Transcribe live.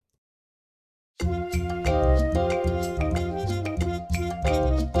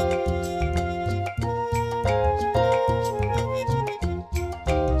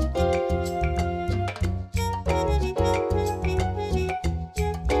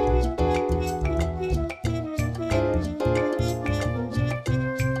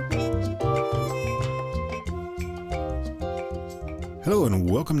Hello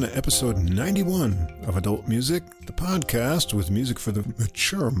and welcome to episode 91 of Adult Music, the podcast with music for the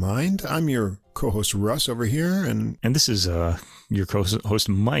mature mind. I'm your co-host Russ over here, and this is your co-host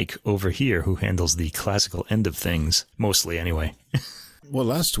Mike over here, who handles the classical end of things, mostly anyway. Well,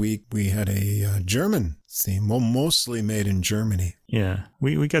 last week we had a German theme, well, mostly made in Germany. Yeah,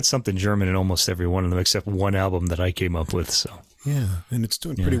 we got something German in almost every one of them, except one album that I came up with, so... Yeah, and it's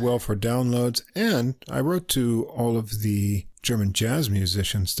doing pretty well for downloads. And I wrote to all of the German jazz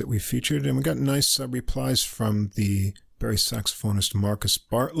musicians that we featured, and we got nice replies from the bass saxophonist Marcus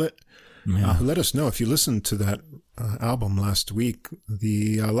Bartlett, who let us know, if you listened to that album last week,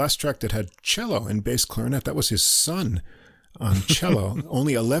 the last track that had cello and bass clarinet, that was his son on cello,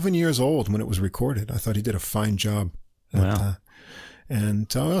 only 11 years old when it was recorded. I thought he did a fine job. Wow.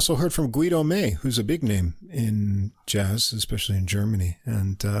 And I also heard from Guido May, who's a big name in jazz, especially in Germany.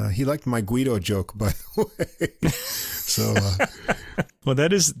 And he liked my Guido joke, by the way. So, well,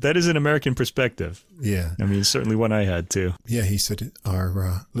 that is an American perspective. Yeah. I mean, certainly one I had, too. Yeah, he said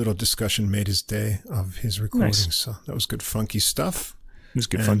our little discussion made his day of his recording. Nice. So that was good funky stuff. It was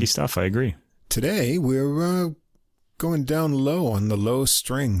good funky stuff, I agree. Today, we're going down low on the low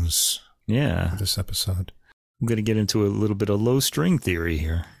strings. Yeah. For this episode. I'm going to get into a little bit of low string theory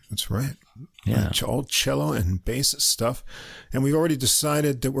here. That's right. Yeah. All cello and bass stuff. And we've already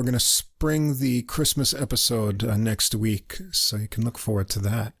decided that we're going to spring the Christmas episode next week. So you can look forward to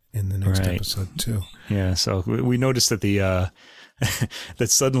that in the next episode, too. Yeah. So we noticed that that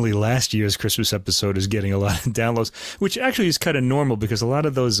suddenly last year's Christmas episode is getting a lot of downloads, which actually is kind of normal because a lot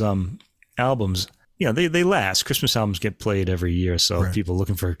of those albums, they last. Christmas albums get played every year. So people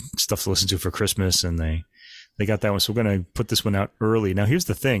looking for stuff to listen to for Christmas, and they got that one. So we're going to put this one out early. Now, here's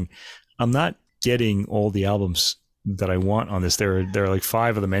the thing. I'm not getting all the albums that I want on this. There are like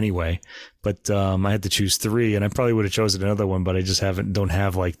 5 of them anyway, but I had to choose 3, and I probably would have chosen another one, but I just don't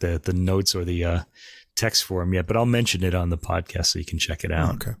have like the notes or the text for them yet. But I'll mention it on the podcast so you can check it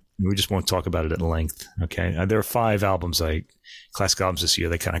out. Okay. We just won't talk about it at length. Okay. There are 5 albums, classic albums this year,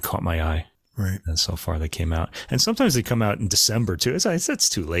 that kind of caught my eye. Right. And so far they came out. And sometimes they come out in December too. That's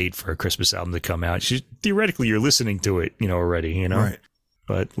too late for a Christmas album to come out. Theoretically, you're listening to it, already, Right.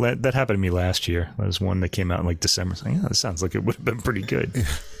 But that happened to me last year. There was one that came out in like December. So, that sounds like it would have been pretty good.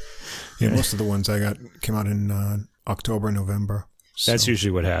 Yeah, most of the ones I got came out in October, November. So. That's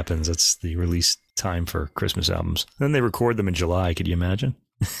usually what happens. That's the release time for Christmas albums. Then they record them in July. Could you imagine?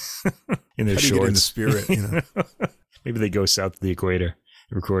 In their How do you shorts. get in the spirit, Maybe they go south of the equator.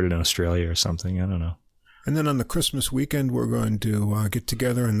 Recorded in Australia or something. I don't know. And then on the Christmas weekend, we're going to get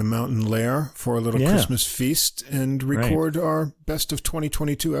together in the mountain lair for a little Christmas feast and record our best of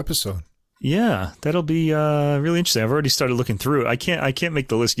 2022 episode. Yeah, that'll be really interesting. I've already started looking through it. I can't make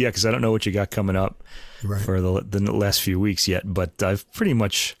the list yet because I don't know what you got coming up for the last few weeks yet. But I've pretty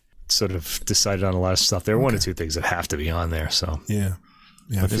much sort of decided on a lot of stuff. There are 1 or 2 things that have to be on there. So yeah,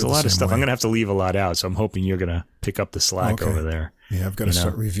 but there's a lot of stuff. I'm going to have to leave a lot out. So I'm hoping you're going to pick up the slack over there. Yeah, I've got to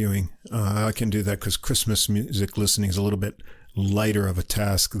start reviewing. I can do that because Christmas music listening is a little bit lighter of a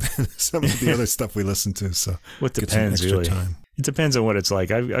task than some of the other stuff we listen to. So it depends, really. Time. It depends on what it's like.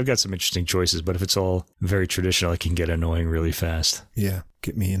 I've got some interesting choices, but if it's all very traditional, it can get annoying really fast. Yeah,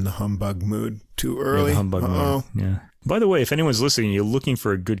 get me in the humbug mood too early. Yeah, the humbug mood. Yeah. By the way, if anyone's listening, you're looking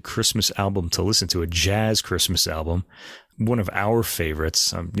for a good Christmas album to listen to, a jazz Christmas album, one of our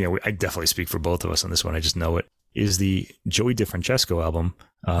favorites, I definitely speak for both of us on this one. I just know it. Is the Joey DeFrancesco album,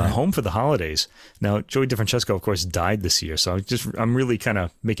 Home for the Holidays. Now, Joey DeFrancesco, of course, died this year, so I'm really kind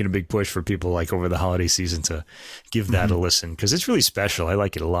of making a big push for people like over the holiday season to give that a listen because it's really special. I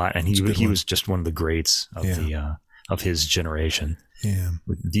like it a lot, and he was just one of the greats of of his generation. Yeah,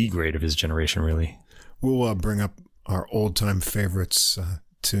 the great of his generation, really. We'll bring up our old time favorites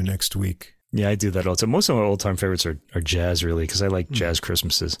to next week. Yeah, I do that all the time. Most of my old-time favorites are jazz, really, because I like jazz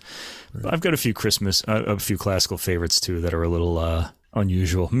Christmases. Right. I've got a few classical favorites, too, that are a little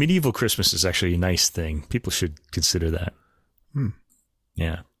unusual. Medieval Christmas is actually a nice thing. People should consider that.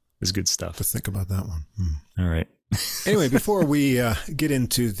 Yeah, it's good stuff. To think about that one. All right. Anyway, before we get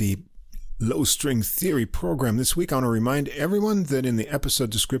into the Low String Theory program this week, I want to remind everyone that in the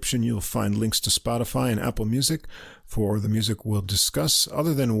episode description, you'll find links to Spotify and Apple Music for the music we'll discuss,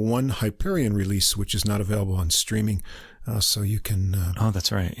 other than one Hyperion release, which is not available on streaming. So you can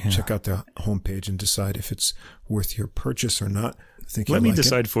that's right. Yeah. Check out the homepage and decide if it's worth your purchase or not. Let me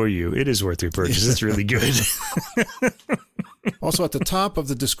decide for you. It is worth your purchase. It's really good. Also, at the top of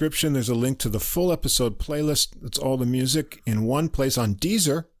the description, there's a link to the full episode playlist. That's all the music in one place on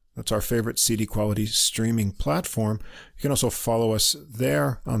Deezer. That's our favorite CD quality streaming platform. You can also follow us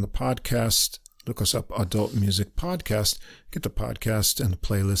there on the podcast look us up, Adult Music Podcast. Get the podcast and the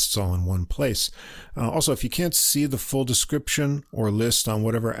playlists all in one place. Also, if you can't see the full description or list on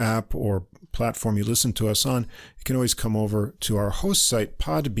whatever app or platform you listen to us on, you can always come over to our host site,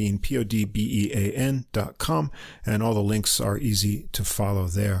 Podbean, podbean.com, and all the links are easy to follow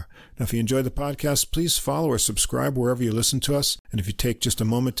there. Now, if you enjoy the podcast, please follow or subscribe wherever you listen to us. And if you take just a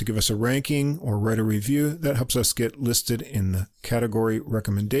moment to give us a ranking or write a review, that helps us get listed in the category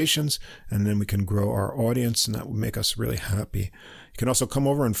recommendations, and then we can grow our audience, and that will make us really happy. You can also come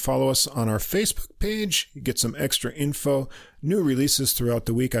over and follow us on our Facebook page. You get some extra info, new releases throughout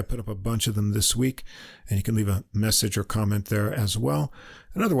the week. I put up a bunch of them this week, and you can leave a message or comment there as well.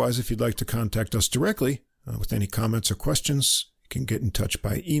 And otherwise, if you'd like to contact us directly with any comments or questions, you can get in touch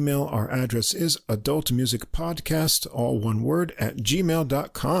by email. Our address is adultmusicpodcast, all one word,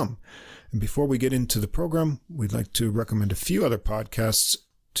 @gmail.com. And before we get into the program, we'd like to recommend a few other podcasts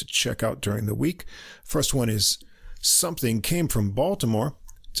to check out during the week. First one is Something Came from Baltimore.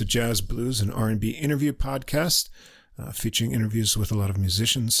 It's a jazz, blues, and R&B interview podcast featuring interviews with a lot of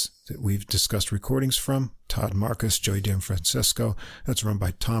musicians that we've discussed recordings from. Todd Marcus, Joey DeFrancesco. That's run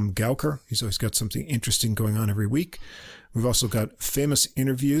by Tom Gauker. He's always got something interesting going on every week. We've also got Famous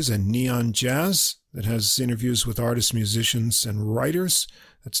Interviews and Neon Jazz that has interviews with artists, musicians, and writers.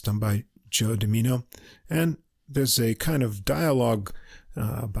 That's done by Joe Domino. And there's a kind of dialogue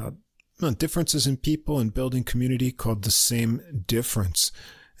about differences in people and building community called The Same Difference.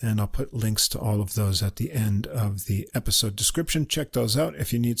 And I'll put links to all of those at the end of the episode description. Check those out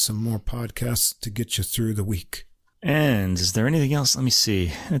if you need some more podcasts to get you through the week. And is there anything else? Let me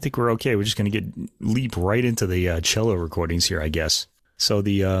see. I think we're okay. We're just going to leap right into the cello recordings here, I guess. So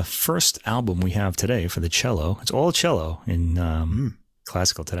the first album we have today for the cello, it's all cello in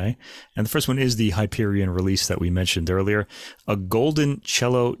classical today. And the first one is the Hyperion release that we mentioned earlier, A Golden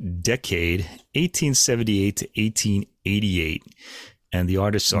Cello Decade, 1878 to 1888. And the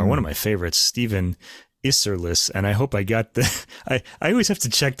artists are one of my favorites, Stephen Isserlis. And I hope I got I always have to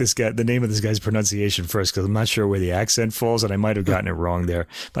check the name of this guy's pronunciation first, because I'm not sure where the accent falls, and I might have gotten it wrong there,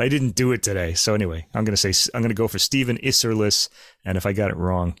 but I didn't do it today. So anyway, I'm going to go for Stephen Isserlis. And if I got it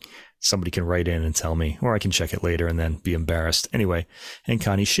wrong, somebody can write in and tell me, or I can check it later and then be embarrassed. Anyway, and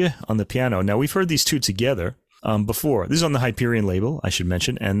Connie Shi on the piano. Now, we've heard these two together before. This is on the Hyperion label, I should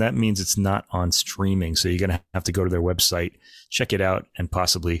mention, and that means it's not on streaming. So you're going to have to go to their website, check it out, and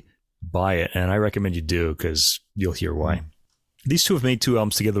possibly buy it. And I recommend you do, because you'll hear why. These two have made two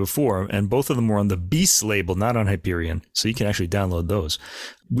albums together before, and both of them were on the Beast label, not on Hyperion. So you can actually download those.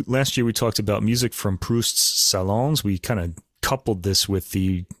 Last year, we talked about music from Proust's Salons. We kind of coupled this with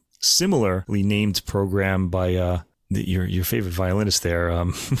the similarly named program by your favorite violinist there.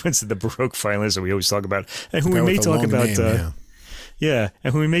 What's the Baroque violinist that we always talk about, and who we may talk about.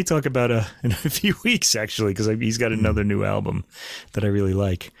 And who we may talk about in a few weeks, actually, because he's got another new album that I really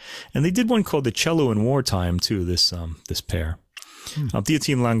like. And they did one called The Cello in Wartime too. This pair,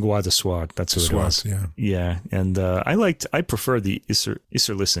 Théotine Langlois de Soir. That's who it was. Yeah. And I prefer the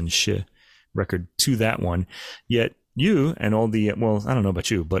Isserlis and Shi record to that one. Yet you and all the, well, I don't know about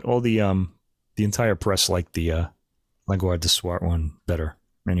you, but all the entire press liked the Langlois de Soir one better.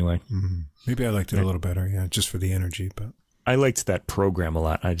 Anyway. Maybe I liked it a little better, just for the energy. But I liked that program a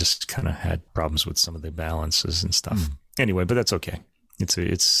lot. I just kind of had problems with some of the balances and stuff. Anyway, but that's okay.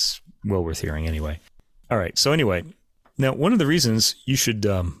 It's well worth hearing anyway. All right. So anyway, now one of the reasons you should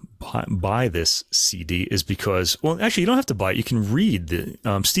buy this CD is because, well, actually, you don't have to buy it. You can read the.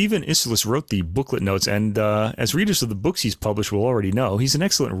 Stephen Isserlis wrote the booklet notes, and as readers of the books he's published will already know, he's an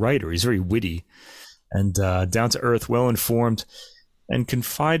excellent writer. He's very witty and down to earth, well informed, and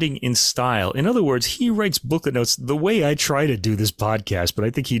confiding in style. In other words, he writes booklet notes the way I try to do this podcast, but I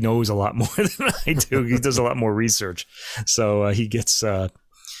think he knows a lot more than I do. He does a lot more research, so he gets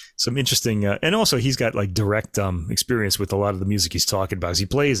some interesting, and also he's got like direct experience with a lot of the music he's talking about as he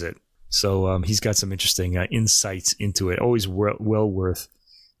plays it. So he's got some interesting insights into it. Always well worth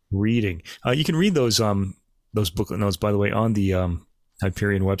reading. You can read those booklet notes, by the way, on the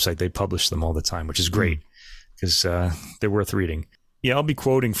Hyperion website. They publish them all the time, which is great because they're worth reading. Yeah, I'll be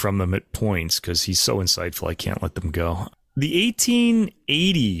quoting from them at points because he's so insightful. I can't let them go. The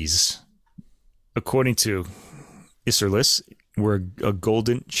 1880s, according to Isserlis, were a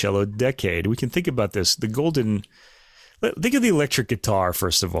golden cello decade. We can think about this. Think of the electric guitar,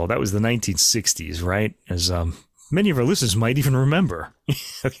 first of all. That was the 1960s, right? As many of our listeners might even remember.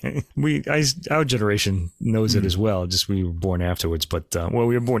 Okay, our generation knows it as well. Just we were born afterwards, but we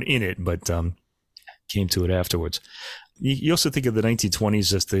were born in it, but came to it afterwards. You also think of the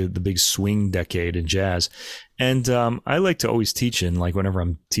 1920s as the big swing decade in jazz. And I like to always teach whenever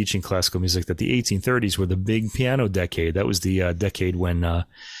I'm teaching classical music, that the 1830s were the big piano decade. That was the decade when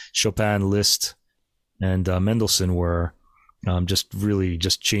Chopin, Liszt, and Mendelssohn were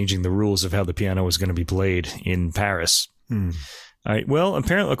just changing the rules of how the piano was going to be played in Paris. All right. Well,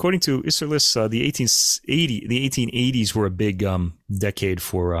 apparently, according to Isserlis, the 1880s were a big decade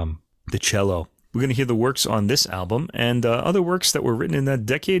for the cello. We're going to hear the works on this album, and other works that were written in that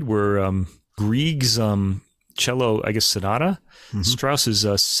decade were Grieg's cello, I guess, sonata,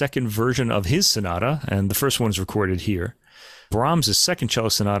 Strauss's second version of his sonata, and the first one's recorded here. Brahms' second cello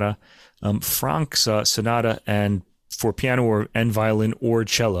sonata, Franck's sonata, and for piano and violin or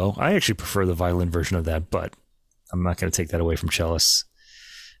cello. I actually prefer the violin version of that, but I'm not going to take that away from cellists.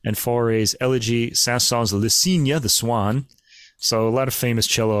 And Fauré's Elegy, Saint-Saëns' Le Cygne, the Swan. So a lot of famous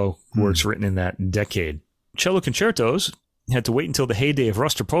cello works written in that decade. Cello concertos had to wait until the heyday of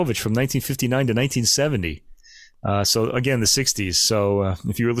Rostropovich from 1959 to 1970. So again, the 60s. So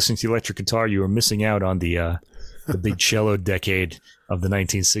if you were listening to electric guitar, you were missing out on the big cello decade of the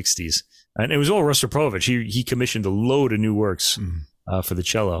 1960s. And it was all Rostropovich. He commissioned a load of new works for the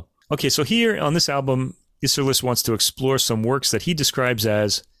cello. Okay, so here on this album, Isserlis wants to explore some works that he describes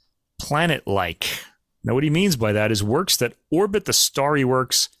as planet-like. Now, what he means by that is works that orbit the starry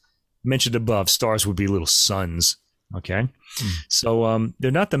works mentioned above. Stars would be little suns, okay? So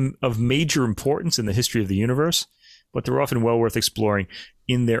they're not of major importance in the history of the universe, but they're often well worth exploring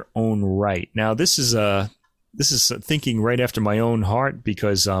in their own right. Now, this is thinking right after my own heart,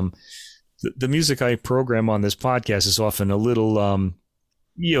 because the music I program on this podcast is often a little,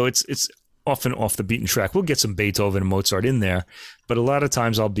 it's often off the beaten track. We'll get some Beethoven and Mozart in there, but a lot of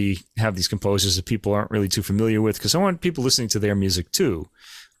times I'll have these composers that people aren't really too familiar with, because I want people listening to their music too.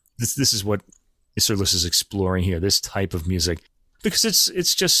 This is what Isserlis is exploring here, this type of music, because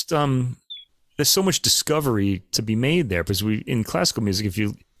it's just there's so much discovery to be made there. Because in classical music,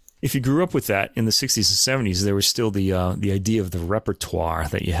 if you grew up with that in the 60s and 70s, there was still the idea of the repertoire,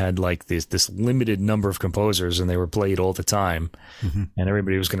 that you had like this limited number of composers and they were played all the time, and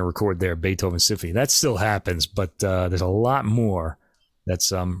everybody was going to record their Beethoven symphony. That still happens, but there's a lot more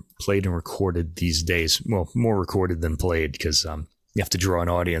that's played and recorded these days. Well, more recorded than played, because you have to draw an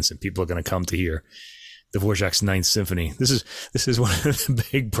audience and people are going to come to hear Dvorak's Ninth Symphony. This is one of the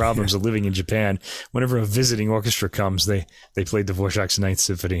big problems of living in Japan. Whenever a visiting orchestra comes, they play Dvorak's Ninth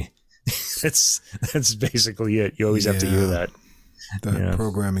Symphony. That's basically it. You always have to hear that. The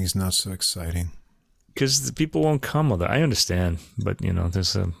programming is not so exciting because the people won't come. I understand, but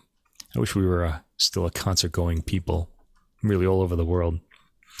there's I wish we were still a concert-going people, really all over the world.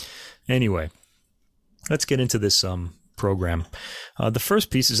 Anyway, let's get into this program. The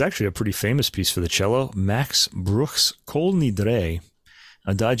first piece is actually a pretty famous piece for the cello, Max Bruch's Kol Nidre,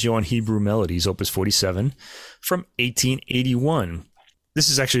 Adagio on Hebrew Melodies, Opus 47, from 1881. This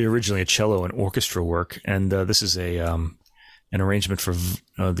is actually originally a cello and orchestra work, and this is an arrangement for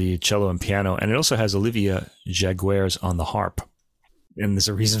the cello and piano, and it also has Olivia Jaguars on the harp. And there's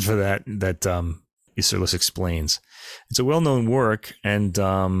a reason for that Isserlis explains. It's a well-known work, and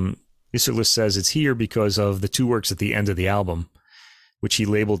Isserlis says it's here because of the two works at the end of the album, which he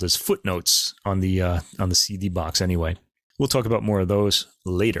labeled as footnotes on the CD box anyway. We'll talk about more of those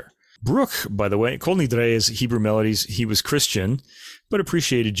later. Bruch, by the way, Kol Nidre is Hebrew Melodies. He was Christian, but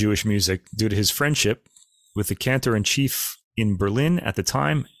appreciated Jewish music due to his friendship with the cantor-in-chief in Berlin at the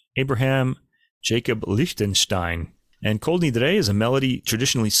time, Abraham Jacob Lichtenstein. And Kol Nidre is a melody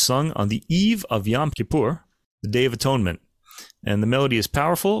traditionally sung on the eve of Yom Kippur, the Day of Atonement. And the melody is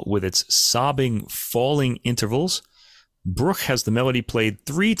powerful with its sobbing, falling intervals. Bruch has the melody played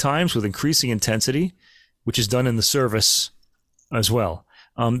 3 times with increasing intensity, which is done in the service as well.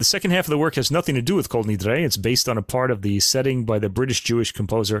 The second half of the work has nothing to do with Kol Nidre. It's based on a part of the setting by the British Jewish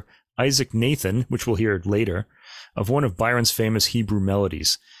composer Isaac Nathan, which we'll hear later, of one of Byron's famous Hebrew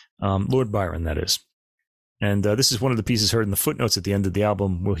melodies. Lord Byron, that is. And this is one of the pieces heard in the footnotes at the end of the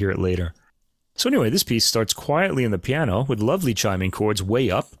album. We'll hear it later. So anyway, this piece starts quietly in the piano with lovely chiming chords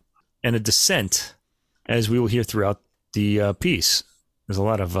way up and a descent, as we will hear throughout the piece. There's a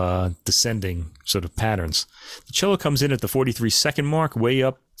lot of descending sort of patterns. The cello comes in at the 43-second mark, way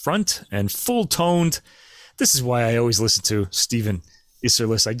up front and full-toned. This is why I always listen to Stephen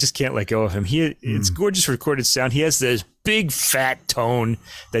Isserlis. I just can't let go of him. It's gorgeous recorded sound. He has this big, fat tone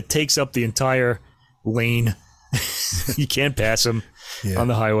that takes up the entire lane. You can't pass him on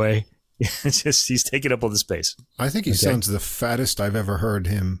the highway. It's just he's taking up all the space. I think he sounds the fattest I've ever heard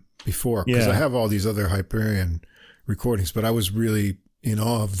him before, because I have all these other Hyperion recordings, but I was really in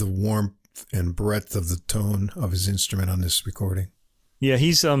awe of the warm and breadth of the tone of his instrument on this recording. Yeah,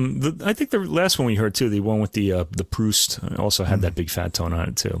 he's I think the last one we heard too, the one with the Proust, also had that big fat tone on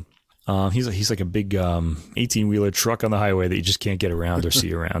it too. He's like a big 18-wheeler truck on the highway that you just can't get around or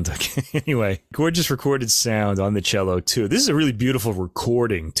see around. Anyway, gorgeous recorded sound on the cello too. This is a really beautiful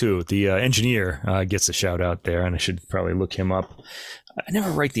recording too. The engineer gets a shout out there, and I should probably look him up. I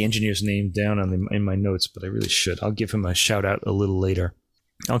never write the engineer's name down in my notes, but I really should. I'll give him a shout out a little later.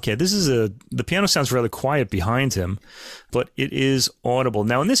 Okay, the piano sounds rather quiet behind him, but it is audible.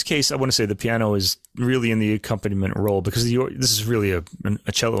 Now, in this case, I want to say the piano is really in the accompaniment role because this is really a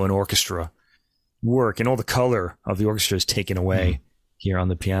cello and orchestra work, and all the color of the orchestra is taken away here on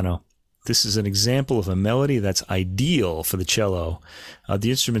the piano. This is an example of a melody that's ideal for the cello.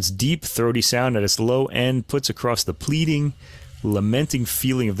 The instrument's deep, throaty sound at its low end puts across the pleading, lamenting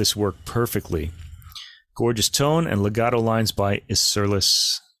feeling of this work perfectly. Gorgeous tone and legato lines by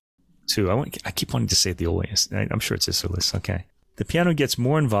Isserlis too. I keep wanting to say it the old way. I'm sure it's Isserlis. Okay. The piano gets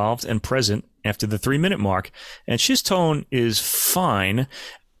more involved and present after the 3-minute mark, and she's tone is fine.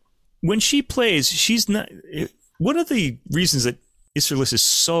 When she plays, she's not. One of the reasons that Isserlis is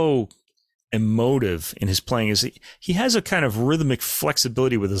so emotive in his playing is he has a kind of rhythmic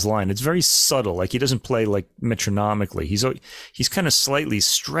flexibility with his line. It's very subtle. Like he doesn't play like metronomically. He's kind of slightly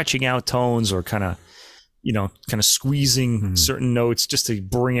stretching out tones or kind of squeezing certain notes just to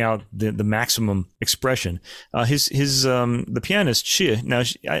bring out the maximum expression. The pianist,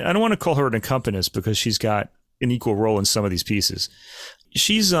 I don't want to call her an accompanist because she's got an equal role in some of these pieces.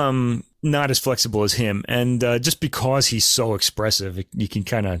 She's not as flexible as him, and just because he's so expressive, you can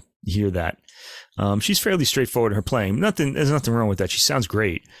kind of hear that. She's fairly straightforward in her playing. There's nothing wrong with that. She sounds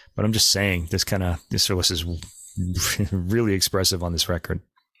great, but I'm just saying this Isserlis is really expressive on this record.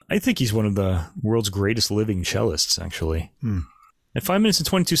 I think he's one of the world's greatest living cellists, actually. At 5 minutes and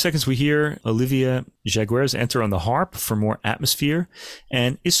 22 seconds, we hear Olivier Jaguers enter on the harp for more atmosphere,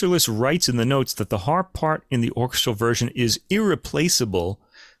 and Isserlis writes in the notes that the harp part in the orchestral version is irreplaceable,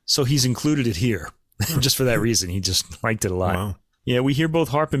 so he's included it here. Just for that reason, he just liked it a lot. Wow. Yeah, we hear both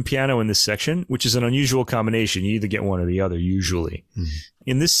harp and piano in this section, which is an unusual combination. You either get one or the other, usually.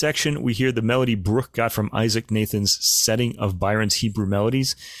 In this section, we hear the melody Brooke got from Isaac Nathan's setting of Byron's Hebrew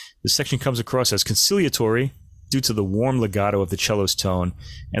melodies. This section comes across as conciliatory due to the warm legato of the cello's tone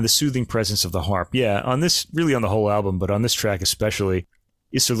and the soothing presence of the harp. Yeah, on the whole album, but on this track especially,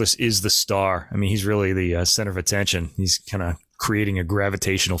 Isserlis is the star. I mean, he's really the center of attention. He's kind of creating a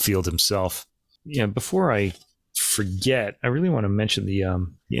gravitational field himself. Yeah, before I forget, I really want to mention the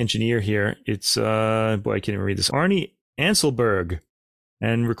engineer here. It's I can't even read this. Arnie Anselberg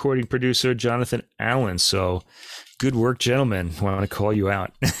and recording producer Jonathan Allen. So good work, gentlemen. I want to call you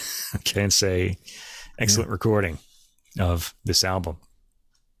out. Okay, and say excellent recording of this album.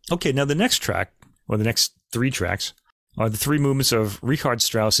 Okay, now the next track, or the next 3 tracks, are the 3 movements of Richard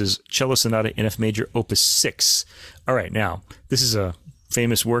Strauss's Cello Sonata in F major, Opus 6. All right, now, this is a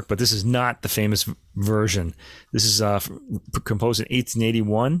famous work, but this is not the famous version. This is composed in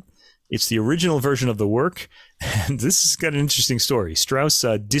 1881. It's the original version of the work, and this has got an interesting story. Strauss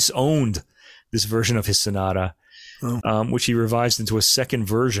disowned this version of his sonata, which he revised into a second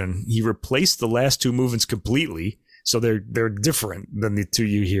version. He replaced the last 2 movements completely, so they're different than the 2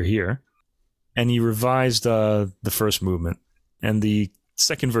 you hear here. And he revised the first movement, and the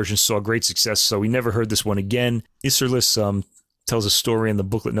second version saw great success, so we never heard this one again. Isserlis tells a story in the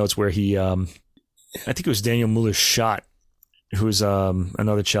booklet notes where he, I think it was Daniel Muller-Schott, who was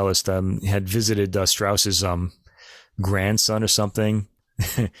another cellist, had visited Strauss's grandson or something.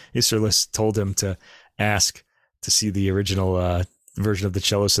 Isserlis told him to ask to see the original version of the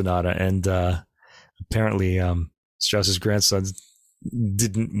cello sonata, and apparently Strauss's grandson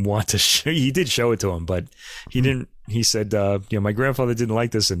didn't want to he did show it to him, but he didn't. He said, my grandfather didn't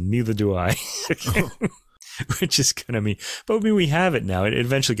like this, and neither do I. Which is kind of mean. But I mean, we have it now. It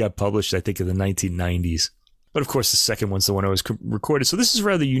eventually got published, I think, in the 1990s. But of course, the second one's the one I was recorded. So this is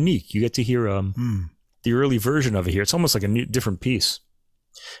rather unique. You get to hear the early version of it here. It's almost like a different piece,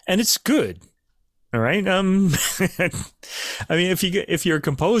 and it's good. All right. I mean, if you're a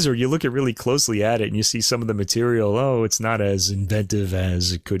composer, you look really closely at it and you see some of the material. Oh, it's not as inventive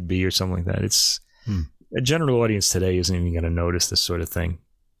as it could be, or something like that. It's a general audience today isn't even going to notice this sort of thing.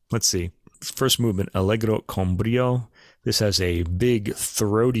 Let's see. First movement, Allegro con brio. This has a big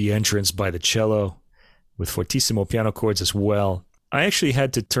throaty entrance by the cello with fortissimo piano chords as well. I actually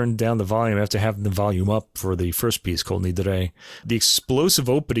had to turn down the volume after having the volume up for the first piece called Nidre. The explosive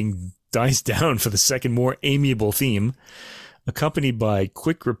opening dies down for the second, more amiable theme, accompanied by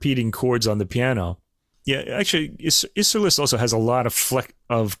quick repeating chords on the piano. Yeah, actually, Isserlis also has a lot of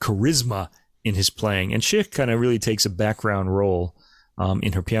charisma in his playing, and Schick kind of really takes a background role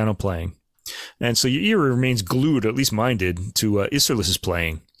in her piano playing. And so your ear remains glued, at least mine did, to Isserlis's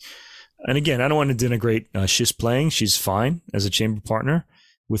playing. And again, I don't want to denigrate Schick's playing. She's fine as a chamber partner,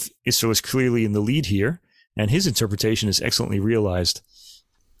 with Isserlis clearly in the lead here, and his interpretation is excellently realized.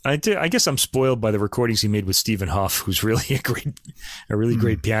 I guess I'm spoiled by the recordings he made with Stephen Huff, who's really a really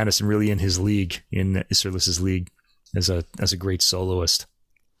great pianist and really in his league, in Isserlis's league, as a great soloist.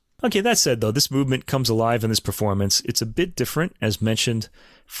 Okay, that said, though, this movement comes alive in this performance. It's a bit different, as mentioned,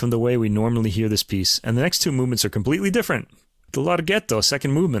 from the way we normally hear this piece, and the next two movements are completely different. The Larghetto,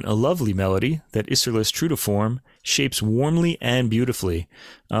 second movement, a lovely melody that Isserlis, true to form, shapes warmly and beautifully.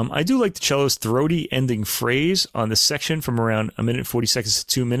 I do like the cello's throaty ending phrase on the section from around 1 minute 40 seconds to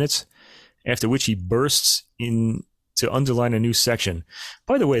 2 minutes, after which he bursts in to underline a new section.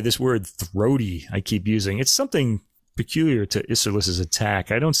 By the way, this word throaty I keep using, it's something peculiar to Isserlis's attack.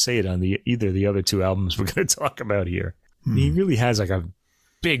 I don't say it on either of the other two albums we're going to talk about here. He really has like a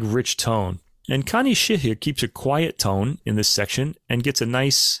big, rich tone. And Connie Schick here keeps a quiet tone in this section and gets a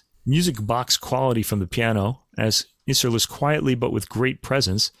nice music box quality from the piano as Isserlis quietly but with great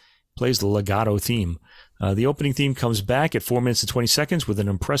presence plays the legato theme. The opening theme comes back at 4 minutes and 20 seconds with an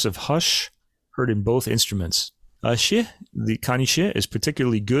impressive hush heard in both instruments. Connie Schick is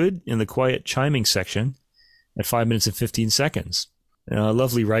particularly good in the quiet chiming section at 5 minutes and 15 seconds.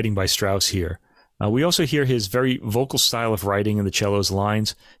 Lovely writing by Strauss here. We also hear his very vocal style of writing in the cello's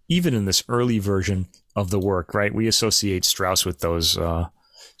lines, even in this early version of the work, right? We associate Strauss with those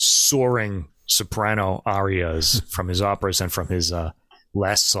soaring soprano arias from his operas and from his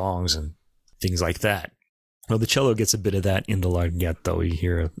last songs and things like that. Well, the cello gets a bit of that in the Larghetto. We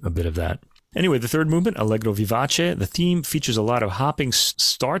hear a bit of that. Anyway, the third movement, Allegro Vivace, the theme features a lot of hopping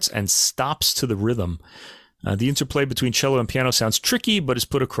starts and stops to the rhythm. The interplay between cello and piano sounds tricky, but is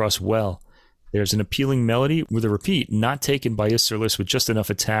put across well. There's an appealing melody with a repeat not taken by Isserlis with just enough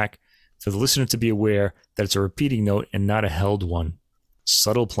attack for the listener to be aware that it's a repeating note and not a held one.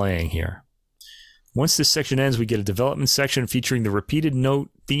 Subtle playing here. Once this section ends, we get a development section featuring the repeated note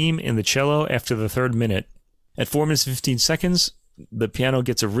theme in the cello after the third minute. At 4 minutes and 15 seconds, the piano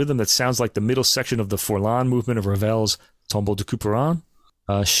gets a rhythm that sounds like the middle section of the Forlan movement of Ravel's Tombeau de Couperin.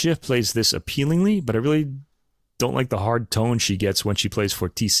 Schick plays this appealingly, but I really don't like the hard tone she gets when she plays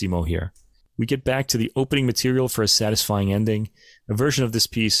fortissimo here. We get back to the opening material for a satisfying ending, a version of this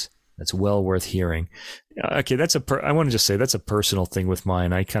piece that's well worth hearing. Okay, I want to just say that's a personal thing with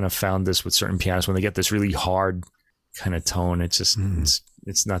mine. I kind of found this with certain pianists when they get this really hard kind of tone. It's just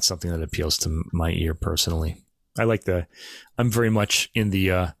it's not something that appeals to my ear personally. I'm very much in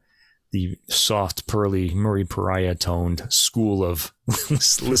the soft, pearly, Murray Pariah toned school of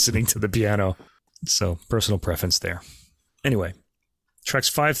listening to the piano. So personal preference there. Anyway. Tracks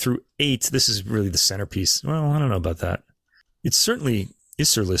 5 through 8, this is really the centerpiece. Well, I don't know about that. It's certainly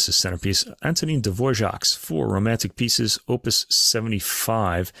Isserlis's centerpiece, Antonin Dvorak's 4 Romantic Pieces, Opus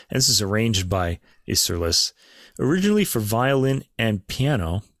 75, and this is arranged by Isserlis, originally for violin and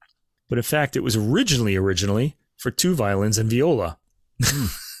piano, but in fact it was originally for 2 violins and viola.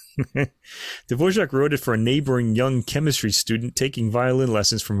 Dvorak wrote it for a neighboring young chemistry student taking violin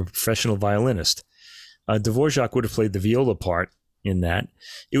lessons from a professional violinist. Dvorak would have played the viola part in that.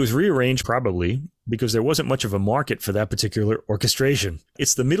 It was rearranged probably because there wasn't much of a market for that particular orchestration.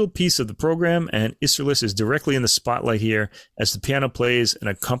 It's the middle piece of the program, and Isserlis is directly in the spotlight here as the piano plays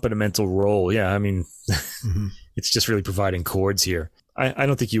an accompanimental role. Yeah, I mean, it's just really providing chords here. I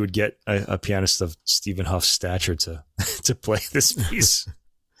don't think you would get a pianist of Stephen Huff's stature to play this piece.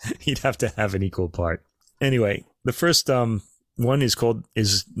 He'd have to have an equal part. Anyway, the first one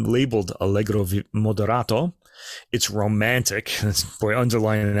is labeled Allegro Moderato. It's romantic. Boy,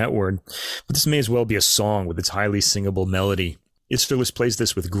 underlining that word. But this may as well be a song with its highly singable melody. Isserlis plays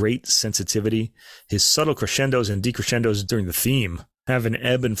this with great sensitivity. His subtle crescendos and decrescendos during the theme have an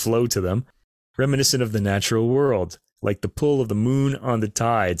ebb and flow to them, reminiscent of the natural world, like the pull of the moon on the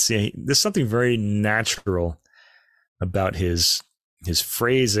tides. See, there's something very natural about his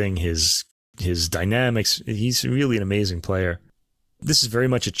phrasing, his dynamics. He's really an amazing player. This is very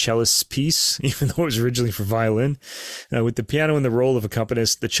much a cellist's piece, even though it was originally for violin. With the piano in the role of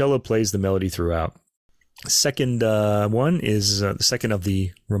accompanist, the cello plays the melody throughout. The second one is the second of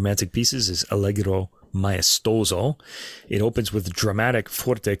the romantic pieces is Allegro Maestoso. It opens with dramatic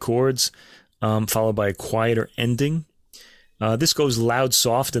forte chords, followed by a quieter ending. This goes loud,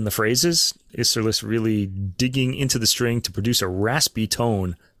 soft in the phrases. Isserlis really digging into the string to produce a raspy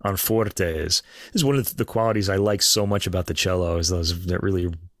tone on fortes. This is one of the qualities I like so much about the cello, is that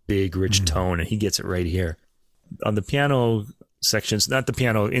really big, rich tone, and he gets it right here. On the piano sections, not the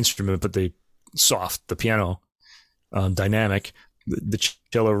piano instrument, but the piano dynamic, the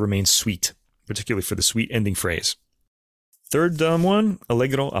cello remains sweet, particularly for the sweet ending phrase. Third one,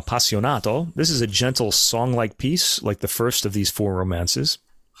 Allegro Appassionato. This is a gentle song-like piece, like the first of these 4 romances.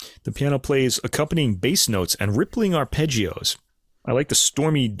 The piano plays accompanying bass notes and rippling arpeggios. I like the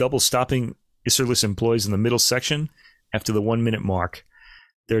stormy double stopping Isserlis employs in the middle section after the 1 minute mark.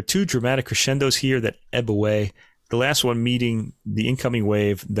 There are 2 dramatic crescendos here that ebb away, the last one meeting the incoming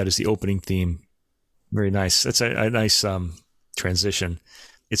wave that is the opening theme. Very nice. That's a nice transition.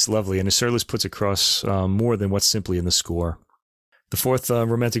 It's lovely, and Isserlis puts across more than what's simply in the score. The fourth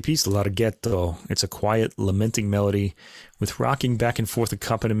romantic piece, Larghetto. It's a quiet, lamenting melody with rocking back and forth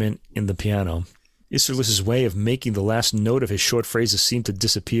accompaniment in the piano. Isserlis' way of making the last note of his short phrases seem to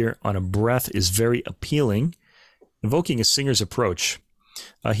disappear on a breath is very appealing, evoking a singer's approach.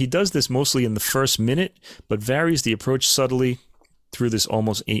 He does this mostly in the first minute, but varies the approach subtly through this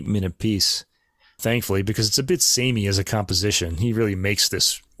almost 8-minute piece. Thankfully, because it's a bit samey as a composition. He really makes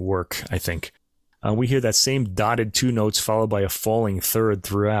this work, I think. We hear that same dotted 2 notes followed by a falling third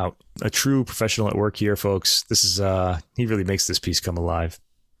throughout. A true professional at work here, folks. This is he really makes this piece come alive.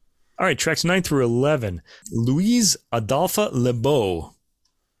 All right, tracks 9 through 11. Louise Adolphe Lebeau.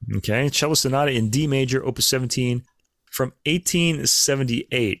 Okay, cello sonata in D major, opus 17, from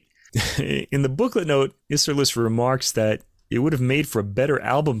 1878. In the booklet note, Isserlis remarks that it would have made for a better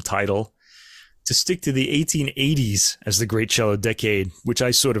album title to stick to the 1880s as the great cello decade, which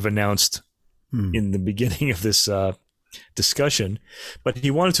I sort of announced in the beginning of this discussion. But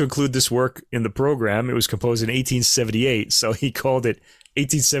he wanted to include this work in the program. It was composed in 1878, so he called it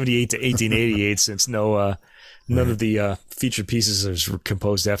 1878 to 1888 since none of the featured pieces were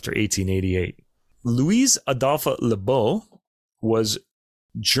composed after 1888. Louise Adolphe Lebeau was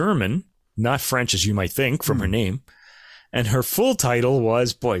German, not French as you might think from her name. And her full title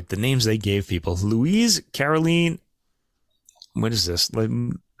was, boy, the names they gave people. Louise Caroline, what is this?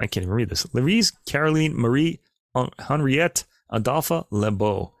 I can't even read this. Louise Caroline Marie Henriette Adolphe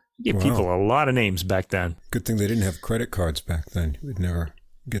Lebeau. You gave people a lot of names back then. Good thing they didn't have credit cards back then. You would never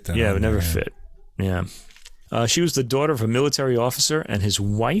get that. Yeah, it would never fit. Yeah. She was the daughter of a military officer and his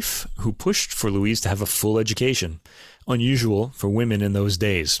wife who pushed for Louise to have a full education, unusual for women in those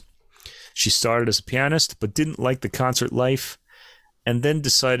days. She started as a pianist, but didn't like the concert life, and then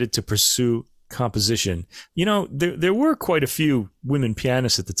decided to pursue composition. You know, there were quite a few women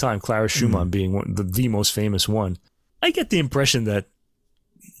pianists at the time, Clara Schumann being the most famous one. I get the impression that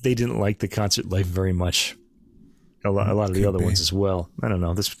they didn't like the concert life very much. A lot of the other ones as well. I don't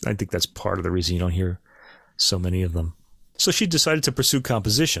know. I think that's part of the reason you don't hear so many of them. So she decided to pursue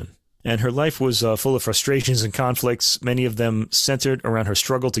composition. And her life was full of frustrations and conflicts, many of them centered around her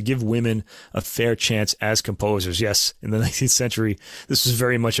struggle to give women a fair chance as composers. Yes, in the 19th century, this was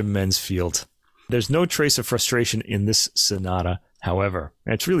very much a men's field. There's no trace of frustration in this sonata, however.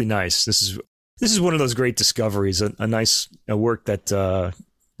 And it's really nice. This is one of those great discoveries, a nice work that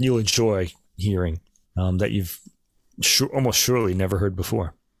you'll enjoy hearing, that you've almost surely never heard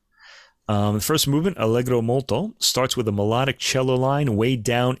before. The first movement, Allegro molto, starts with a melodic cello line way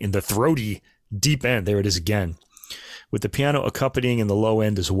down in the throaty deep end. There it is again, with the piano accompanying in the low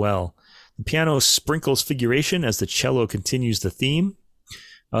end as well. The piano sprinkles figuration as the cello continues the theme.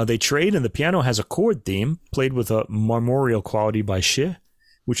 They trade, and the piano has a chord theme played with a marmoreal quality by Schiff,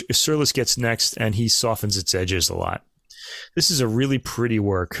 which Isserlis gets next, and he softens its edges a lot. This is a really pretty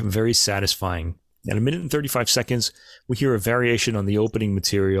work, very satisfying. At 1 minute and 35 seconds, we hear a variation on the opening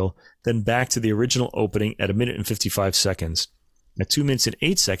material, then back to the original opening at 1 minute and 55 seconds. At 2 minutes and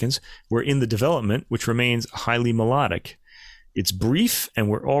 8 seconds, we're in the development, which remains highly melodic. It's brief, and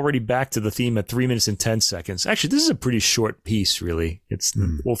we're already back to the theme at 3 minutes and 10 seconds. Actually, this is a pretty short piece, really.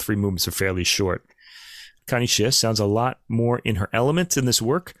 All 3 movements are fairly short. Connie Schiff sounds a lot more in her element in this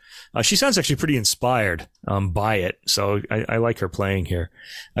work. She sounds actually pretty inspired by it, so I like her playing here.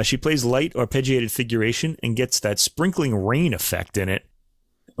 She plays light arpeggiated figuration and gets that sprinkling rain effect in it.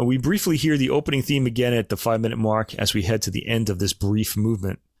 We briefly hear the opening theme again at the 5-minute mark as we head to the end of this brief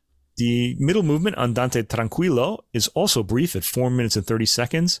movement. The middle movement, Andante Tranquillo, is also brief at 4 minutes and 30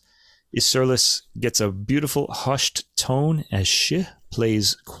 seconds. Isserlis gets a beautiful hushed tone as Schiff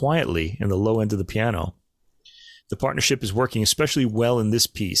plays quietly in the low end of the piano. The partnership is working especially well in this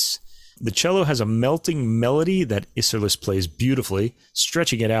piece. The cello has a melting melody that Isserlis plays beautifully,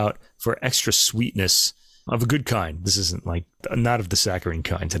 stretching it out for extra sweetness of a good kind. This isn't not of the saccharine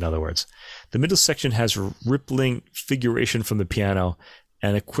kind, in other words. The middle section has rippling figuration from the piano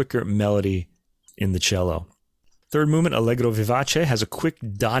and a quicker melody in the cello. Third movement, Allegro vivace, has a quick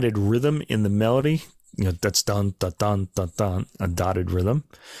dotted rhythm in the melody. That's dun, dun, dun, dun, dun, a dotted rhythm,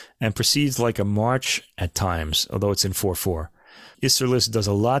 and proceeds like a march at times, although it's in 4/4. Isserlis does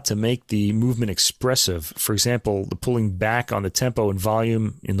a lot to make the movement expressive. For example, the pulling back on the tempo and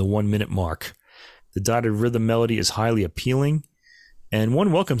volume in the 1 minute mark. The dotted rhythm melody is highly appealing, and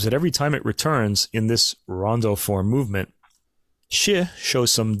one welcomes it every time it returns in this rondo form movement. Shi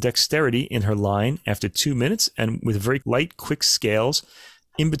shows some dexterity in her line after 2 minutes and with very light, quick scales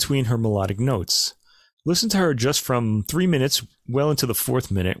in between her melodic notes. Listen to her just from 3 minutes well into the 4th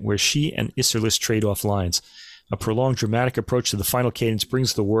minute, where she and Isserlis trade off lines. A prolonged dramatic approach to the final cadence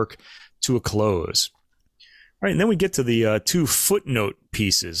brings the work to a close. All right, and then we get to the 2 footnote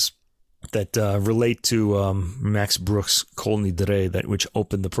pieces that relate to Max Bruch's Kol Nidre, which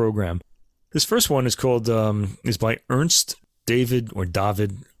opened the program. This first one is called is by Ernst David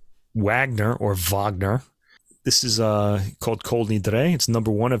Wagner or Wagner. This is called Kol Nidre. It's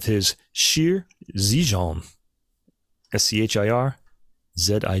number 1 of his Shir Zijon, Schirzijon,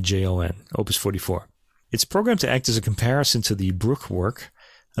 Opus 44. It's programmed to act as a comparison to the Bruch work.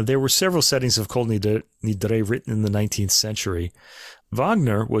 There were several settings of Kol Nidre written in the 19th century.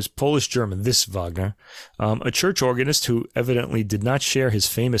 Wagner was Polish-German, this Wagner, a church organist who evidently did not share his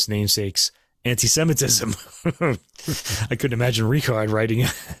famous namesake's anti-Semitism. I couldn't imagine Richard writing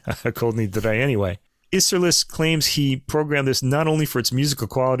a Kol Nidre anyway. Isserlis claims he programmed this not only for its musical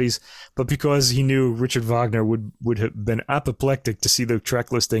qualities, but because he knew Richard Wagner would have been apoplectic to see the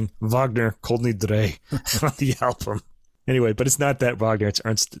track listing Wagner Kol Nidre on the album. Anyway, but it's not that Wagner, it's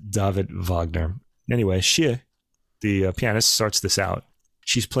Ernst David Wagner. Anyway, Shi, the pianist, starts this out.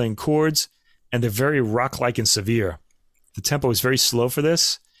 She's playing chords, and they're very rock-like and severe. The tempo is very slow for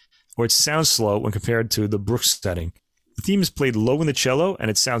this, or it sounds slow when compared to the Bruch setting. The theme is played low in the cello,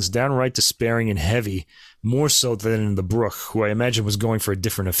 and it sounds downright despairing and heavy, more so than in the Bruch, who I imagine was going for a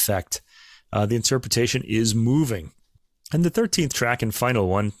different effect. The interpretation is moving. And the 13th track and final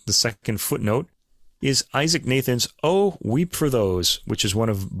one, the second footnote, is Isaac Nathan's Oh, Weep for Those, which is one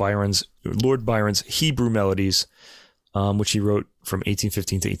of Lord Byron's Hebrew melodies, which he wrote from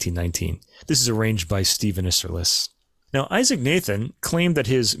 1815 to 1819. This is arranged by Stephen Isserlis. Now, Isaac Nathan claimed that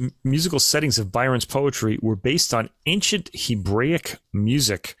his musical settings of Byron's poetry were based on ancient Hebraic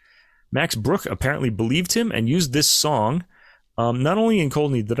music. Max Bruch apparently believed him and used this song not only in Kol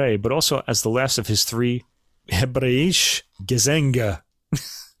Nidre, but also as the last of his 3 Hebraisch Gesänge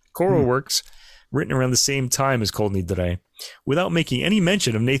choral works written around the same time as Kol Nidre, without making any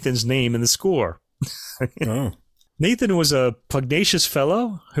mention of Nathan's name in the score. Oh. Nathan was a pugnacious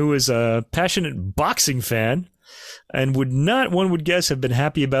fellow who was a passionate boxing fan, and would not, one would guess, have been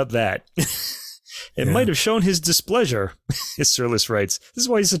happy about that. It might have shown his displeasure, Isserlis writes. This is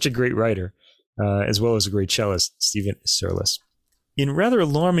why he's such a great writer, as well as a great cellist, Stephen Isserlis. In rather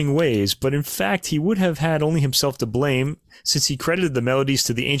alarming ways, but in fact he would have had only himself to blame, since he credited the melodies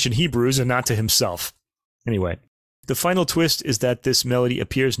to the ancient Hebrews and not to himself. Anyway, the final twist is that this melody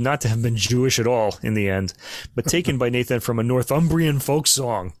appears not to have been Jewish at all in the end, but taken by Nathan from a Northumbrian folk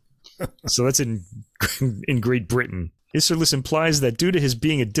song. So that's in Great Britain. Isserlis implies that due to his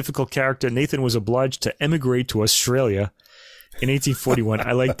being a difficult character, Nathan was obliged to emigrate to Australia in 1841.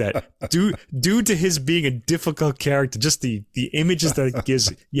 I like that. Due to his being a difficult character, just the images that it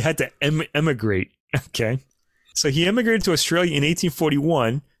gives, you had to emigrate. Okay. So he emigrated to Australia in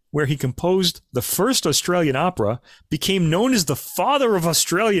 1841, where he composed the first Australian opera, became known as the father of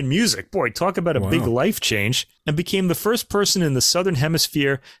Australian music. Boy, talk about a big life change. And became the first person in the Southern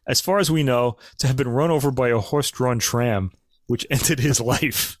Hemisphere, as far as we know, to have been run over by a horse-drawn tram, which ended his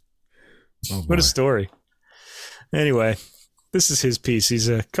life. Oh, what a story. Anyway, this is his piece. He's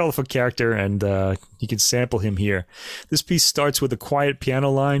a colorful character, and you can sample him here. This piece starts with a quiet piano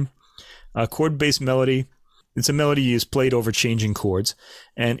line, a chord-based melody. It's a melody is played over changing chords,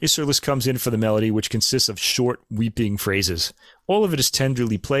 and Isserlis comes in for the melody, which consists of short, weeping phrases. All of it is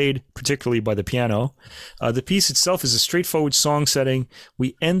tenderly played, particularly by the piano. The piece itself is a straightforward song setting.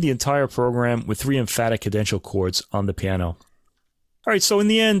 We end the entire program with 3 emphatic cadential chords on the piano. All right, so in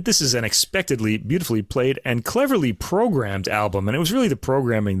the end, this is an unexpectedly beautifully played and cleverly programmed album, and it was really the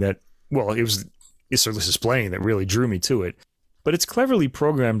programming that, well, it was Isserlis' playing that really drew me to it. But it's cleverly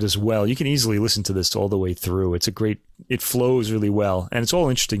programmed as well. You can easily listen to this all the way through. It flows really well, and it's all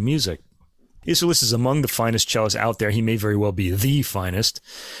interesting music. Isserlis is among the finest cellists out there. He may very well be the finest.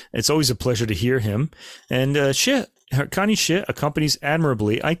 It's always a pleasure to hear him. And Connie Shi accompanies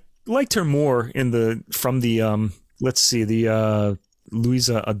admirably. I liked her more from the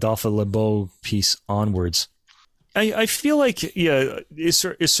Louisa Adolphe Lebeau piece onwards. I feel like, yeah,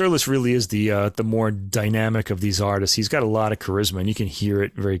 Isserlis really is the more dynamic of these artists. He's got a lot of charisma, and you can hear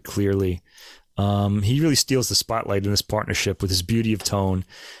it very clearly. He really steals the spotlight in this partnership with his beauty of tone,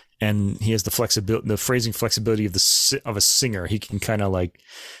 and he has the flexibility, the phrasing flexibility of a singer. He can kind of like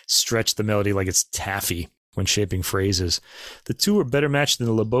stretch the melody like it's taffy when shaping phrases. The two are better matched than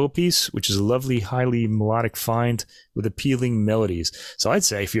the LeBeau piece, which is a lovely, highly melodic find with appealing melodies. So I'd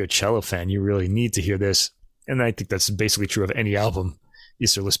say if you're a cello fan, you really need to hear this. And I think that's basically true of any album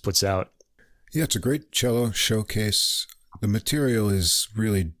Isserlis puts out. Yeah, it's a great cello showcase. The material is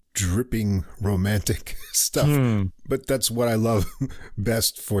really dripping romantic stuff, but that's what I love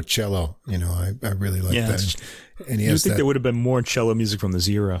best for cello. You know, I really like that. And he has there would have been more cello music from this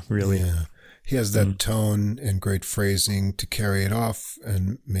era, really. Yeah. He has that tone and great phrasing to carry it off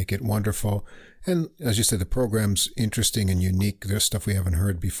and make it wonderful. And as you said, the program's interesting and unique. There's stuff we haven't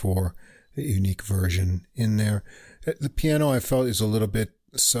heard before, a unique version in there. The piano, I felt, is a little bit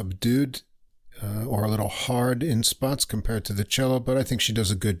subdued or a little hard in spots compared to the cello, but I think she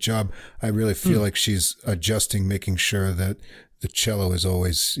does a good job. I really feel like she's adjusting, making sure that the cello is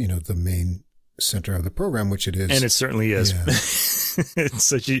always, you know, the main center of the program, which it is. And it certainly is. Yeah.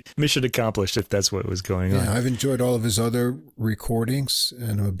 So mission accomplished if that's what was going on. Yeah, I've enjoyed all of his other recordings,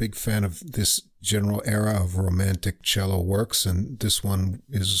 and I'm a big fan of this general era of romantic cello works, and this one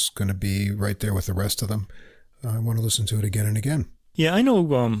is going to be right there with the rest of them. I want to listen to it again and again. Yeah, I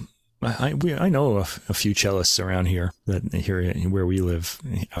know. I know a few cellists around here where we live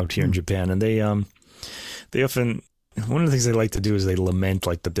out here in Japan, and they often, one of the things they like to do is they lament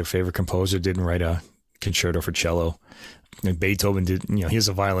like that their favorite composer didn't write a concerto for cello. Like Beethoven did, you know, he has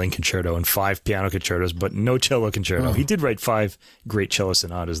a violin concerto and 5 piano concertos, but no cello concerto. Oh. He did write 5 great cello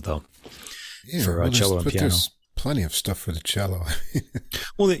sonatas though, for cello and piano. There's plenty of stuff for the cello.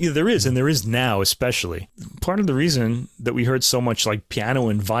 Well, there is, and there is now especially. Part of the reason that we heard so much like piano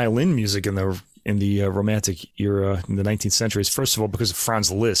and violin music in the Romantic era in the 19th century is, first of all, because of Franz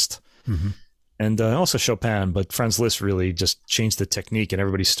Liszt. Mm-hmm. And also Chopin, but Franz Liszt really just changed the technique, and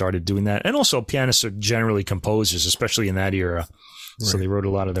everybody started doing that. And also, pianists are generally composers, especially in that era. Right. So they wrote a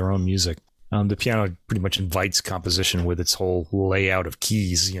lot of their own music. The piano pretty much invites composition with its whole layout of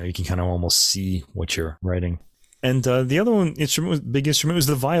keys. You know, you can kind of almost see what you're writing. And the other big instrument was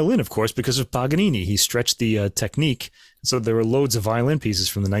the violin, of course, because of Paganini. He stretched the technique. So there were loads of violin pieces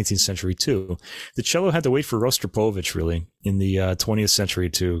from the 19th century, too. The cello had to wait for Rostropovich, really, in the 20th century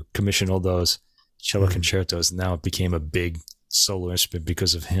to commission all those cello concertos. Now it became a big solo instrument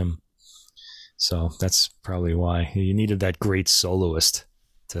because of him. So that's probably why you needed that great soloist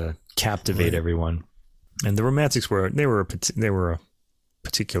to captivate everyone. And the Romantics were a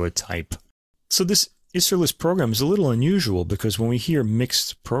particular type. So this Isserlis program is a little unusual because when we hear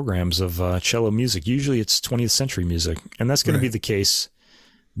mixed programs of cello music, usually it's 20th century music. And that's going to be the case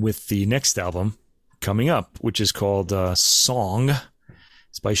with the next album coming up, which is called Song.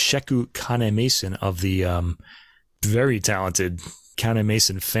 It's by Sheku Kanemason of the very talented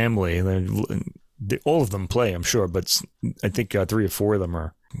Kanemason family. All of them play, I'm sure, but I think 3 or 4 of them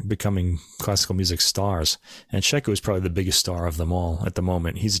are becoming classical music stars. And Sheku is probably the biggest star of them all at the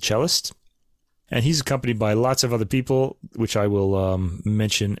moment. He's a cellist, and he's accompanied by lots of other people, which I will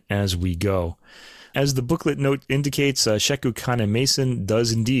mention as we go. As the booklet note indicates, Sheku Kanemason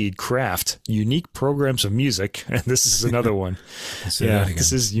does indeed craft unique programs of music, and this is another one.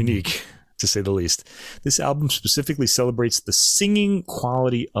 This is unique, to say the least. This album specifically celebrates the singing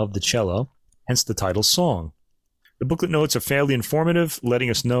quality of the cello, hence the title Song. The booklet notes are fairly informative, letting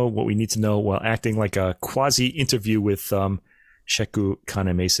us know what we need to know while acting like a quasi-interview with Sheku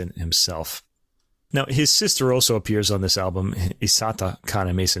Kanemason himself. Now, his sister also appears on this album, Isata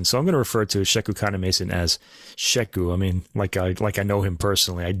Kanemason. So I'm going to refer to Sheku Kanemason as Sheku. I mean, like I know him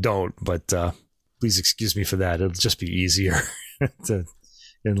personally. I don't, but please excuse me for that. It'll just be easier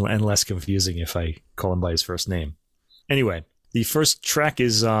and less confusing if I call him by his first name. Anyway, the first track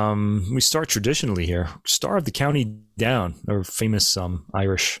is, we start traditionally here, Star of the County Down, a famous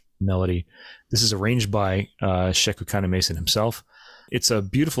Irish melody. This is arranged by Sheku Kanemason himself. It's a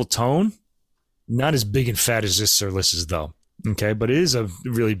beautiful tone. Not as big and fat as this Isserlis's, though. Okay, but it is a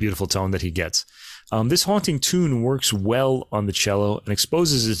really beautiful tone that he gets. This haunting tune works well on the cello and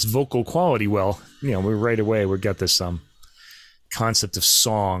exposes its vocal quality well. You know, right away we got this concept of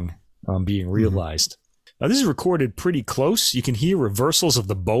song being realized. Now, this is recorded pretty close. You can hear reversals of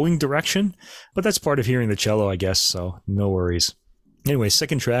the bowing direction, but that's part of hearing the cello, I guess, so no worries. Anyway,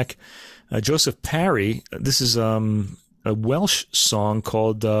 second track, Joseph Parry. This is a Welsh song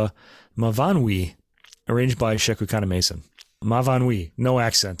called Mavanwi, arranged by Sheku Kanemason. Mavanui. No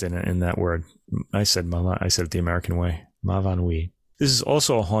accent in that word. I said it the American way. Mavanui. This is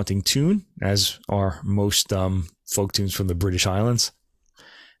also a haunting tune, as are most folk tunes from the British Islands.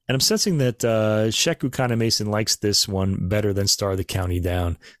 And I'm sensing that Sheku Kanemason likes this one better than Star the County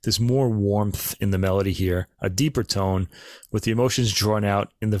Down. There's more warmth in the melody here, a deeper tone, with the emotions drawn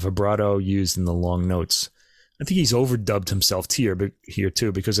out in the vibrato used in the long notes. I think he's overdubbed himself here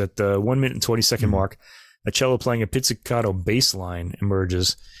too, because at the 1 minute and 20 second mark, a cello playing a pizzicato bass line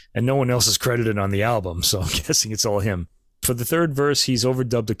emerges, and no one else is credited on the album, so I'm guessing it's all him. For the third verse, he's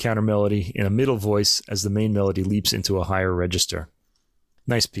overdubbed a counter melody in a middle voice as the main melody leaps into a higher register.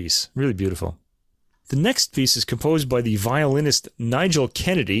 Nice piece. Really beautiful. The next piece is composed by the violinist Nigel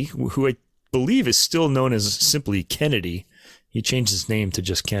Kennedy, who I believe is still known as simply Kennedy. He changed his name to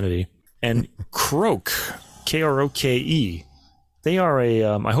just Kennedy. And Kroke, Kroke. They are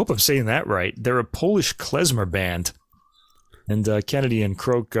I hope I'm saying that right, they're a Polish klezmer band. And Kennedy and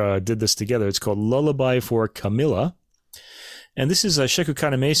Kroke did this together. It's called Lullaby for Camilla. And this is Sheku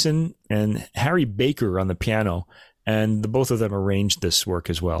Kanemason and Harry Baker on the piano. And the both of them arranged this work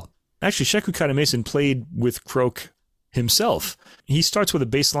as well. Actually, Sheku Kanemason played with Kroke himself. He starts with a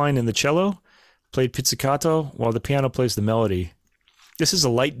bass line in the cello, played pizzicato, while the piano plays the melody. This is a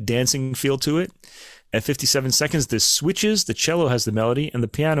light dancing feel to it. At 57 seconds, this switches. The cello has the melody, and the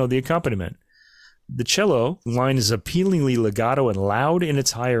piano the accompaniment. The cello line is appealingly legato and loud in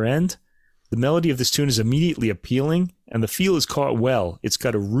its higher end. The melody of this tune is immediately appealing, and the feel is caught well. It's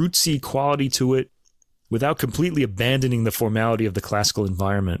got a rootsy quality to it, without completely abandoning the formality of the classical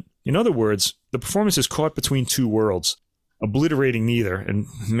environment. In other words, the performance is caught between two worlds, obliterating neither. And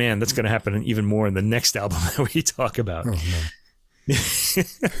man, that's going to happen even more in the next album that we talk about. Oh, no.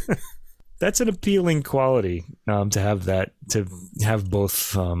 That's an appealing quality to have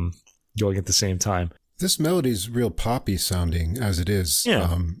both going at the same time. This melody is real poppy sounding as it is.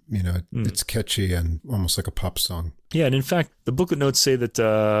 Yeah. It's catchy and almost like a pop song. Yeah, and in fact, the booklet notes say that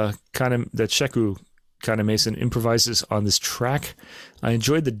Sheku Kanemason improvises on this track. I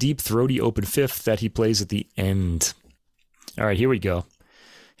enjoyed the deep, throaty open fifth that he plays at the end. All right, here we go.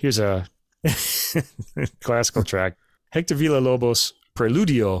 Here's a classical track. Hector Villa-Lobos,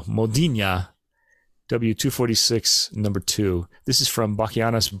 Preludio, Modinha, W246, number 2. This is from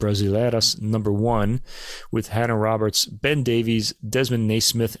Bachianas Brasileiras, number 1, with Hannah Roberts, Ben Davies, Desmond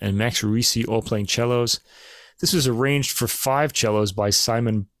Naismith, and Max Risi all playing cellos. This was arranged for 5 cellos by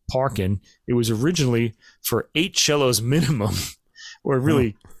Simon Parkin. It was originally for 8 cellos minimum, or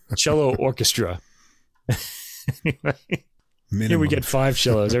really cello orchestra. Here we get 5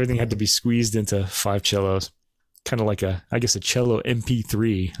 cellos. Everything had to be squeezed into 5 cellos. Kind of like a cello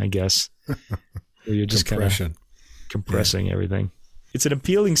MP3, I guess. Where you're just kind of compressing everything. It's an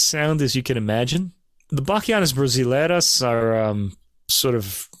appealing sound, as you can imagine. The Bachianas Brasileiras are sort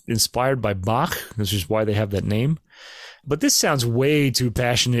of inspired by Bach, which is why they have that name. But this sounds way too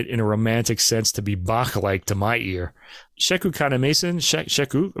passionate in a romantic sense to be Bach-like to my ear. Sheku Kanemason,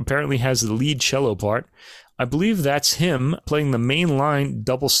 Sheku, apparently has the lead cello part. I believe that's him playing the main line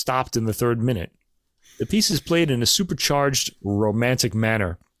double stopped in the 3rd minute. The piece is played in a supercharged, romantic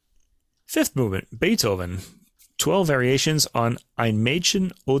manner. 5th movement, Beethoven. 12 variations on Ein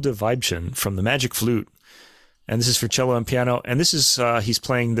Mädchen oder Weibchen from the Magic Flute. And this is for cello and piano. And this is he's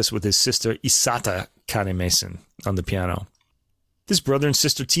playing this with his sister Isata Kanemason on the piano. This brother and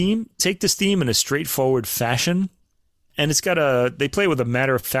sister team take this theme in a straightforward fashion. And they play with a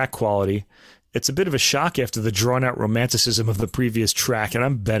matter-of-fact quality. It's a bit of a shock after the drawn-out romanticism of the previous track. And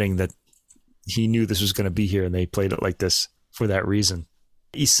I'm betting that he knew this was going to be here and they played it like this for that reason.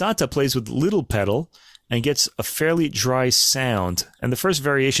 Isata plays with little pedal and gets a fairly dry sound. And the first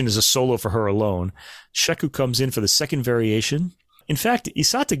variation is a solo for her alone. Sheku comes in for the second variation. In fact,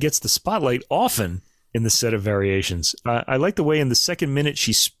 Isata gets the spotlight often in the set of variations. I like the way in the 2nd minute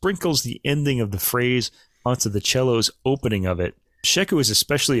she sprinkles the ending of the phrase onto the cello's opening of it. Sheku is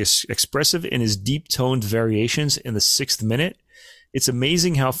especially expressive in his deep-toned variations in the 6th minute. It's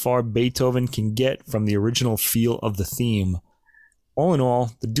amazing how far Beethoven can get from the original feel of the theme. All in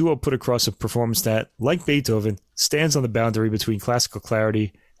all, the duo put across a performance that, like Beethoven, stands on the boundary between classical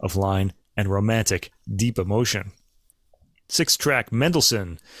clarity of line and romantic, deep emotion. 6th track,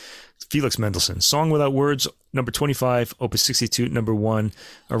 Mendelssohn, Felix Mendelssohn, Song Without Words, number 25, opus 62, number 1,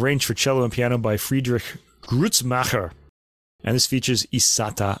 arranged for cello and piano by Friedrich Grützmacher. And this features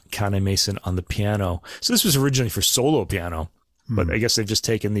Isata Kanemason on the piano. So this was originally for solo piano, but I guess they've just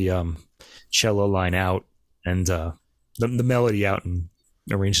taken the cello line out and the melody out and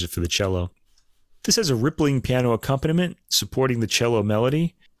arranged it for the cello. This has a rippling piano accompaniment supporting the cello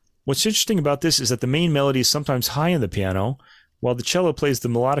melody. What's interesting about this is that the main melody is sometimes high in the piano, while the cello plays the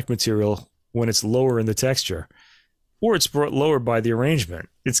melodic material when it's lower in the texture, or it's brought lower by the arrangement.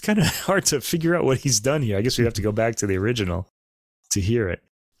 It's kind of hard to figure out what he's done here. I guess we have to go back to the original to hear it.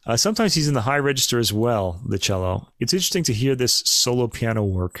 Sometimes he's in the high register as well, the cello. It's interesting to hear this solo piano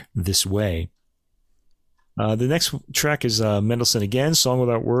work this way. The next track is Mendelssohn again, Song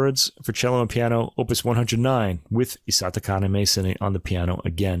Without Words for cello and piano, opus 109, with Isata Kanemasu on the piano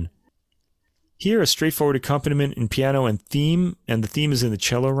again. Here, a straightforward accompaniment in piano and theme, and the theme is in the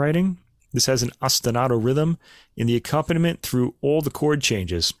cello writing. This has an ostinato rhythm in the accompaniment through all the chord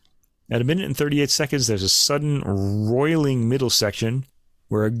changes. At 1 minute and 38 seconds, there's a sudden roiling middle section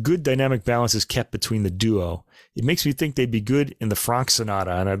where a good dynamic balance is kept between the duo. It makes me think they'd be good in the Franck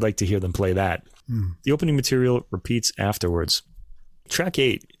Sonata, and I'd like to hear them play that. The opening material repeats afterwards. Track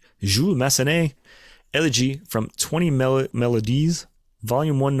 8, Jules Massenet, Elegy from 20 Melodies,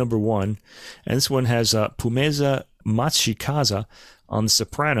 Volume 1, Number 1. And this one has Pumeza Matsukaza on the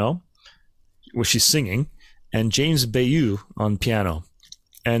soprano, where she's singing, and James Bayou on piano.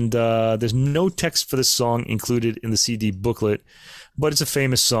 And there's no text for this song included in the CD booklet, but it's a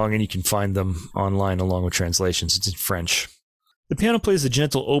famous song, and you can find them online along with translations. It's in French. The piano plays the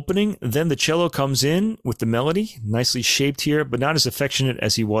gentle opening, then the cello comes in with the melody, nicely shaped here, but not as affectionate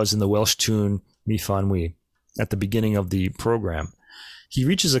as he was in the Welsh tune Mi Fan Wi at the beginning of the program. He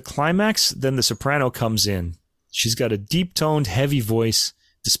reaches a climax, then the soprano comes in. She's got a deep-toned, heavy voice,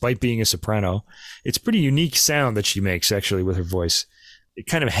 despite being a soprano. It's a pretty unique sound that she makes, actually, with her voice.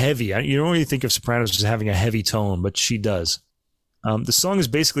 Kind of heavy. You don't really think of sopranos as having a heavy tone, but she does. The song is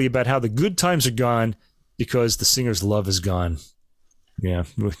basically about how the good times are gone because the singer's love is gone. Yeah,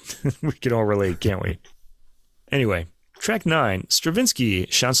 we can all relate, can't we? Anyway, track 9, Stravinsky,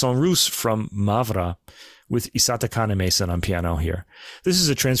 Chanson Russe from Mavra, with Isata Kanemasu on piano here. This is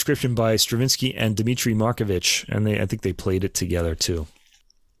a transcription by Stravinsky and Dmitri Markovich, and I think they played it together too.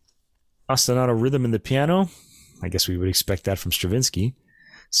 Ostinato rhythm in the piano. I guess we would expect that from Stravinsky.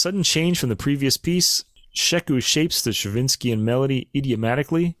 Sudden change from the previous piece. Sheku shapes the Stravinsky melody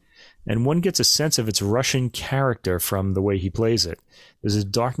idiomatically, and one gets a sense of its Russian character from the way he plays it. There's a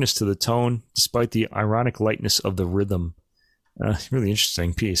darkness to the tone, despite the ironic lightness of the rhythm. Really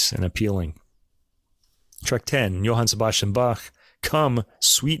interesting piece and appealing. Track 10, Johann Sebastian Bach, Come,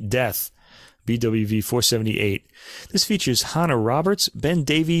 Sweet Death, BWV 478. This features Hannah Roberts, Ben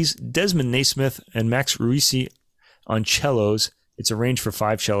Davies, Desmond Naismith, and Max Ruisi on cellos. It's arranged for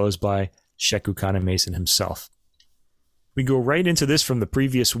 5 cellos by Sheku Kanemasu himself. We go right into this from the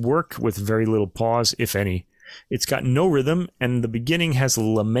previous work with very little pause, if any. It's got no rhythm, and the beginning has a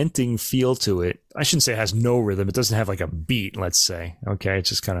lamenting feel to it. I shouldn't say it has no rhythm. It doesn't have like a beat, let's say. Okay, it's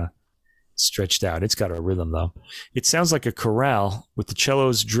just kind of stretched out. It's got a rhythm, though. It sounds like a chorale with the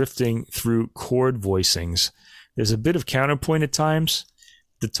cellos drifting through chord voicings. There's a bit of counterpoint at times.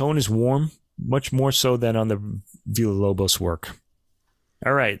 The tone is warm, much more so than on the Villa-Lobos work.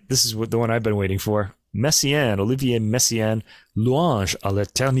 All right, this is the one I've been waiting for. Messiaen, Olivier Messiaen, Louange à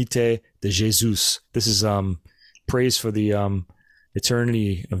l'éternité de Jésus. This is praise for the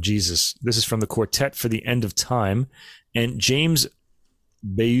eternity of Jesus. This is from the Quartet for the End of Time, and James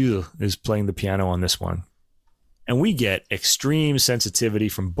Bayou is playing the piano on this one. And we get extreme sensitivity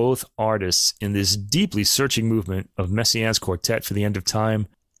from both artists in this deeply searching movement of Messiaen's Quartet for the End of Time,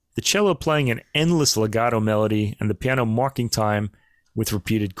 the cello playing an endless legato melody, and the piano marking time with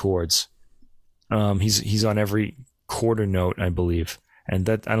repeated chords. He's on every quarter note, I believe, and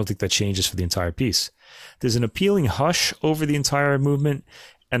that I don't think that changes for the entire piece. There's an appealing hush over the entire movement,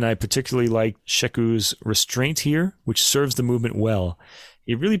 and I particularly like Sheku's restraint here, which serves the movement well.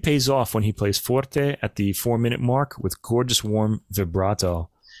 It really pays off when he plays forte at the 4-minute mark with gorgeous warm vibrato.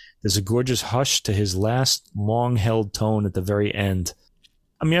 There's a gorgeous hush to his last long-held tone at the very end.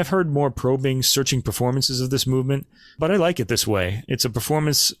 I mean, I've heard more probing, searching performances of this movement, but I like it this way. It's a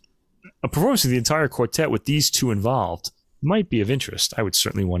performance of the entire quartet with these two involved might be of interest. I would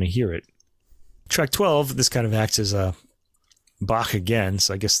certainly want to hear it. Track 12, this kind of acts as a Bach again,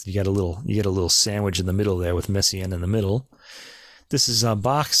 so I guess you get a little sandwich in the middle there with Messiaen in the middle. This is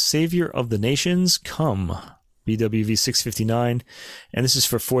Bach's Savior of the Nations, Come, BWV 659, and this is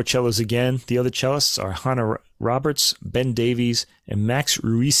for 4 cellos again. The other cellists are Hannah Roberts, Ben Davies, and Max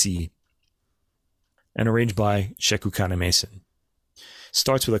Ruisi, and arranged by Sheku Kanemasu.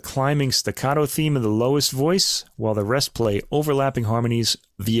 Starts with a climbing staccato theme in the lowest voice, while the rest play overlapping harmonies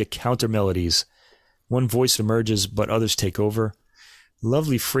via counter melodies. One voice emerges, but others take over.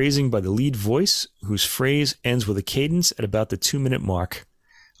 Lovely phrasing by the lead voice, whose phrase ends with a cadence at about the 2-minute mark.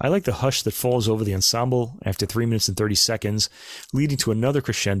 I like the hush that falls over the ensemble after 3 minutes and 30 seconds, leading to another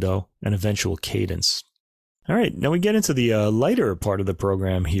crescendo and eventual cadence. All right, now we get into the lighter part of the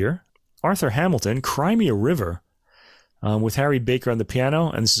program here. Arthur Hamilton, Cry Me a River, with Harry Baker on the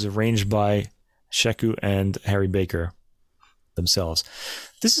piano, and this is arranged by Sheku and Harry Baker themselves.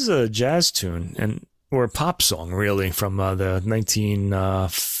 This is a jazz tune, or a pop song, really, from the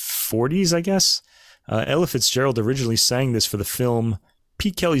 1940s, I guess. Ella Fitzgerald originally sang this for the film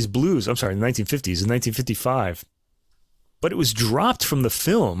Pete Kelly's Blues, in the 1950s, in 1955. But it was dropped from the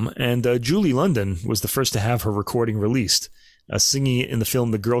film, and Julie London was the first to have her recording released, singing it in the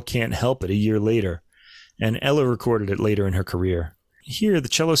film The Girl Can't Help It a year later. And Ella recorded it later in her career. Here, the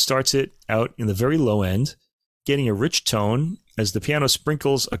cello starts it out in the very low end, getting a rich tone as the piano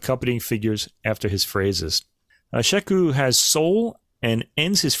sprinkles accompanying figures after his phrases. Sheku has soul and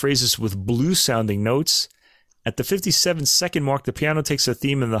ends his phrases with blues-sounding notes. At the 57-second mark, the piano takes a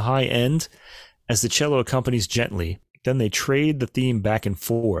theme in the high end as the cello accompanies gently. Then they trade the theme back and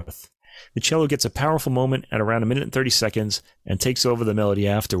forth. The cello gets a powerful moment at around 1 minute and 30 seconds and takes over the melody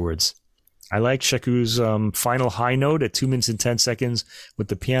afterwards. I like Sheku's final high note at 2 minutes and 10 seconds, with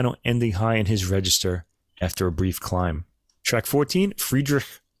the piano ending high in his register after a brief climb. Track 14, Friedrich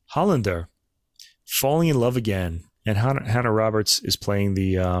Hollander, Falling in Love Again. And Hannah Roberts is playing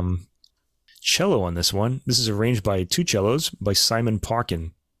the cello on this one. This is arranged by two cellos by Simon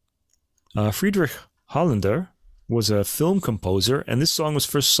Parkin. Friedrich Hollander was a film composer, and this song was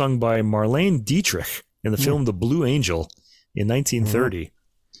first sung by Marlene Dietrich in the film The Blue Angel in 1930.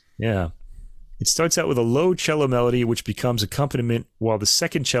 Yeah. It starts out with a low cello melody, which becomes accompaniment while the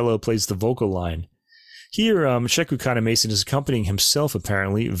second cello plays the vocal line. Here, Sheku Kanneh-Mason is accompanying himself,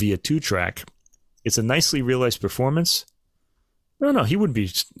 apparently, via two-track. It's a nicely realized performance. No, he wouldn't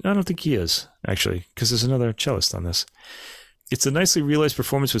be. I don't think he is, actually, because there's another cellist on this. It's a nicely realized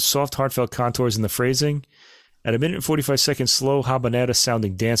performance with soft, heartfelt contours in the phrasing. At 1 minute and 45 seconds, slow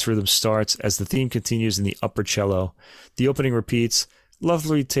habanera-sounding dance rhythm starts as the theme continues in the upper cello. The opening repeats,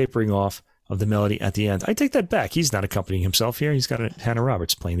 lovely tapering off of the melody at the end. I take that back. He's not accompanying himself here. He's got Hannah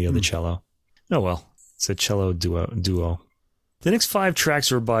Roberts playing the other cello. Oh, well, it's a cello duo. The next 5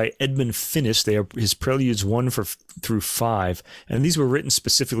 tracks are by Edmund Finnis. They are his preludes 1 through 5, and these were written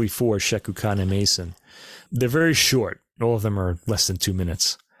specifically for Sheku Kanneh-Mason. They're very short. All of them are less than 2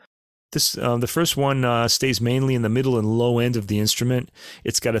 minutes. The first one stays mainly in the middle and low end of the instrument.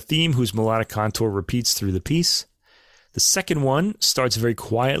 It's got a theme whose melodic contour repeats through the piece. The second one starts very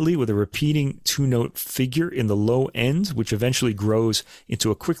quietly with a repeating 2-note figure in the low end, which eventually grows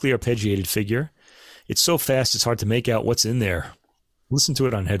into a quickly arpeggiated figure. It's so fast it's hard to make out what's in there. Listen to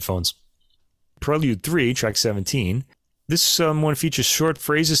it on headphones. Prelude 3, track 17. This one features short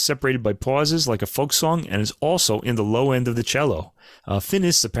phrases separated by pauses like a folk song and is also in the low end of the cello.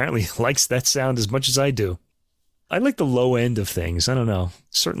 Finnis apparently likes that sound as much as I do. I like the low end of things. I don't know.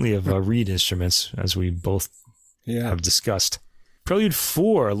 Certainly of reed instruments, as we both have discussed. Prelude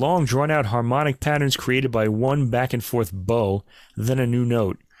 4, long drawn-out harmonic patterns created by one back-and-forth bow, then a new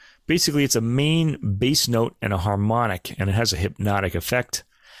note. Basically, it's a main bass note and a harmonic, and it has a hypnotic effect.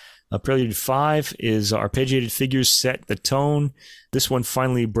 Prelude 5 is arpeggiated figures set the tone. This one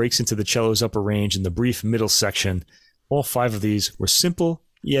finally breaks into the cello's upper range in the brief middle section. All 5 of these were simple,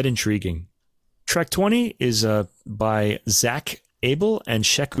 yet intriguing. Track 20 is by Zach Abel and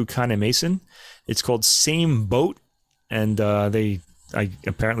Sheku Kanneh-Mason. It's called Same Boat, and I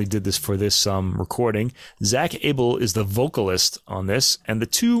apparently did this for this recording. Zach Abel is the vocalist on this, and the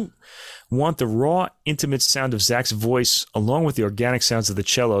two want the raw, intimate sound of Zach's voice along with the organic sounds of the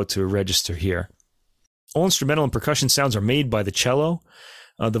cello to register here. All instrumental and percussion sounds are made by the cello.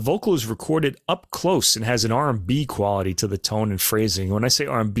 The vocal is recorded up close and has an R&B quality to the tone and phrasing. When I say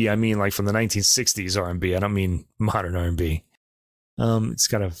R&B, I mean like from the 1960s R&B. I don't mean modern R&B. It's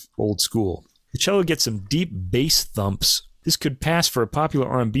kind of old school. The cello gets some deep bass thumps. This could pass for a popular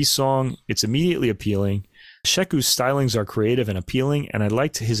R&B song. It's immediately appealing. Sheku's stylings are creative and appealing, and I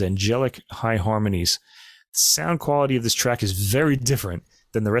liked his angelic high harmonies. The sound quality of this track is very different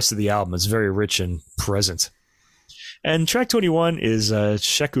than the rest of the album. It's very rich and present. And track 21 is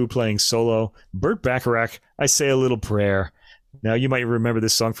Sheku playing solo. Burt Bacharach, I Say a Little Prayer. Now, you might remember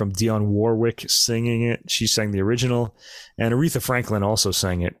this song from Dionne Warwick singing it. She sang the original, and Aretha Franklin also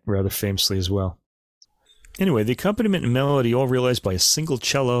sang it rather famously as well. Anyway, the accompaniment and melody, all realized by a single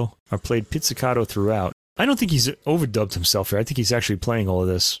cello, are played pizzicato throughout. I don't think he's overdubbed himself here. I think he's actually playing all of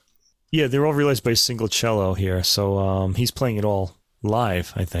this. Yeah, they're all realized by a single cello here, so he's playing it all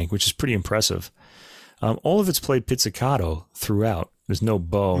live, I think, which is pretty impressive. All of it's played pizzicato throughout. There's no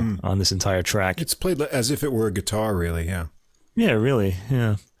bow on this entire track. It's played as if it were a guitar, really, yeah. Yeah, really,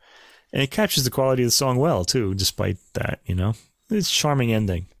 yeah. And it captures the quality of the song well, too, despite that, It's a charming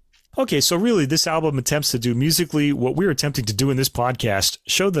ending. Okay, so really, this album attempts to do musically what we're attempting to do in this podcast,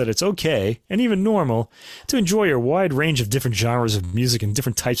 show that it's okay, and even normal, to enjoy a wide range of different genres of music and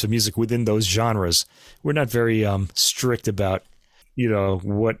different types of music within those genres. We're not very strict about,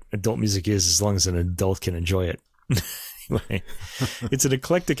 what adult music is as long as an adult can enjoy it. Anyway, it's an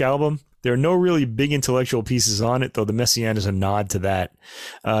eclectic album. There are no really big intellectual pieces on it, though The Messiaen is a nod to that.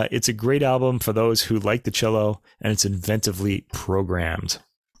 It's a great album for those who like the cello, and it's inventively programmed.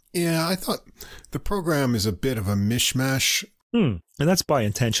 Yeah, I thought the program is a bit of a mishmash. And that's by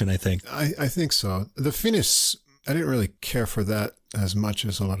intention, I think. I think so. The Finis, I didn't really care for that as much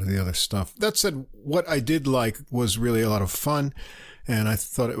as a lot of the other stuff. That said, what I did like was really a lot of fun, and I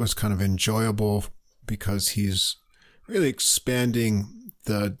thought it was kind of enjoyable because he's really expanding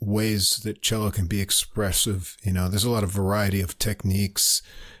the ways that cello can be expressive. There's a lot of variety of techniques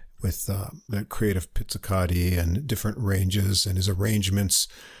with the creative pizzicati and different ranges, and his arrangements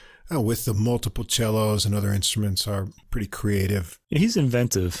with the multiple cellos and other instruments are pretty creative. Yeah, he's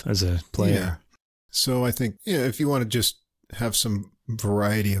inventive as a player. Yeah. So I think if you want to just have some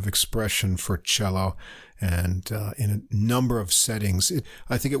variety of expression for cello and in a number of settings,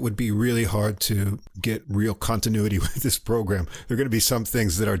 I think it would be really hard to get real continuity with this program. There are going to be some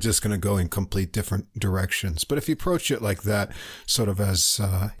things that are just going to go in complete different directions. But if you approach it like that, sort of as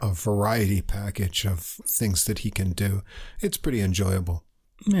a variety package of things that he can do, it's pretty enjoyable.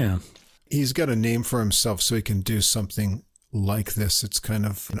 Yeah. He's got a name for himself, so he can do something like this. It's kind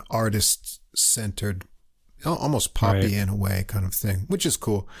of an artist-centered, almost poppy in a way kind of thing, which is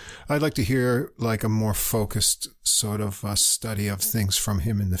cool. I'd like to hear like a more focused sort of study of things from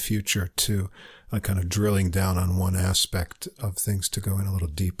him in the future too, like kind of drilling down on one aspect of things to go in a little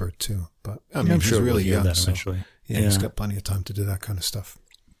deeper too. But I mean, I'm sure he's really young, that so eventually. Yeah, he's got plenty of time to do that kind of stuff.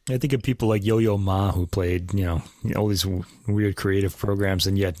 I think of people like Yo-Yo Ma, who played, all these weird creative programs,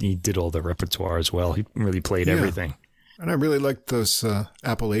 and yet he did all the repertoire as well. He really played everything. And I really liked those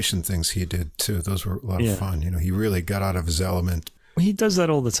Appalachian things he did, too. Those were a lot of fun. He really got out of his element. He does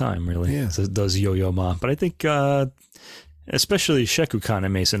that all the time, really. Yeah. So does Yo-Yo Ma. But I think especially Sheku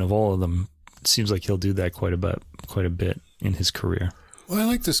Kanemason, of all of them, it seems like he'll do that quite a bit in his career. Well, I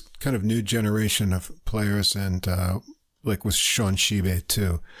like this kind of new generation of players, and like with Sean Shibe,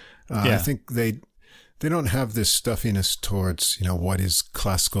 too. I think they don't have this stuffiness towards, what is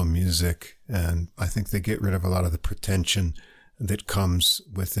classical music. And I think they get rid of a lot of the pretension that comes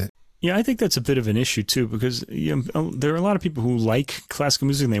with it. Yeah, I think that's a bit of an issue, too, because there are a lot of people who like classical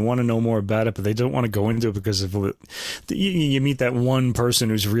music and they want to know more about it, but they don't want to go into it because of you meet that one person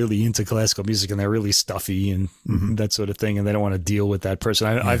who's really into classical music and they're really stuffy and that sort of thing, and they don't want to deal with that person.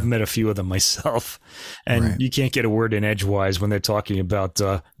 I've met a few of them myself, and you can't get a word in edgewise when they're talking about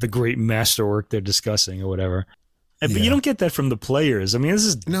the great masterwork they're discussing or whatever. But you don't get that from the players. I mean, this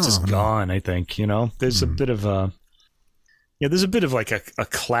is just gone, I think. There's a bit of there's a bit of like a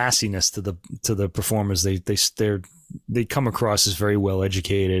classiness to the performers. They come across as very well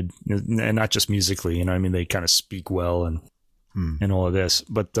educated, and not just musically. I mean, they kind of speak well and all of this.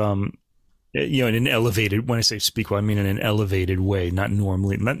 But in an elevated. When I say speak well, I mean in an elevated way, not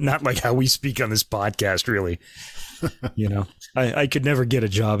normally, not like how we speak on this podcast. Really, I could never get a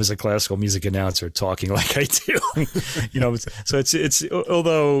job as a classical music announcer talking like I do. So it's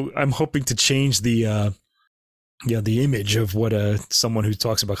although I'm hoping to change the image of what someone who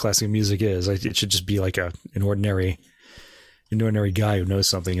talks about classical music is. It should just be like an ordinary guy who knows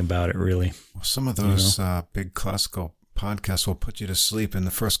something about it, really. Well, some of those big classical podcasts will put you to sleep in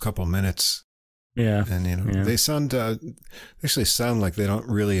the first couple minutes. Yeah. And, they actually sound like they don't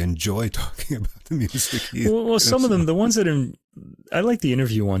really enjoy talking about the music either. Well, some of them, the ones I like the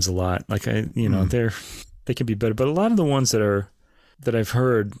interview ones a lot. Like they can be better, but a lot of the ones that I've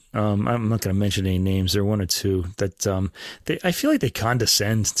heard, I'm not going to mention any names. There are one or two that I feel like they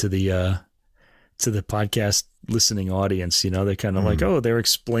condescend to the podcast listening audience. They're kind of like, they're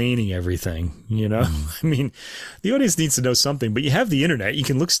explaining everything. I mean, the audience needs to know something, but you have the internet, you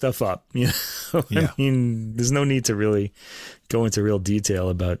can look stuff up. I mean, there's no need to really go into real detail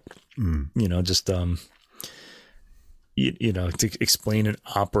about just to explain an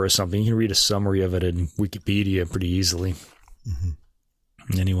opera or something. You can read a summary of it in Wikipedia pretty easily.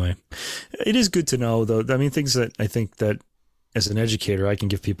 Anyway, it is good to know, though. I mean, things that I think that as an educator I can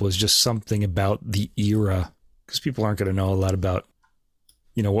give people is just something about the era, because people aren't going to know a lot about,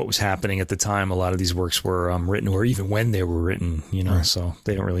 what was happening at the time a lot of these works were written, or even when they were written, right. So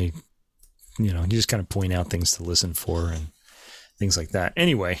they don't really, you just kind of point out things to listen for and things like that.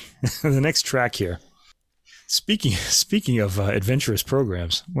 Anyway, the next track here. Speaking of adventurous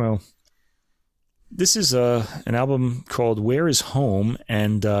programs, well, This is an album called Where Is Home,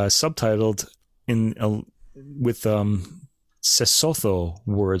 and subtitled with Sesotho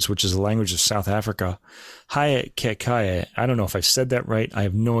words, which is the language of South Africa. Haye Kekaye. I don't know if I've said that right. I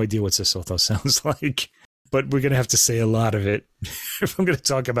have no idea what Sesotho sounds like, but we're going to have to say a lot of it if I'm going to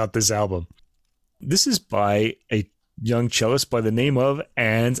talk about this album. This is by a young cellist by the name of,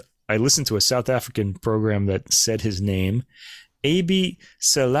 and I listened to a South African program that said his name, Abi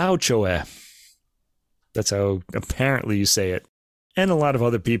Selauchoe. That's how apparently you say it. And a lot of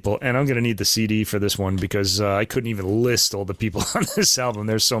other people. And I'm going to need the CD for this one because I couldn't even list all the people on this album.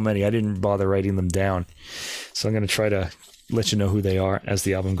 There's so many. I didn't bother writing them down. So I'm going to try to let you know who they are as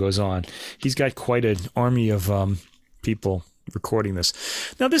the album goes on. He's got quite an army of people recording this.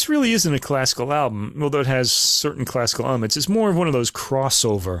 Now, this really isn't a classical album, although it has certain classical elements. It's more of one of those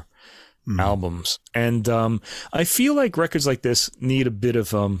crossover albums. And I feel like records like this need a bit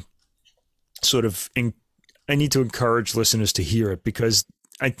of I need to encourage listeners to hear it because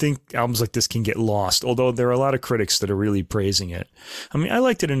I think albums like this can get lost, although there are a lot of critics that are really praising it. I mean, I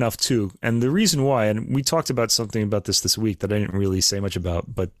liked it enough too. And the reason why, and we talked about something about this week that I didn't really say much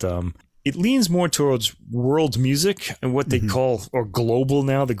about, but it leans more towards world music and what they call, or global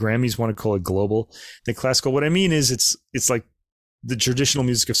now. The Grammys want to call it global than classical. What I mean is it's like the traditional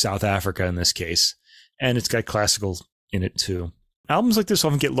music of South Africa in this case, and it's got classical in it too. Albums like this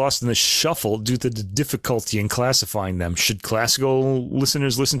often get lost in the shuffle due to the difficulty in classifying them. Should classical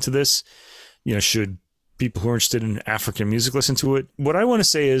listeners listen to this? Should people who are interested in African music listen to it? What I want to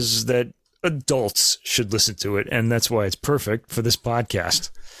say is that adults should listen to it, and that's why it's perfect for this podcast.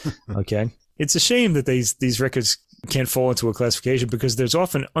 Okay? It's a shame that these records can't fall into a classification because there's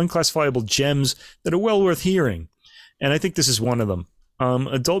often unclassifiable gems that are well worth hearing, and I think this is one of them.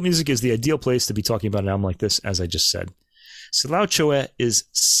 Adult music is the ideal place to be talking about an album like this, as I just said. Selauchoe is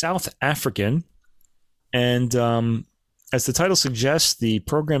South African, and as the title suggests, the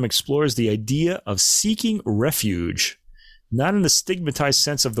program explores the idea of seeking refuge, not in the stigmatized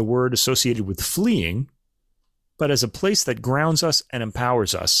sense of the word associated with fleeing, but as a place that grounds us and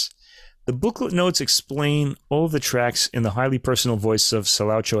empowers us. The booklet notes explain all of the tracks in the highly personal voice of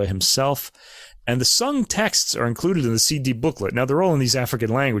Selauchoe himself, and the sung texts are included in the CD booklet. Now, they're all in these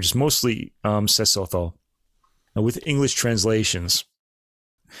African languages, mostly Sesotho, with English translations.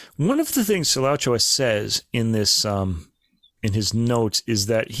 One of the things Selauchoe says in this, in his notes, is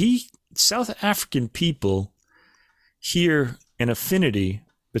that South African people hear an affinity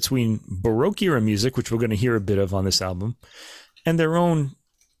between Baroque era music, which we're going to hear a bit of on this album, and their own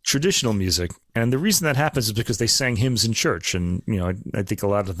traditional music. And the reason that happens is because they sang hymns in church, and I think a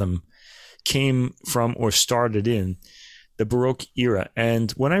lot of them came from or started in the Baroque era.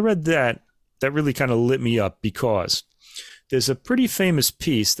 And when I read that really kind of lit me up because there's a pretty famous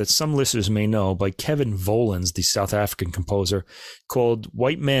piece that some listeners may know by Kevin Volans, the South African composer, called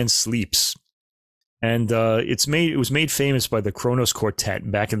White Man Sleeps. And it was made famous by the Kronos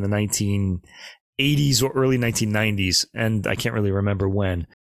Quartet back in the 1980s or early 1990s, and I can't really remember when.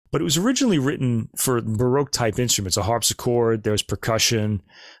 But it was originally written for Baroque type instruments, a harpsichord, there was percussion,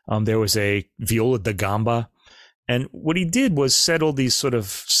 there was a viola da gamba. And what he did was set all these sort of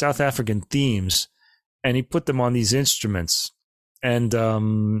South African themes, and he put them on these instruments. And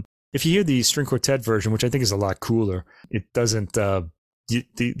if you hear the string quartet version, which I think is a lot cooler, it doesn't, the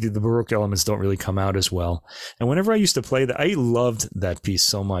Baroque elements don't really come out as well. And whenever I used to play that, I loved that piece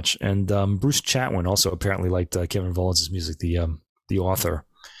so much. And Bruce Chatwin also apparently liked Kevin Volans' music, the author,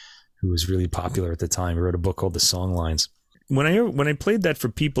 who was really popular at the time. He wrote a book called The Songlines. When I played that for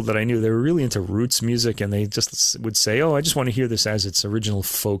people that I knew, they were really into roots music, and they just would say, "Oh, I just want to hear this as its original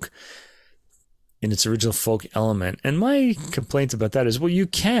folk, in its original folk element." And my complaint about that is, well, you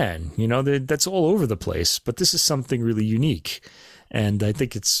can, that's all over the place, but this is something really unique, and I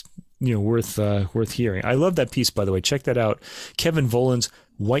think it's worth hearing. I love that piece, by the way. Check that out, Kevin Volans'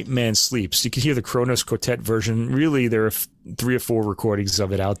 White Man Sleeps. You can hear the Kronos Quartet version. Really, there are 3 or 4 recordings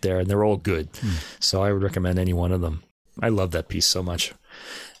of it out there, and they're all good. So I would recommend any one of them. I love that piece so much.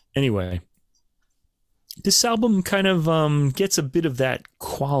 Anyway, this album kind of gets a bit of that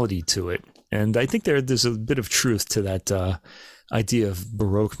quality to it. And I think there's a bit of truth to that idea of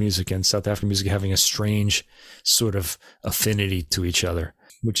Baroque music and South African music having a strange sort of affinity to each other,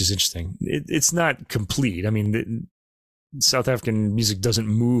 which is interesting. It's not complete. I mean, South African music doesn't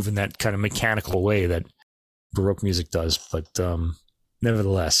move in that kind of mechanical way that Baroque music does. But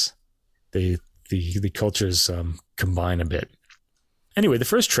nevertheless, the cultures combine a bit. Anyway, the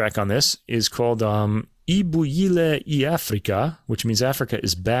first track on this is called Ibuyile iAfrika, which means Africa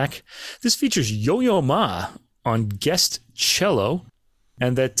is back. This features Yo-Yo Ma on guest cello,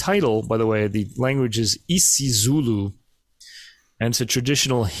 And that title, by the way, the language is isiZulu, and it's a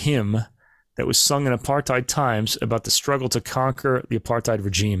traditional hymn that was sung in apartheid times about the struggle to conquer the apartheid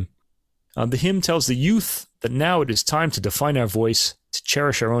regime. The hymn tells the youth that now it is time to define our voice, to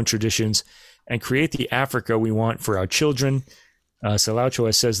cherish our own traditions, and create the Africa we want for our children.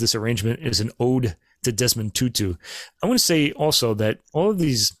 Salauchoa says this arrangement is an ode to Desmond Tutu. I want to say also that all of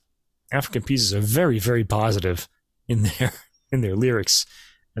these African pieces are very, very positive in their lyrics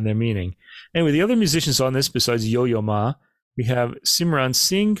and their meaning. Anyway, the other musicians on this, besides Yo-Yo Ma, we have Simran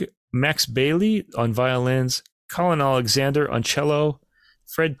Singh, Max Bailey on violins, Colin Alexander on cello,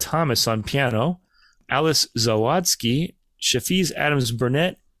 Fred Thomas on piano, Alice Zawadsky, Shafiz Adams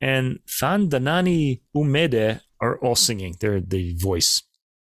Burnett, and Thandanani Umede are all singing. They're the voice.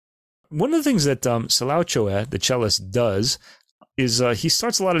 One of the things that Salauchoa, the cellist, does is he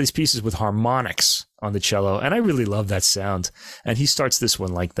starts a lot of these pieces with harmonics on the cello, and I really love that sound. And he starts this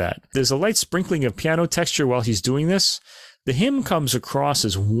one like that. There's a light sprinkling of piano texture while he's doing this. The hymn comes across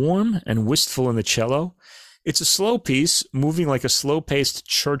as warm and wistful in the cello. It's a slow piece, moving like a slow-paced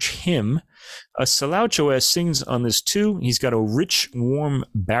church hymn. Salauchoa sings on this too. He's got a rich, warm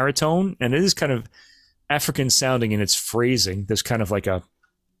baritone, and it is kind of African-sounding in its phrasing. There's kind of like a,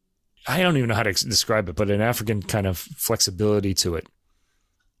 I don't even know how to describe it, but an African kind of flexibility to it.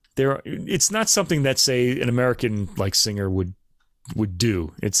 It's not something that, say, an American like singer would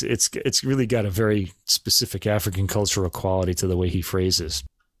do. It's really got a very specific African cultural quality to the way he phrases.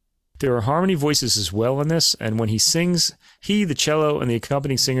 There are harmony voices as well in this, and when he sings, he, the cello, and the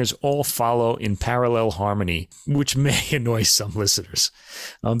accompanying singers all follow in parallel harmony, which may annoy some listeners.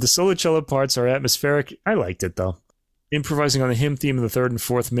 The solo cello parts are atmospheric. I liked it, though. Improvising on the hymn theme in the 3rd and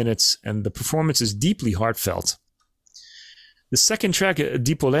 4th minutes, and the performance is deeply heartfelt. The second track,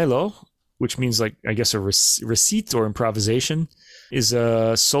 Dipolelo, which means, like, I guess a recite or improvisation, is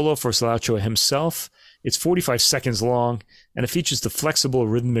a solo for Salauchoa himself. It's 45 seconds long, and it features the flexible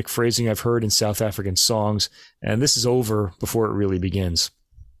rhythmic phrasing I've heard in South African songs, and this is over before it really begins.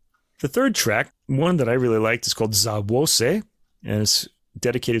 The third track, one that I really liked, is called Zawose, and it's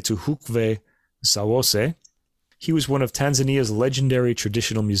dedicated to Hukwe Zawose. He was one of Tanzania's legendary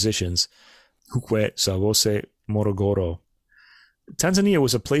traditional musicians, Hukwe Zawose Morogoro. Tanzania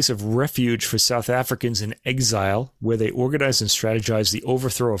was a place of refuge for South Africans in exile, where they organized and strategized the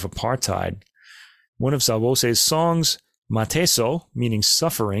overthrow of apartheid. One of Zawose's songs, Mateso, meaning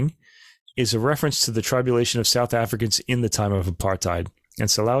suffering, is a reference to the tribulation of South Africans in the time of apartheid. And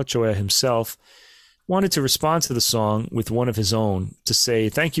Salauchoa himself wanted to respond to the song with one of his own, to say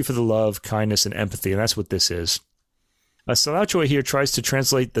thank you for the love, kindness, and empathy, and that's what this is. Salauchoa here tries to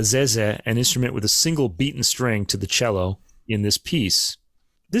translate the zeze, an instrument with a single beaten string, to the cello in this piece.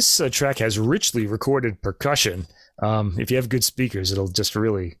 This track has richly recorded percussion. If you have good speakers, it'll just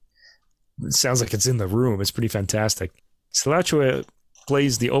really... It sounds like it's in the room. It's pretty fantastic. Salauchoa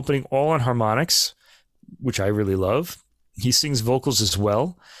plays the opening all on harmonics, which I really love. He sings vocals as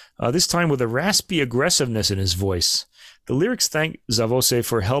well, this time with a raspy aggressiveness in his voice. The lyrics thank Zawose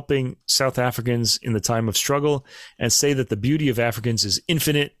for helping South Africans in the time of struggle and say that the beauty of Africans is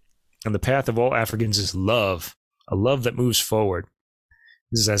infinite and the path of all Africans is love, a love that moves forward.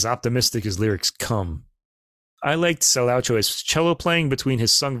 This is as optimistic as lyrics come. I liked Salauchoa's cello playing between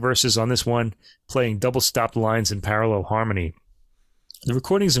his sung verses on this one, playing double-stopped lines in parallel harmony. The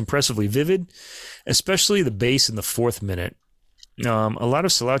recording is impressively vivid, especially the bass in the 4th minute. A lot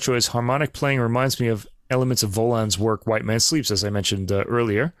of Salauchoa's harmonic playing reminds me of elements of Volan's work, White Man Sleeps, as I mentioned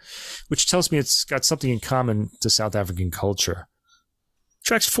earlier, which tells me it's got something in common to South African culture.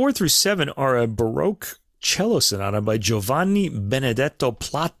 Tracks 4 through 7 are a Baroque cello sonata by Giovanni Benedetto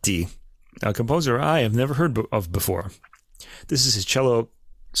Platti, a composer I have never heard of before. This is his cello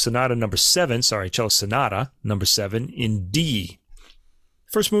sonata number 7 in D.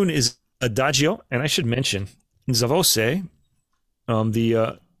 First movement is Adagio, and I should mention, in Zavose,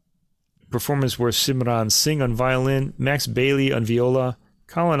 the performers were Simran Singh on violin, Max Bailey on viola,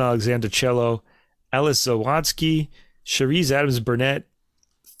 Colin Alexander cello, Alice Zawadsky, Cherise Adams Burnett,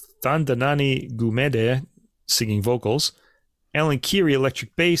 Thandanani Gumede singing vocals, Alan Kiri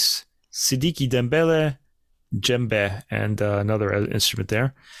electric bass, Sidiki Dembele, djembe, and another instrument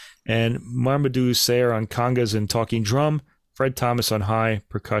there, and Marmadou Sayer on congas and talking drum, Fred Thomas on high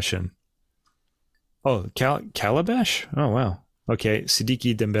percussion. Oh, calabash? Oh, wow. Okay,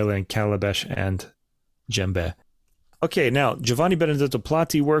 Sidiki Dembele and calabash and djembe. Okay, now, Giovanni Benedetto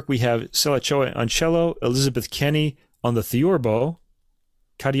Platti work, we have Salauchoa on cello, Elizabeth Kenny on the theorbo,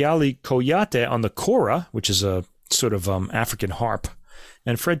 Kadiali Koyate on the kora, which is a sort of African harp,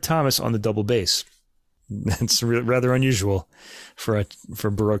 and Fred Thomas on the double bass. It's rather unusual for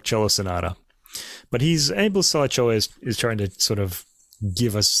Baroque cello sonata. But Abel Saliceoe is trying to sort of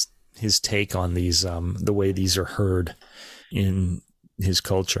give us his take on these, the way these are heard in his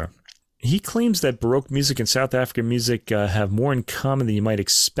culture. He claims that Baroque music and South African music have more in common than you might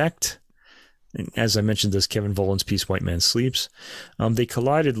expect. As I mentioned, this Kevin Volan's piece, White Man Sleeps. They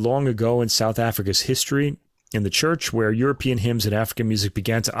collided long ago in South Africa's history in the church, where European hymns and African music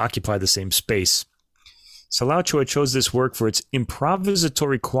began to occupy the same space. Saliceoe chose this work for its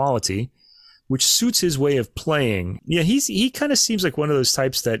improvisatory quality, which suits his way of playing. Yeah, he kind of seems like one of those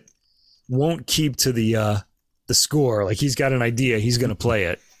types that won't keep to the score. Like, he's got an idea, he's going to play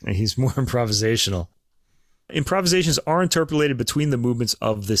it. And he's more improvisational. Improvisations are interpolated between the movements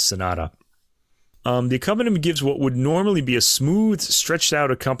of this sonata. The accompaniment gives what would normally be a smooth, stretched out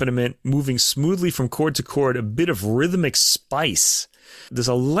accompaniment, moving smoothly from chord to chord, a bit of rhythmic spice. There's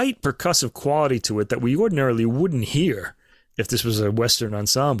a light percussive quality to it that we ordinarily wouldn't hear if this was a Western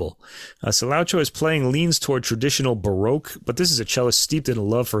ensemble. Saliceoe's playing leans toward traditional Baroque, but this is a cellist steeped in a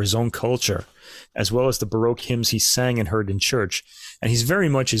love for his own culture, as well as the Baroque hymns he sang and heard in church. And he's very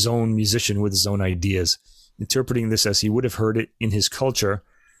much his own musician with his own ideas, interpreting this as he would have heard it in his culture,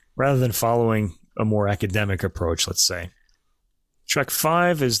 rather than following a more academic approach, let's say. Track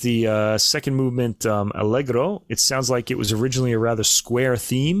 5 is the second movement, Allegro. It sounds like it was originally a rather square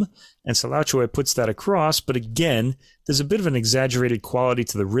theme, and Saliceoe puts that across, but again, there's a bit of an exaggerated quality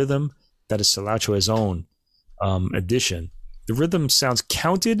to the rhythm that is Saliceoe's own addition. The rhythm sounds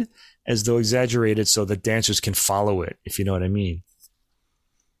counted as though exaggerated so that dancers can follow it, if you know what I mean.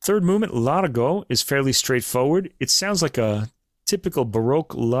 Third movement, Largo, is fairly straightforward. It sounds like a typical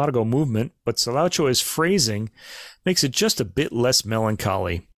Baroque Largo movement, but Saliceoe's phrasing makes it just a bit less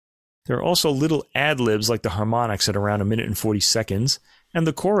melancholy. There are also little ad-libs like the harmonics at around 1 minute and 40 seconds, and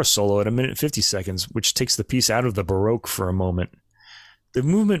the chorus solo at 1 minute and 50 seconds, which takes the piece out of the Baroque for a moment. The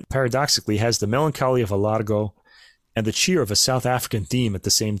movement, paradoxically, has the melancholy of a Largo and the cheer of a South African theme at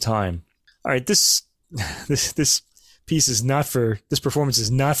the same time. All right, this piece is not for, this performance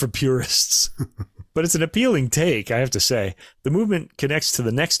is not for purists, but it's an appealing take, I have to say. The movement connects to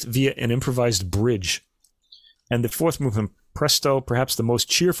the next via an improvised bridge. And the fourth movement, Presto, perhaps the most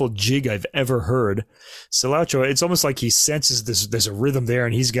cheerful jig I've ever heard. Saliceoe, it's almost like he senses there's a rhythm there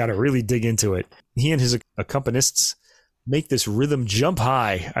and he's got to really dig into it. He and his accompanists make this rhythm jump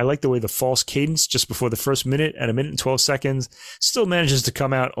high. I like the way the false cadence just before the first minute at 1 minute and 12 seconds still manages to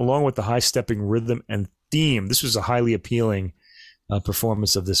come out along with the high stepping rhythm and theme. This was a highly appealing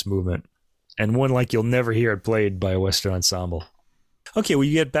performance of this movement, and one like you'll never hear it played by a Western ensemble. Okay,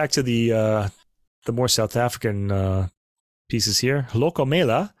 we get back to the more South African pieces here.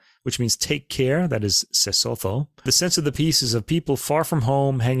 Lokomela, which means take care, that is Sesotho. The sense of the piece is of people far from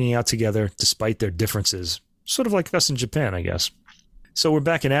home hanging out together despite their differences. Sort of like us in Japan, I guess. So we're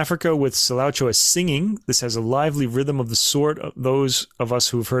back in Africa with Saliceoe singing. This has a lively rhythm of the sort of those of us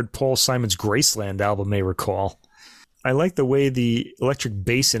who've heard Paul Simon's Graceland album may recall. I like the way the electric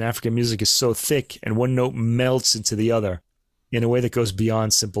bass in African music is so thick and one note melts into the other in a way that goes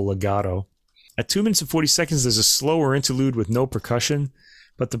beyond simple legato. At 2 minutes and 40 seconds, there's a slower interlude with no percussion,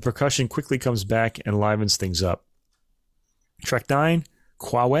 but the percussion quickly comes back and livens things up. Track 9,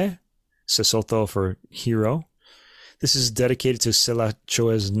 Kwawe, Sesotho for hero. This is dedicated to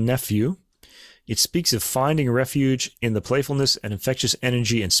Saliceoe's nephew. It speaks of finding refuge in the playfulness and infectious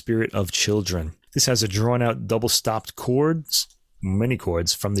energy and spirit of children. This has a drawn-out double-stopped chords, many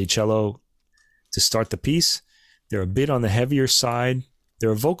chords, from the cello to start the piece. They're a bit on the heavier side. There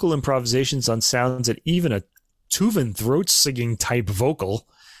are vocal improvisations on sounds at even a Tuvan throat-singing type vocal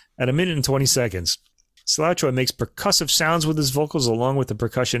at 1 minute and 20 seconds. Saliceoe makes percussive sounds with his vocals along with the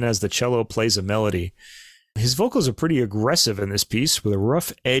percussion as the cello plays a melody. His vocals are pretty aggressive in this piece with a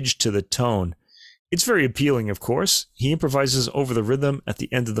rough edge to the tone. It's very appealing, of course. He improvises over the rhythm at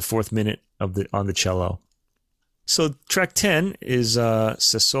the end of the 4th minute on the cello. So track 10 is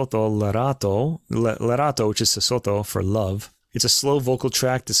Sesotho Lerato, which is Sesotho for love. It's a slow vocal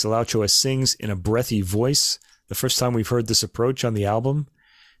track that Saliceoe sings in a breathy voice, the first time we've heard this approach on the album,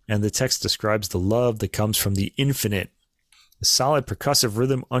 and the text describes the love that comes from the infinite. The solid percussive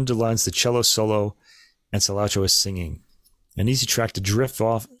rhythm underlines the cello solo and Saliceoe singing. An easy track to drift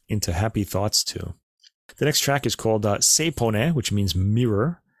off into happy thoughts to. The next track is called Sepone, which means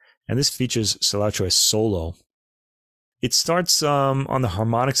mirror, and this features Saliceoe's solo. It starts on the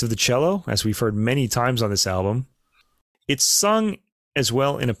harmonics of the cello, as we've heard many times on this album. It's sung as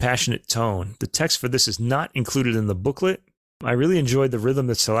well in a passionate tone. The text for this is not included in the booklet. I really enjoyed the rhythm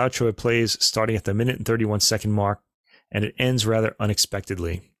that Saliceoe plays starting at the 1 minute and 31 second mark, and it ends rather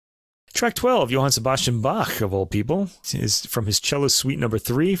unexpectedly. Track 12, Johann Sebastian Bach, of all people, is from his cello suite number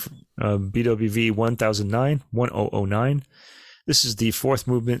 3, BWV 1009. This is the fourth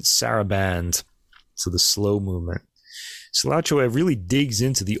movement, Saraband, so the slow movement. Selachow really digs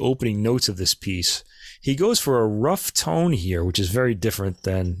into the opening notes of this piece. He goes for a rough tone here, which is very different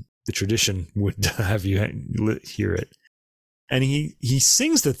than the tradition would have you hear it. And he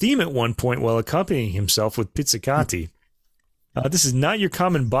sings the theme at one point while accompanying himself with pizzicati. This is not your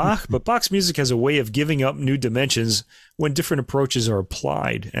common Bach, but Bach's music has a way of giving up new dimensions when different approaches are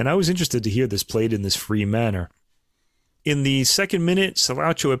applied, and I was interested to hear this played in this free manner. In the second minute,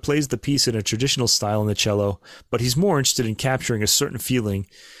 Selachow plays the piece in a traditional style on the cello, but he's more interested in capturing a certain feeling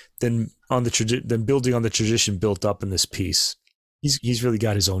than building on the tradition built up in this piece. He's really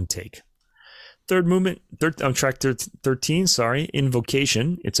got his own take. Third movement, on track 13,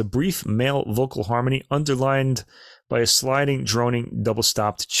 Invocation. It's a brief male vocal harmony underlined by a sliding, droning,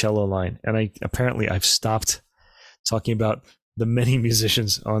 double-stopped cello line. And I've stopped talking about the many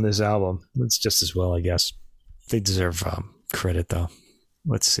musicians on this album. It's just as well, I guess. They deserve credit, though.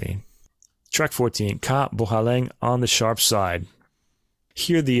 Let's see. Track 14, Ka Bohaleng on the Sharp Side.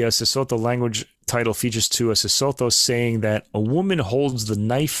 Here, the Sesotho language title features to a Sesotho saying that a woman holds the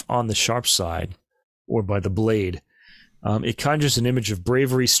knife on the sharp side, or by the blade. It conjures an image of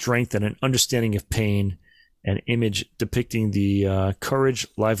bravery, strength, and an understanding of pain, an image depicting the courage,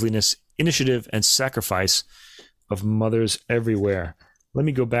 liveliness, initiative, and sacrifice of mothers everywhere. Let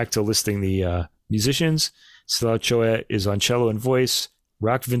me go back to listing the musicians. Selachow is on cello and voice,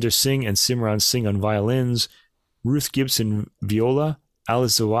 Raghvinder Singh and Simran Singh on violins, Ruth Gibson viola,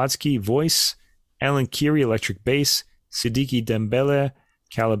 Alice Zawadzki voice, Alan Kiri electric bass, Siddiqui Dembele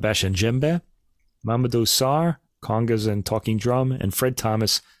calabash and djembe, Mamadou Sarr congas and talking drum, and Fred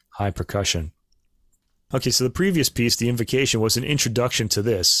Thomas high percussion. Okay, so the previous piece, The Invocation, was an introduction to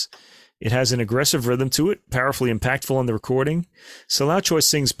this. It has an aggressive rhythm to it, powerfully impactful on the recording. Selachow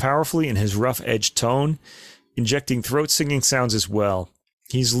sings powerfully in his rough-edged tone, injecting throat singing sounds as well.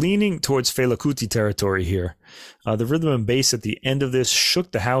 He's leaning towards Fela Kuti territory here. The rhythm and bass at the end of this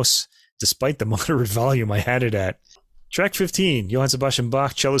shook the house, despite the moderate volume I had it at. Track 15, Johann Sebastian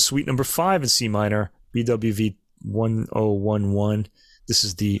Bach, cello suite number 5 in C minor, BWV 1011. This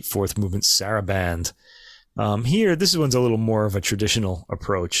is the fourth movement, Saraband. Here, this one's a little more of a traditional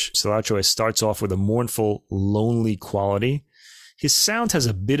approach. Selachow starts off with a mournful, lonely quality. His sound has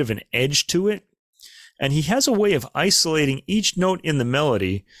a bit of an edge to it, and he has a way of isolating each note in the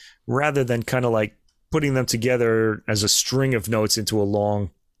melody rather than kind of like putting them together as a string of notes into a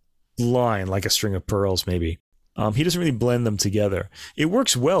long line, like a string of pearls, maybe. He doesn't really blend them together. It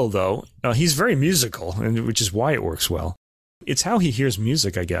works well, though. He's very musical, which is why it works well. It's how he hears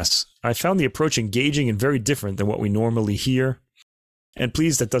music, I guess. I found the approach engaging and very different than what we normally hear. And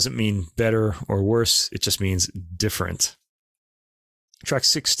please, that doesn't mean better or worse. It just means different. Track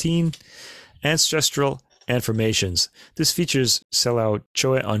 16, Ancestral Affirmations. This features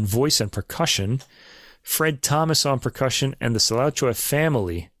Selachow on voice and percussion, Fred Thomas on percussion, and the Selachow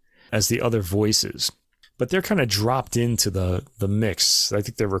family as the other voices. But they're kind of dropped into the mix. I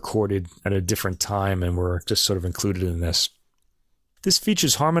think they're recorded at a different time and were just sort of included in this. This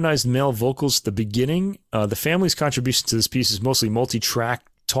features harmonized male vocals at the beginning. The family's contribution to this piece is mostly multi-track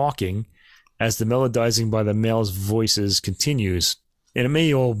talking as the melodizing by the male's voices continues. And it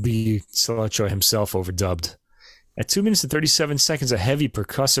may all be Selachow himself overdubbed. At 2 minutes and 37 seconds, a heavy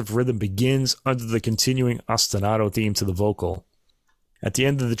percussive rhythm begins under the continuing ostinato theme to the vocal. At the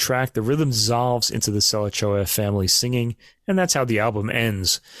end of the track, the rhythm dissolves into the Selachow family singing, and that's how the album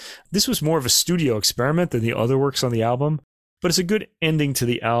ends. This was more of a studio experiment than the other works on the album, but it's a good ending to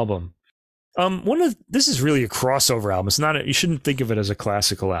the album. This is really a crossover album. It's not. You shouldn't think of it as a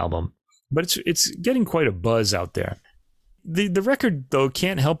classical album, but it's getting quite a buzz out there. The record, though,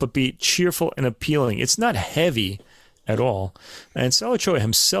 can't help but be cheerful and appealing. It's not heavy at all, and Selachow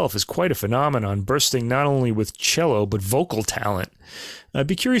himself is quite a phenomenon, bursting not only with cello but vocal talent. I'd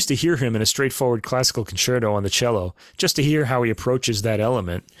be curious to hear him in a straightforward classical concerto on the cello, just to hear how he approaches that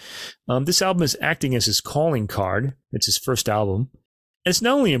element. This album is acting as his calling card. It's his first album. It's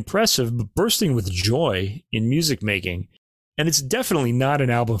not only impressive, but bursting with joy in music making. And it's definitely not an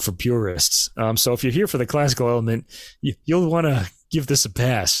album for purists. So if you're here for the classical element, you'll want to give this a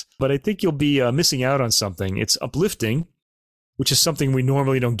pass. But I think you'll be missing out on something. It's uplifting, which is something we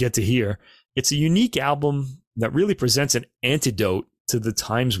normally don't get to hear. It's a unique album that really presents an antidote to the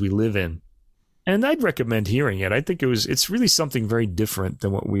times we live in. And I'd recommend hearing it. I think it's really something very different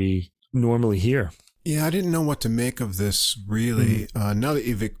than what we normally hear. Yeah, I didn't know what to make of this, really. Now that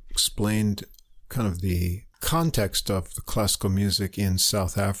you've explained kind of the context of the classical music in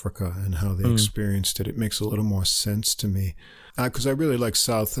South Africa and how they experienced it, it makes a little more sense to me. Because I really like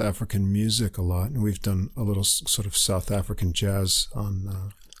South African music a lot, and we've done a little sort of South African jazz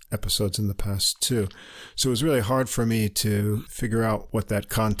on episodes in the past too. So it was really hard for me to figure out what that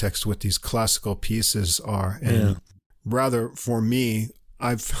context with these classical pieces are. And rather for me,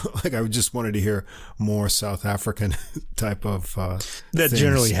 I just wanted to hear more South African type of that things.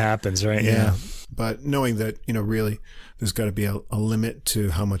 Generally happens, right? Yeah. But knowing that, really there's got to be a limit to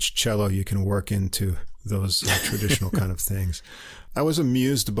how much cello you can work into those traditional kind of things. I was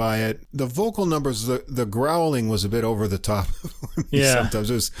amused by it. The vocal numbers, the growling was a bit over the top. Sometimes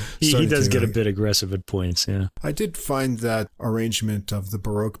it was he does get a bit aggressive at points. Yeah, I did find that arrangement of the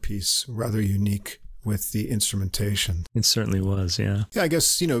Baroque piece rather unique with the instrumentation. It certainly was. Yeah. Yeah, I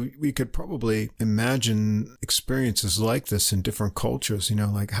guess we could probably imagine experiences like this in different cultures.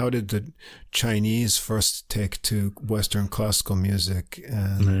 Like how did the Chinese first take to Western classical music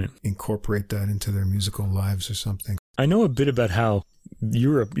and incorporate that into their musical lives or something? I know a bit about how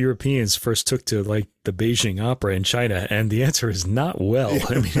Europeans first took to like the Beijing opera in China, and the answer is not well.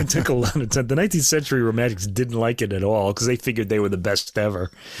 I mean, it took a lot of time. The 19th century romantics didn't like it at all because they figured they were the best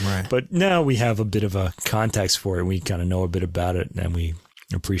ever. Right. But now we have a bit of a context for it. We kind of know a bit about it, and we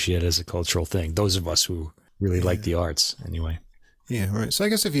appreciate it as a cultural thing. Those of us who really like the arts, anyway. Yeah, right. So I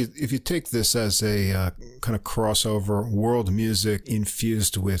guess if you take this as a kind of crossover world music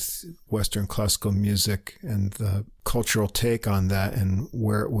infused with Western classical music and the cultural take on that and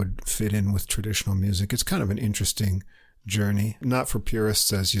where it would fit in with traditional music, it's kind of an interesting journey. Not for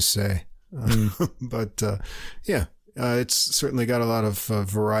purists, as you say, but it's certainly got a lot of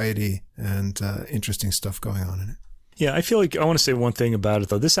variety and interesting stuff going on in it. Yeah, I feel like I want to say one thing about it,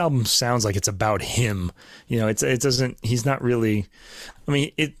 though. This album sounds like it's about him. It doesn't, he's not really, I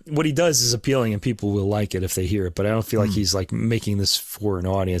mean, what he does is appealing and people will like it if they hear it, but I don't feel like he's like making this for an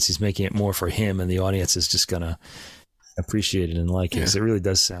audience. He's making it more for him, and the audience is just going to appreciate it and like it. 'Cause it really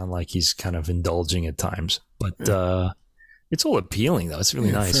does sound like he's kind of indulging at times, but it's all appealing, though. It's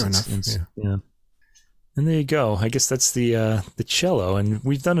really nice. Fair enough. Yeah. And there you go. I guess that's the cello, and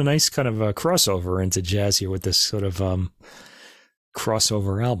we've done a nice kind of crossover into jazz here with this sort of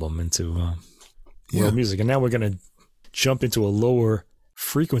crossover album into world music. And now we're going to jump into a lower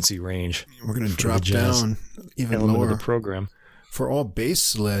frequency range. We're going to drop down even lower of the program for all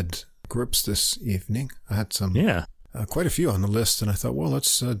bass-led groups this evening. I had some quite a few on the list, and I thought, well,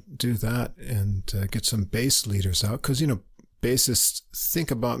 let's do that and get some bass leaders out because bassists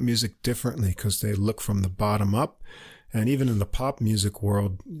think about music differently because they look from the bottom up. And even in the pop music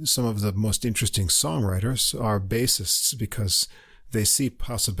world, some of the most interesting songwriters are bassists because they see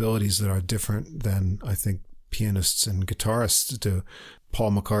possibilities that are different than I think pianists and guitarists do.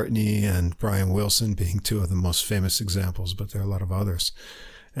 Paul McCartney and Brian Wilson being two of the most famous examples, but there are a lot of others.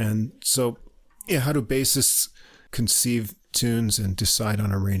 And so, how do bassists conceive tunes and decide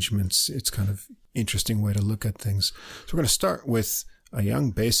on arrangements? It's kind of interesting way to look at things. So we're going to start with a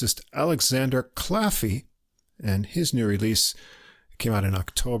young bassist, Alexander Claffey, and his new release came out in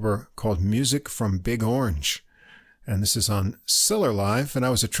October called Music from Big Orange. And this is on Siller Live, and I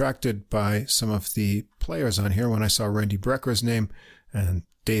was attracted by some of the players on here when I saw Randy Brecker's name and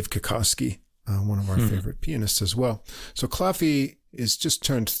Dave Kikoski, one of our favorite pianists as well. So Claffey is just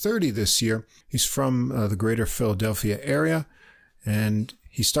turned 30 this year. He's from the greater Philadelphia area, and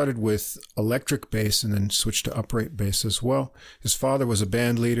he started with electric bass and then switched to upright bass as well. His father was a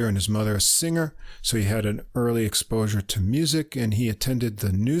band leader and his mother a singer, so he had an early exposure to music, and he attended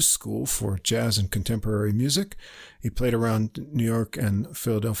the New School for Jazz and Contemporary Music. He played around New York and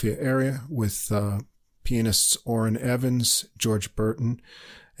Philadelphia area with pianists Orrin Evans, George Burton,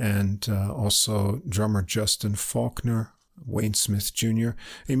 and also drummer Justin Faulkner, Wayne Smith Jr.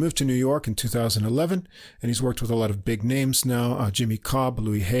 He moved to New York in 2011, and he's worked with a lot of big names now, Jimmy Cobb,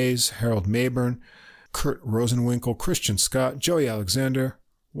 Louis Hayes, Harold Mayburn, Kurt Rosenwinkel, Christian Scott, Joey Alexander,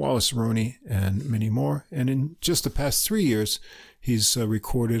 Wallace Roney, and many more. And in just the past 3 years, he's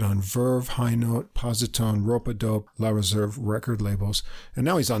recorded on Verve, High Note, Positone, Rope-A-Dope, La Reserve record labels. And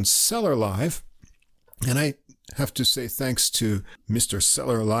now he's on Siller Live. And I have to say thanks to Mr.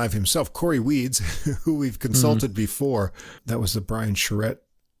 Siller Live himself, Corey Weeds, who we've consulted before. That was the Brian Charette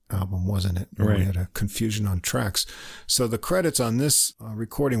album, wasn't it? Where we had a confusion on tracks. So the credits on this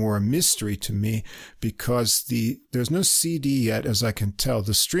recording were a mystery to me because there's no CD yet, as I can tell.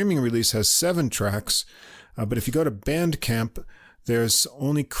 The streaming release has 7 tracks, but if you go to Bandcamp, there's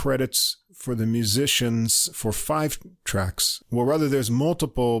only credits for the musicians for 5 tracks. Well, rather, there's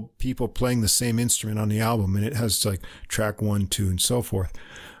multiple people playing the same instrument on the album, and it has like track 1, 2, and so forth.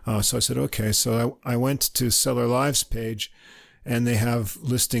 So I said, okay. So I went to Cellar Live's page, and they have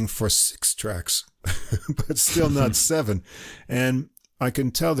listing for 6 tracks, but still not 7. And I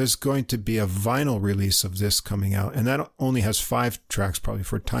can tell there's going to be a vinyl release of this coming out, and that only has 5 tracks, probably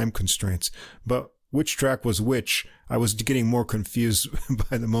for time constraints. But which track was which, I was getting more confused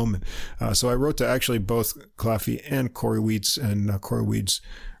by the moment. So I wrote to actually both Claffey and Corey Weeds, and Corey Weeds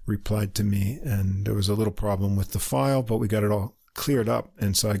replied to me, and there was a little problem with the file, but we got it all cleared up,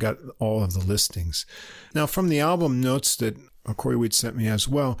 and so I got all of the listings. Now, from the album notes that Corey Weeds sent me as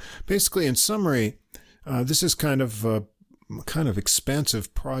well, basically, in summary, this is kind of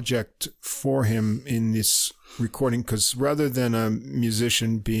expansive project for him in this recording, because rather than a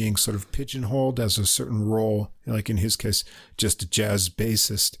musician being sort of pigeonholed as a certain role, like in his case, just a jazz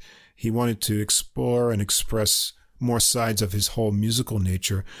bassist, he wanted to explore and express more sides of his whole musical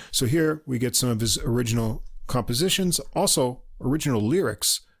nature. So here we get some of his original compositions, also original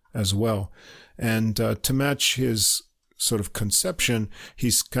lyrics as well. And to match his sort of conception,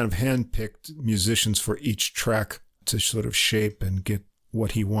 he's kind of handpicked musicians for each track to sort of shape and get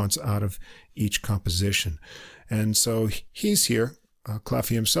what he wants out of each composition. And so he's here,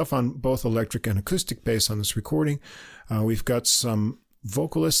 Claffey himself, on both electric and acoustic bass on this recording. We've got some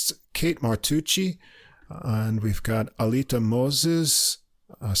vocalists, Kate Martucci, and we've got Alita Moses.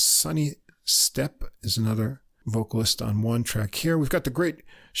 Sunny Stepp is another vocalist on one track here. We've got the great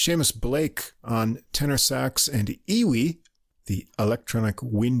Seamus Blake on tenor sax and iwi, the electronic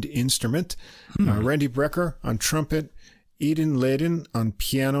wind instrument. Randy Brecker on trumpet, Eden Leyden on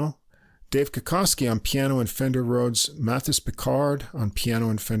piano, Dave Kikoski on piano and Fender Rhodes, Mathis Picard on piano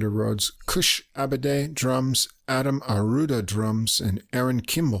and Fender Rhodes, Kush Abade drums, Adam Aruda drums, and Aaron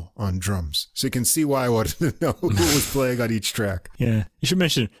Kimball on drums. So you can see why I wanted to know who was playing on each track. Yeah. You should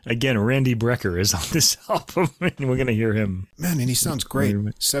mention, again, Randy Brecker is on this album, and we're going to hear him. Man, and he sounds great.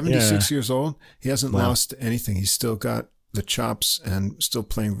 76 years old. He hasn't lost anything. He's still got the chops and still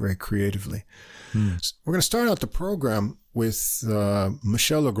playing very creatively. So we're going to start out the program with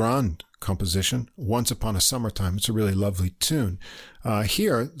Michel Legrand composition, Once Upon a Summertime. It's a really lovely tune.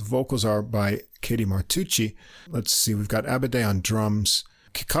 Here, the vocals are by Katie Martucci. Let's see, we've got Abade on drums,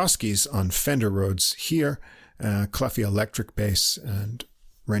 Kikoski's on Fender Rhodes here, Claffey electric bass, and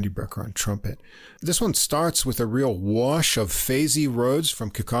Randy Brecker on trumpet. This one starts with a real wash of phasey Rhodes from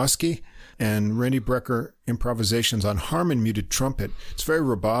Kikoski, and Randy Brecker improvisations on Harmon muted trumpet. It's very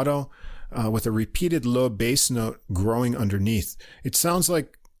rubato, with a repeated low bass note growing underneath. It sounds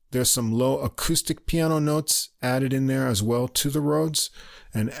like there's some low acoustic piano notes added in there as well to the Rhodes,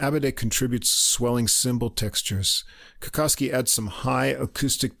 and Abade contributes swelling cymbal textures. Kikoski adds some high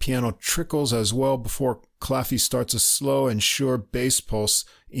acoustic piano trickles as well before Claffey starts a slow and sure bass pulse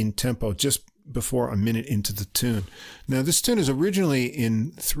in tempo just before a minute into the tune. Now, this tune is originally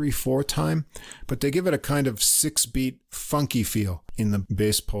in 3/4 time, but they give it a kind of 6-beat funky feel in the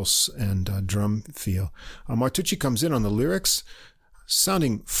bass pulse and drum feel. Martucci comes in on the lyrics,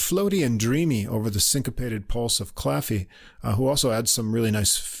 sounding floaty and dreamy over the syncopated pulse of Claffey, who also adds some really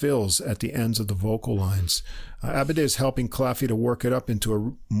nice fills at the ends of the vocal lines. Abade is helping Claffey to work it up into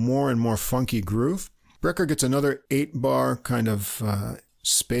a more and more funky groove. Brecker gets another 8-bar kind of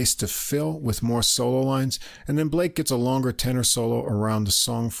space to fill with more solo lines, and then Blake gets a longer tenor solo around the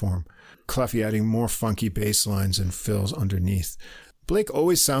song form, Claffey adding more funky bass lines and fills underneath. Blake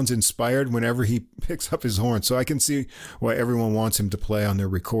always sounds inspired whenever he picks up his horn, so I can see why everyone wants him to play on their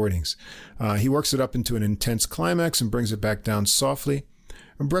recordings. He works it up into an intense climax and brings it back down softly.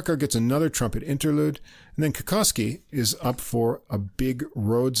 And Brecker gets another trumpet interlude, and then Kikoski is up for a big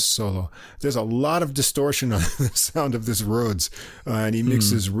Rhodes solo. There's a lot of distortion on the sound of this Rhodes, and he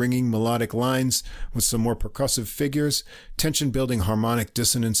mixes ringing melodic lines with some more percussive figures, tension-building harmonic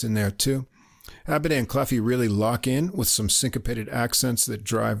dissonance in there too. Abade and Claffey really lock in with some syncopated accents that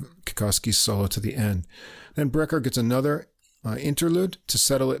drive Kikoski's solo to the end. Then Brecker gets another interlude to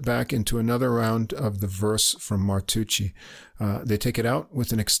settle it back into another round of the verse from Martucci. They take it out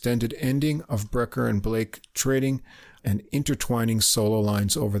with an extended ending of Brecker and Blake trading and intertwining solo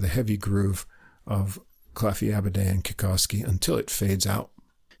lines over the heavy groove of Claffey, Abade, and Kikoski until it fades out.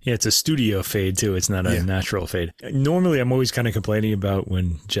 Yeah, it's a studio fade, too. It's not a natural fade. Normally, I'm always kind of complaining about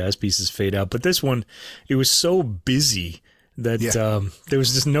when jazz pieces fade out, but this one, it was so busy that there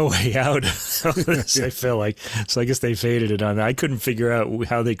was just no way out of this, I feel like. So I guess they faded it on. I couldn't figure out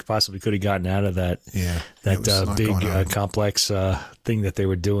how they possibly could have gotten out of that big, complex thing that they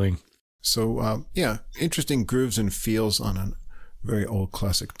were doing. So, interesting grooves and feels on a very old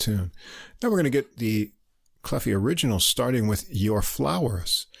classic tune. Now we're going to get the Claffey original starting with Your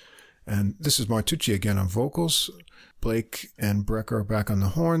Flowers. And this is Martucci again on vocals. Blake and Brecker are back on the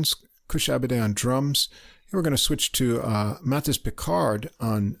horns, Kush Abadé on drums. Here we're going to switch to Mathis Picard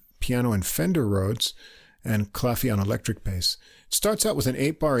on piano and Fender Rhodes, and Claffey on electric bass. It starts out with an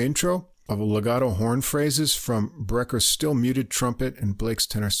 8-bar intro of legato horn phrases from Brecker's still muted trumpet and Blake's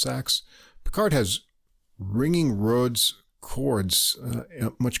tenor sax. Picard has ringing Rhodes chords,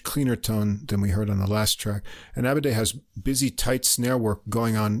 a much cleaner tone than we heard on the last track, and Abadé has busy, tight snare work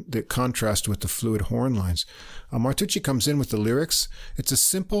going on that contrast with the fluid horn lines. Martucci comes in with the lyrics. It's a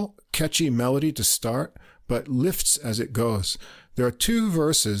simple, catchy melody to start, but lifts as it goes. There are 2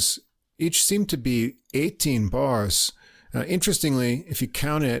 verses. Each seem to be 18 bars. Interestingly, if you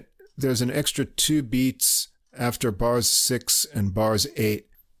count it, there's an extra 2 beats after bars 6 and bars 8.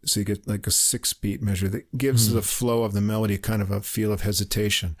 So you get like a 6-beat measure that gives the flow of the melody kind of a feel of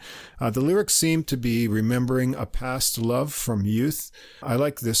hesitation. The lyrics seem to be remembering a past love from youth. I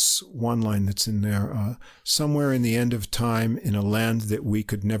like this one line that's in there. Somewhere in the end of time, in a land that we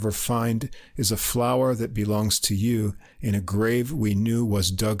could never find, is a flower that belongs to you, in a grave we knew was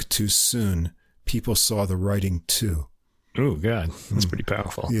dug too soon. People saw the writing too. Oh, God. That's pretty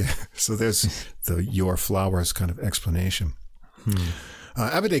powerful. Yeah. So there's the your flowers kind of explanation.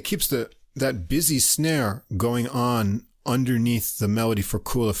 Abadé keeps that busy snare going on underneath the melody for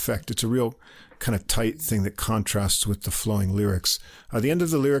cool effect. It's a real kind of tight thing that contrasts with the flowing lyrics. The end of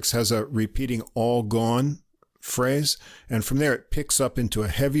the lyrics has a repeating all gone phrase, and from there it picks up into a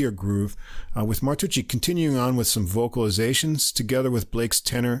heavier groove, with Martucci continuing on with some vocalizations together with Blake's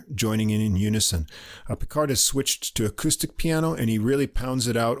tenor joining in unison. Picard has switched to acoustic piano, and he really pounds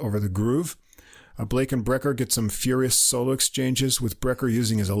it out over the groove. Blake and Brecker get some furious solo exchanges, with Brecker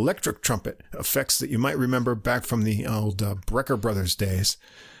using his electric trumpet, effects that you might remember back from the old Brecker Brothers days.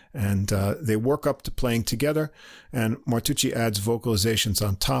 And they work up to playing together, and Martucci adds vocalizations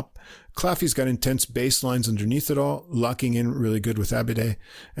on top. Claffey's got intense bass lines underneath it all, locking in really good with Abadé,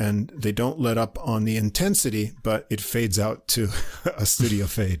 and they don't let up on the intensity, but it fades out to a studio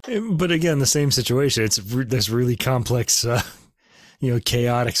fade. But again, the same situation. There's really complex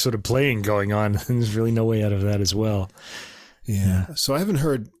chaotic sort of playing going on, and there's really no way out of that as well. Yeah. So I've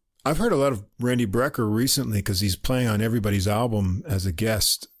heard a lot of Randy Brecker recently because he's playing on everybody's album as a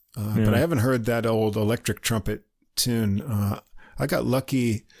guest, but I haven't heard that old electric trumpet tune. I got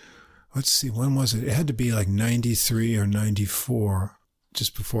lucky. Let's see, when was it? It had to be like 93 or 94,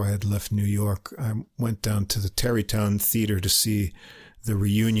 just before I had left New York. I went down to the Tarrytown Theater to see the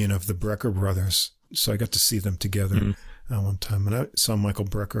reunion of the Brecker Brothers. So I got to see them together one time. And I saw Michael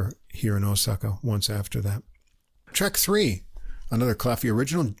Brecker here in Osaka once after that. Track 3, another Claffey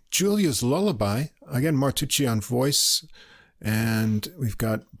original, Julia's Lullaby. Again, Martucci on voice, and we've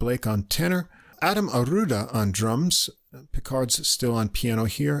got Blake on tenor. Adam Aruda on drums. Picard's still on piano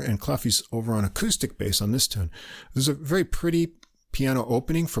here, and Claffey's over on acoustic bass on this tune. There's a very pretty piano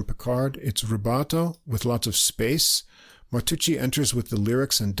opening from Picard. It's rubato with lots of space. Martucci enters with the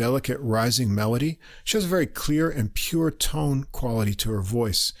lyrics and delicate rising melody. She has a very clear and pure tone quality to her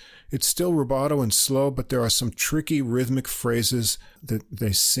voice. It's still rubato and slow, but there are some tricky rhythmic phrases that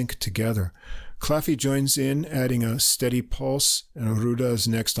they sync together. Claffey joins in, adding a steady pulse, and Aruda is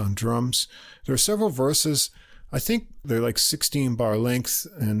next on drums. There are several verses. I think they're like 16-bar length,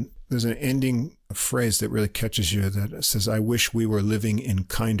 and there's an ending phrase that really catches you that says, "I wish we were living in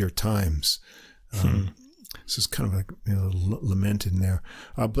kinder times." This is kind of like lament in there.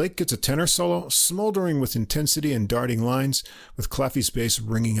 Blake gets a tenor solo, smoldering with intensity and darting lines, with Claffey's bass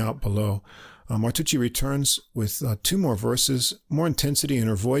ringing out below. Martucci returns with 2 more verses, more intensity in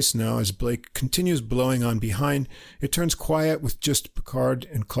her voice now as Blake continues blowing on behind. It turns quiet with just Picard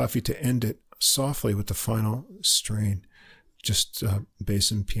and Claffey to end it softly with the final strain. Just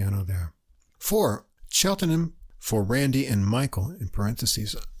bass and piano there. 4, Cheltenham for Randy and Michael, in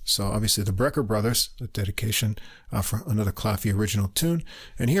parentheses. So obviously the Brecker Brothers, the dedication for another Claffey original tune.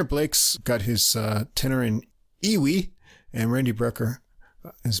 And here Blake's got his tenor in Iwi, and Randy Brecker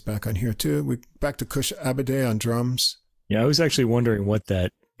is back on here too. We're back to Kush Abadé on drums. Yeah, I was actually wondering what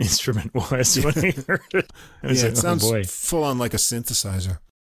that instrument was when I heard it. It sounds full on like a synthesizer.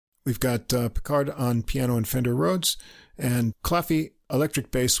 We've got Picard on piano and Fender Rhodes, and Claffey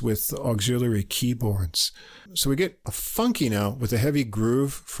electric bass with auxiliary keyboards. So we get a funky now with a heavy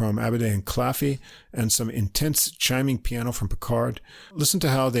groove from Abadé and Claffey, and some intense chiming piano from Picard. Listen to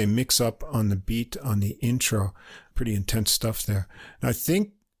how they mix up on the beat on the intro. Pretty intense stuff there. Now, I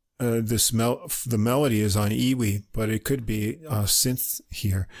think the melody is on Iwi, but it could be synth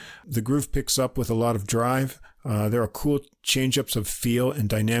here. The groove picks up with a lot of drive. There are cool change-ups of feel and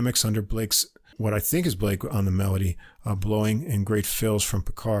dynamics under Blake's what I think is Blake on the melody, blowing in great fills from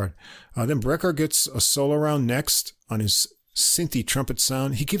Picard. Then Brecker gets a solo round next on his synthy trumpet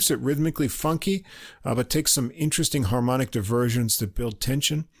sound. He keeps it rhythmically funky, but takes some interesting harmonic diversions that build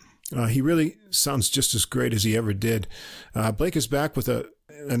tension. He really sounds just as great as he ever did. Blake is back with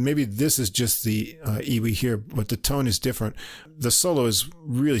and maybe this is just the Iwi here, but the tone is different. The solo is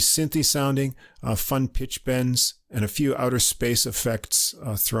really synthy sounding, fun pitch bends, and a few outer space effects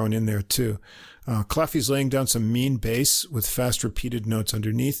thrown in there too. Claffey's laying down some mean bass with fast repeated notes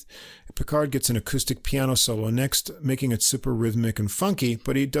underneath. Picard gets an acoustic piano solo next, making it super rhythmic and funky,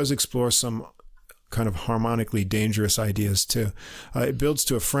 but he does explore some kind of harmonically dangerous ideas too. It builds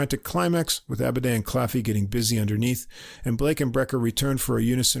to a frantic climax with Abadé and Claffey getting busy underneath, and Blake and Brecker return for a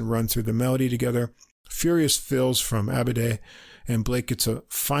unison run through the melody together. Furious fills from Abadé, and Blake gets a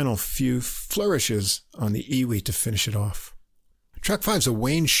final few flourishes on the Iwi to finish it off. Track 5 is a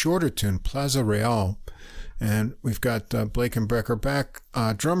Wayne Shorter tune, Plaza Real, and we've got Blake and Brecker back.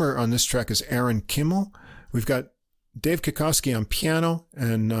 Drummer on this track is Aaron Kimmel. We've got Dave Kikoski on piano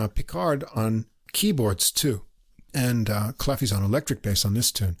and Picard on keyboards too, and Claffey's on electric bass on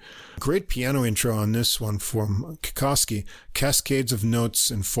this tune. Great piano intro on this one from Kikoski, cascades of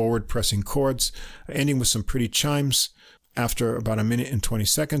notes and forward pressing chords, ending with some pretty chimes after about a minute and 20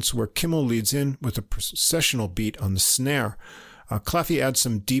 seconds, where Kimmel leads in with a processional beat on the snare. Claffey adds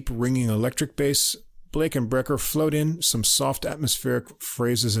some deep ringing electric bass. Blake and Brecker float in some soft atmospheric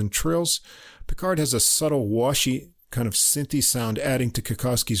phrases and trills. Picard has a subtle washy kind of synthy sound adding to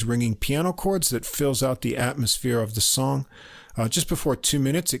Kikoski's ringing piano chords that fills out the atmosphere of the song. Just before 2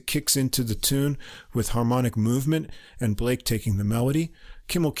 minutes, it kicks into the tune with harmonic movement and Blake taking the melody,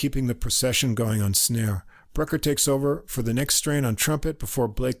 Kimmel keeping the procession going on snare. Brecker takes over for the next strain on trumpet before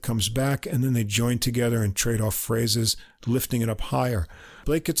Blake comes back, and then they join together and trade off phrases, lifting it up higher.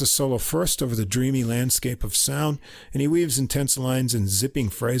 Blake gets a solo first over the dreamy landscape of sound, and he weaves intense lines and zipping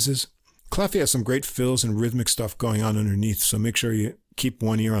phrases. Claffey has some great fills and rhythmic stuff going on underneath, so make sure you keep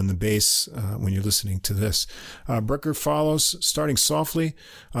one ear on the bass when you're listening to this. Brecker follows, starting softly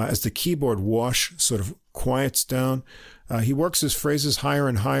as the keyboard wash sort of quiets down. He works his phrases higher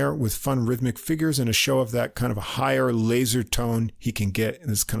and higher with fun rhythmic figures and a show of that kind of a higher laser tone he can get in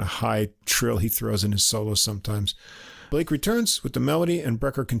this kind of high trill he throws in his solos sometimes. Blake returns with the melody, and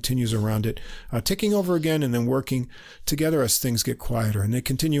Brecker continues around it, taking over again and then working together as things get quieter. And they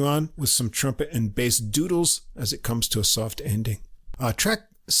continue on with some trumpet and bass doodles as it comes to a soft ending. Track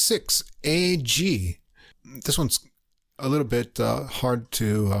 6, AG. This one's a little bit hard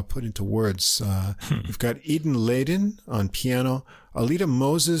to put into words. We've got Eden Layden on piano, Alita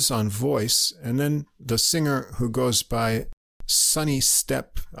Moses on voice, and then the singer who goes by Sonny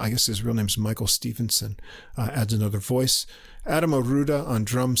Stepp, I guess his real name's Michael Stevenson, adds another voice. Adam Aruda on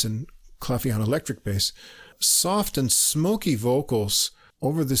drums and Claffey on electric bass. Soft and smoky vocals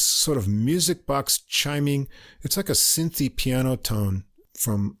over this sort of music box chiming. It's like a synthy piano tone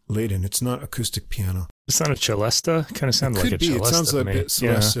from Layden. It's not acoustic piano. It's not a celesta? Kind of sounds like a celesta. It sounds like a bit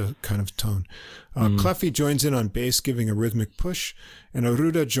celesta kind of tone. Claffey joins in on bass, giving a rhythmic push, and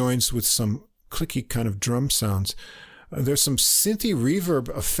Aruda joins with some clicky kind of drum sounds. There's some synthy reverb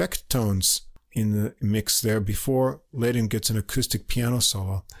effect tones in the mix there before Layden gets an acoustic piano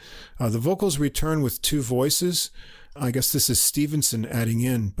solo. The vocals return with two voices. I guess this is Stevenson adding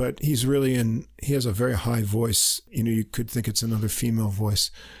in, but he has a very high voice. You could think it's another female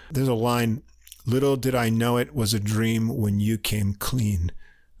voice. There's a line, "Little did I know it was a dream when you came clean."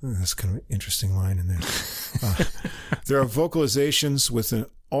 That's kind of an interesting line in there. There are vocalizations with an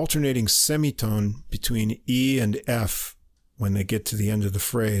alternating semitone between E and F when they get to the end of the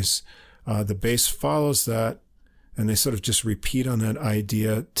phrase. The bass follows that, and they sort of just repeat on that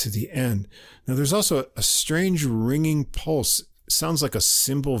idea to the end. Now, there's also a strange ringing pulse. It sounds like a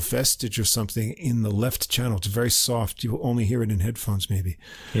cymbal vestige or something in the left channel. It's very soft. You'll only hear it in headphones, maybe.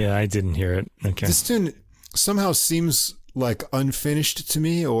 Yeah, I didn't hear it. Okay. This tune somehow seems like unfinished to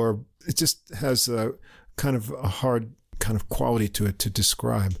me, or it just has a kind of a hard kind of quality to it to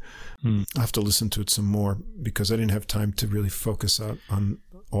describe. I have to listen to it some more because I didn't have time to really focus out on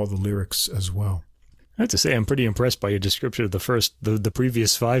all the lyrics as well. I have to say, I'm pretty impressed by your description of the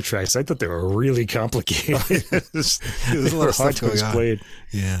previous 5 tracks. I thought they were really complicated. There's a lot of stuff to explain.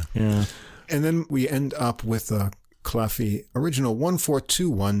 Yeah. And then we end up with a Claffey original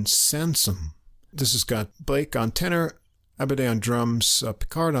 1421 Sansom. This has got Blake on tenor, Abadé on drums,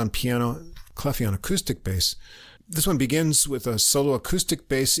 Picard on piano, Claffey on acoustic bass. This one begins with a solo acoustic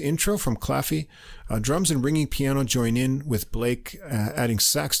bass intro from Claffey. Drums and ringing piano join in with Blake adding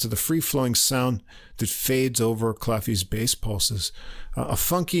sax to the free-flowing sound that fades over Claffey's bass pulses. A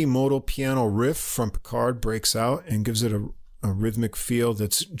funky modal piano riff from Picard breaks out and gives it a rhythmic feel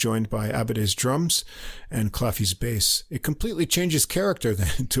that's joined by Abadé's drums and Claffey's bass. It completely changes character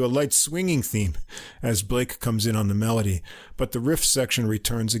then to a light swinging theme as Blake comes in on the melody, but the riff section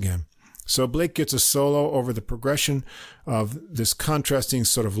returns again. So Blake gets a solo over the progression of this contrasting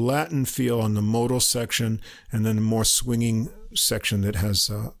sort of Latin feel on the modal section and then a more swinging section that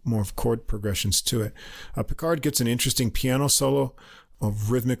has more of chord progressions to it. Picard gets an interesting piano solo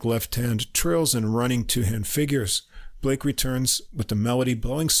of rhythmic left-hand trills and running two-hand figures. Blake returns with the melody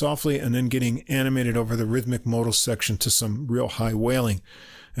blowing softly and then getting animated over the rhythmic modal section to some real high wailing.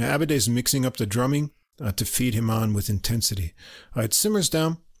 Abadé's mixing up the drumming to feed him on with intensity. It simmers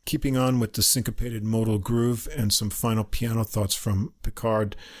down, keeping on with the syncopated modal groove and some final piano thoughts from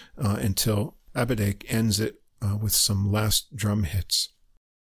Picard until Abadé ends it with some last drum hits.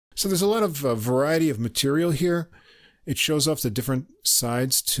 So there's a lot of variety of material here. It shows off the different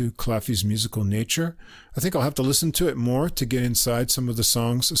sides to Claffey's musical nature. I think I'll have to listen to it more to get inside some of the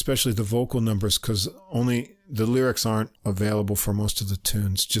songs, especially the vocal numbers, because only the lyrics aren't available for most of the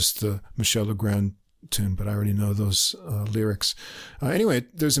tunes, just the Michel Legrand tune, but I already know those lyrics. Anyway,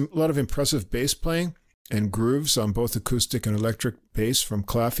 there's a lot of impressive bass playing and grooves on both acoustic and electric bass from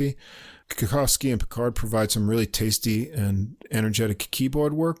Claffey. Kikowski and Picard provide some really tasty and energetic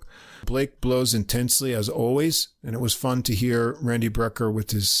keyboard work. Blake blows intensely as always, and it was fun to hear Randy Brecker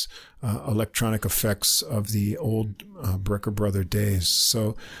with his electronic effects of the old Brecker brother days.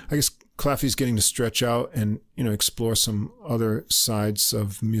 So I guess Claffey's getting to stretch out and, explore some other sides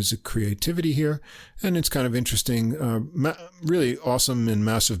of music creativity here. And it's kind of interesting, really awesome and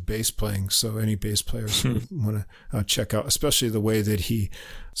massive bass playing. So any bass players would want to check out, especially the way that he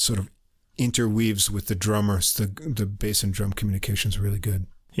sort of interweaves with the drummers. The bass and drum communication is really good.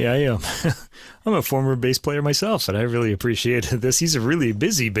 Yeah, I am. I'm a former bass player myself, and I really appreciated this. He's a really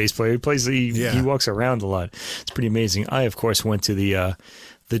busy bass player. He walks around a lot. It's pretty amazing. I, of course, went to the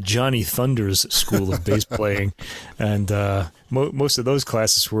Johnny Thunders School of Bass Playing, and most of those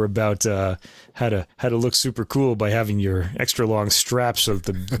classes were about how to look super cool by having your extra long straps of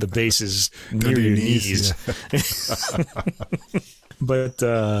the basses near your knees. Yeah. But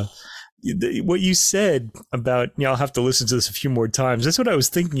what you said about, I'll have to listen to this a few more times. That's what I was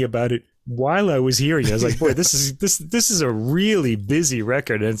thinking about it while I was hearing it. I was like, boy, this is a really busy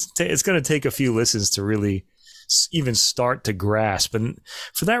record, and it's going to take a few listens to really even start to grasp. And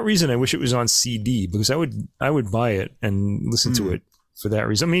for that reason, I wish it was on CD, because I would buy it and listen to it for that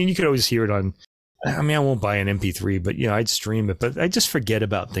reason. I mean, you could always hear it on, I won't buy an MP3, but I'd stream it. But I just forget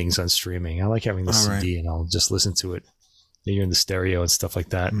about things on streaming. I like having the CD, and I'll just listen to it. You're in the stereo and stuff like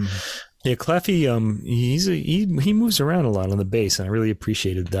that. Yeah, Claffey, he moves around a lot on the bass, and I really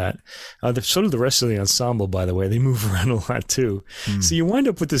appreciated that. So do the rest of the ensemble, by the way. They move around a lot too. So you wind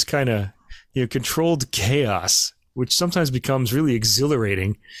up with this kind of controlled chaos, which sometimes becomes really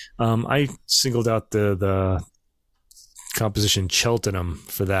exhilarating. I singled out the composition Cheltenham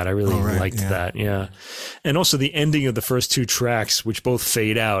for that. I really liked that. Yeah. And also the ending of the first two tracks, which both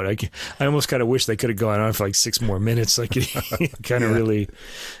fade out. I almost kind of wish they could have gone on for like 6 more minutes. I could kind of really,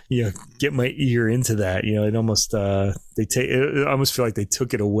 get my ear into that. It almost, I almost feel like they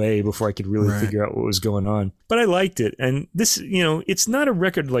took it away before I could really figure out what was going on. But I liked it. And this, it's not a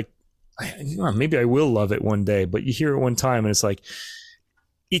record like, maybe I will love it one day, but you hear it one time and it's like,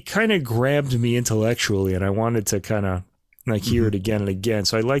 it kind of grabbed me intellectually, and I wanted to kind of hear it again and again.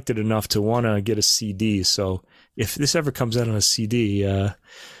 So I liked it enough to want to get a CD. So if this ever comes out on a CD,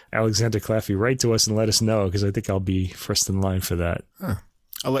 Alexander Claffey, write to us and let us know, because I think I'll be first in line for that.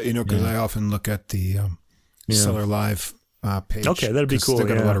 I'll let you know, because I often look at the Cellar Live page. Okay, that'd be cool. They've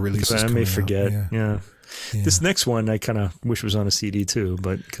got a lot of releases. I may forget. Yeah. This next one I kind of wish was on a CD too,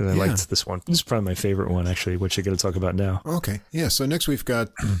 but because I liked this one. This is probably my favorite one, actually, which I'm going to talk about now. Okay. Yeah. So next we've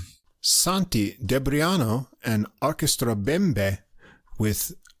got Santi Debriano and Orchestra Bembe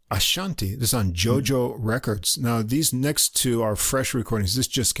with Ashanti. This is on JoJo Records. Now, these next two are fresh recordings. This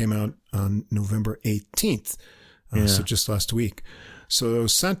just came out on November 18th, so just last week. So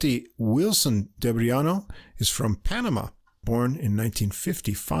Santi Wilson Debriano is from Panama, born in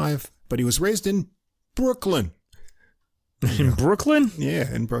 1955, but he was raised in Brooklyn. In Brooklyn?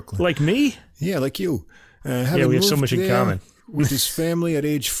 Yeah, in Brooklyn. Like me? Yeah, like you. We have so much in common. With his family at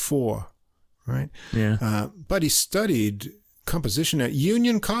age 4, right? Yeah. But he studied composition at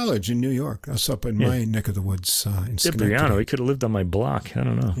Union College in New York. That's up in my neck of the woods in Schenectady. Debriano, he could have lived on my block. I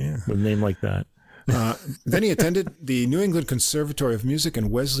don't know. Yeah. With a name like that. Then he attended the New England Conservatory of Music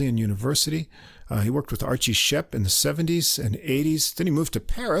and Wesleyan University. He worked with Archie Shepp in the 70s and 80s. Then he moved to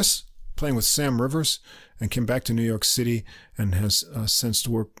Paris, playing with Sam Rivers, and came back to New York City and has since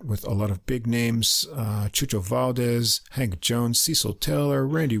worked with a lot of big names, Chucho Valdez, Hank Jones, Cecil Taylor,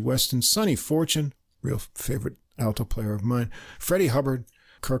 Randy Weston, Sonny Fortune, real favorite alto player of mine, Freddie Hubbard,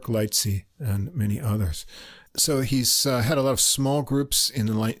 Kirk Lightsey, and many others. So he's had a lot of small groups in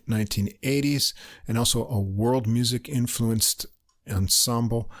the late 1980s and also a world music influenced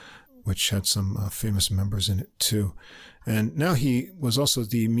ensemble, which had some famous members in it too. And now he was also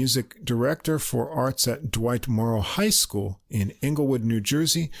the music director for arts at Dwight Morrow High School in Englewood, New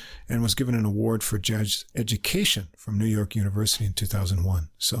Jersey, and was given an award for jazz education from New York University in 2001.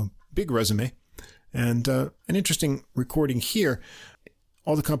 So big resume. And an interesting recording here.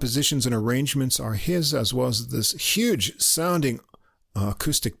 All the compositions and arrangements are his, as well as this huge sounding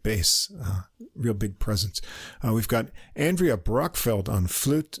acoustic bass, real big presence. We've got Andrea Brockfeld on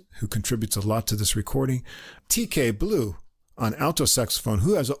flute, who contributes a lot to this recording. TK Blue on alto saxophone,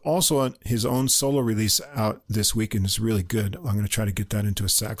 who has also his own solo release out this week and is really good. I'm going to try to get that into a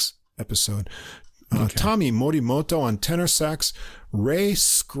sax episode. Tommy Morimoto on tenor sax, Ray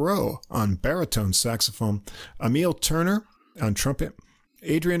Scrow on baritone saxophone, Emil Turner on trumpet,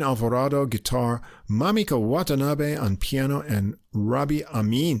 Adrian Alvarado guitar, Mamika Watanabe on piano, and Rabi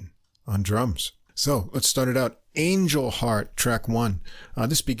Amin on drums. So let's start it out. Angel Heart, track 1.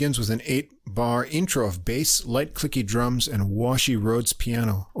 This begins with an 8-bar intro of bass, light clicky drums, and washy Rhodes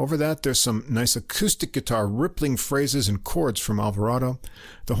piano. Over that, there's some nice acoustic guitar, rippling phrases and chords from Alvarado.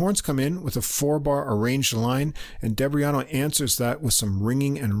 The horns come in with a 4-bar arranged line, and Debriano answers that with some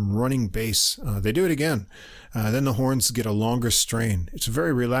ringing and running bass. They do it again. Then the horns get a longer strain. It's a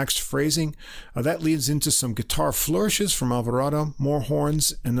very relaxed phrasing. That leads into some guitar flourishes from Alvarado, more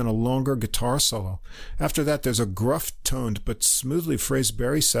horns, and then a longer guitar solo. After that, there's a gruff-toned but smoothly phrased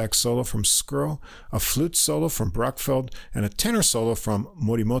bari sax solo from Scrow, a flute solo from Brockfeld, and a tenor solo from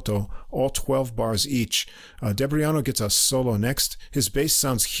Morimoto, all 12 bars each. Debriano gets a solo next. His bass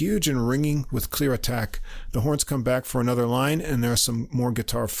sounds huge and ringing with clear attack. The horns come back for another line, and there are some more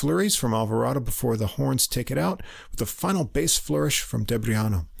guitar flurries from Alvarado before the horns take it out, with a final bass flourish from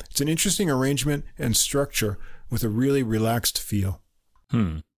Debriano. It's an interesting arrangement and structure with a really relaxed feel.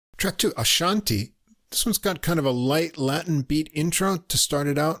 Track 2, Ashanti. This one's got kind of a light Latin beat intro to start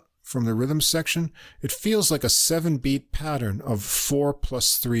it out from the rhythm section. It feels like a 7-beat pattern of 4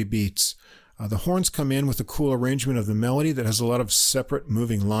 plus 3 beats. The horns come in with a cool arrangement of the melody that has a lot of separate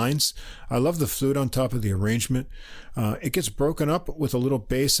moving lines. I love the flute on top of the arrangement. It gets broken up with a little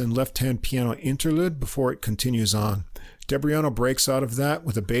bass and left-hand piano interlude before it continues on. Debriano breaks out of that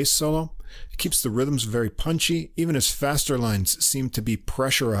with a bass solo. It keeps the rhythms very punchy. Even his faster lines seem to be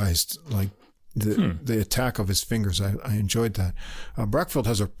pressurized, like the attack of his fingers. I enjoyed that. Brockfeld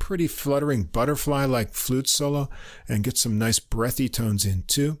has a pretty fluttering butterfly-like flute solo and gets some nice breathy tones in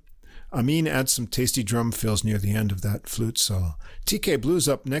too. Amin adds some tasty drum fills near the end of that flute solo. TK Blue's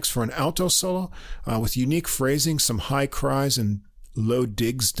up next for an alto solo with unique phrasing, some high cries and low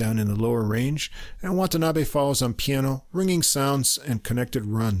digs down in the lower range. And Watanabe follows on piano, ringing sounds and connected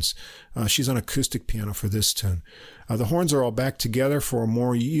runs. She's on acoustic piano for this tune. The horns are all back together for a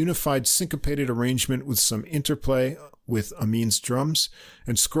more unified syncopated arrangement with some interplay with Amin's drums,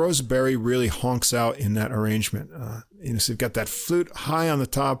 and Scrow's bari really honks out in that arrangement. So you've got that flute high on the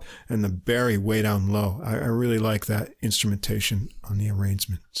top and the bari way down low. I really like that instrumentation on the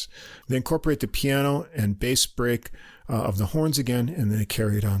arrangements. They incorporate the piano and bass break of the horns again, and then they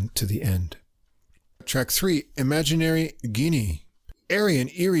carry it on to the end. Track 3, Imaginary Guinea. Airy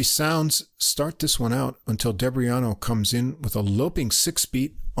and eerie sounds start this one out until Debriano comes in with a loping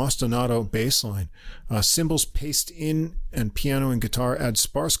 6-beat ostinato bass line. Cymbals paste in and piano and guitar add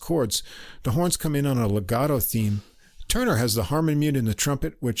sparse chords. The horns come in on a legato theme. Turner has the harmony mute in the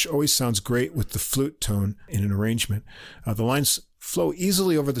trumpet, which always sounds great with the flute tone in an arrangement. The lines flow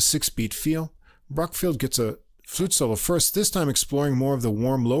easily over the 6-beat feel. Brockfeld gets a flute solo first, this time exploring more of the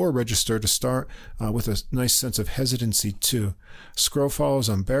warm lower register to start with a nice sense of hesitancy too. Scrow follows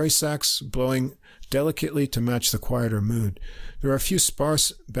on bari sax, blowing delicately to match the quieter mood. There are a few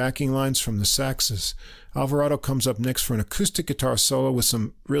sparse backing lines from the saxes. Alvarado comes up next for an acoustic guitar solo with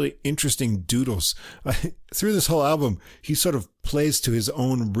some really interesting doodles. Through this whole album, he sort of plays to his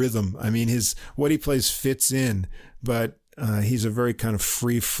own rhythm. I mean, what he plays fits in, but he's a very kind of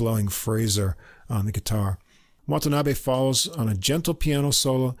free-flowing phraser on the guitar. Watanabe follows on a gentle piano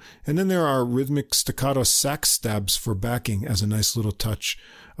solo, and then there are rhythmic staccato sax stabs for backing as a nice little touch.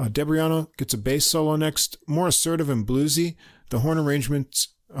 Debriano gets a bass solo next, more assertive and bluesy. The horn arrangements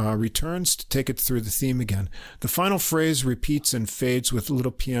returns to take it through the theme again. The final phrase repeats and fades with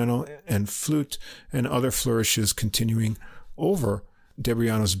little piano and flute and other flourishes continuing over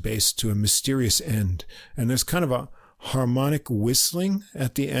Debriano's bass to a mysterious end. And there's kind of a harmonic whistling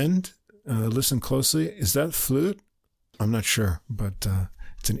at the end. Listen closely. Is that flute? I'm not sure, but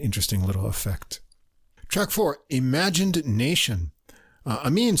it's an interesting little effect. Track 4, Imagined Nation.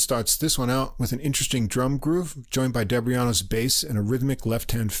 Amin starts this one out with an interesting drum groove, joined by Debriano's bass and a rhythmic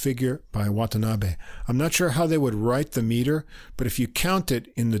left-hand figure by Watanabe. I'm not sure how they would write the meter, but if you count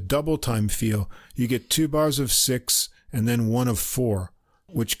it in the double time feel, you get 2 bars of 6 and then 1 of 4,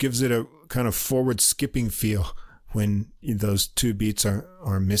 which gives it a kind of forward skipping feel when those 2 beats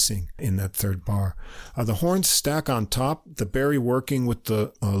are missing in that third bar. The horns stack on top, the Barry working with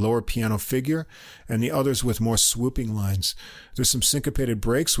the lower piano figure, and the others with more swooping lines. There's some syncopated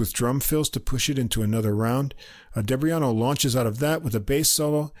breaks with drum fills to push it into another round. Debriano launches out of that with a bass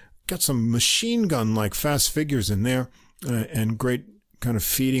solo. Got some machine gun-like fast figures in there, and great kind of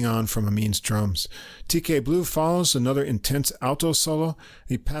feeding on from Amin's drums. TK Blue follows another intense alto solo.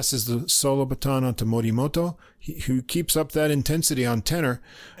 He passes the solo baton on to Morimoto, who keeps up that intensity on tenor,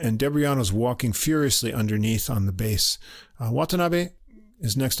 and Debriano's walking furiously underneath on the bass. Watanabe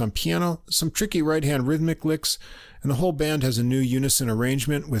is next on piano, some tricky right-hand rhythmic licks, and the whole band has a new unison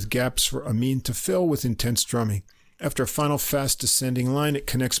arrangement with gaps for Amin to fill with intense drumming. After a final fast descending line, it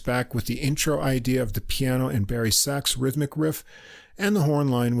connects back with the intro idea of the piano and Barry sax rhythmic riff, and the horn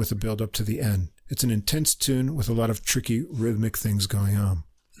line with a build-up to the end. It's an intense tune with a lot of tricky rhythmic things going on.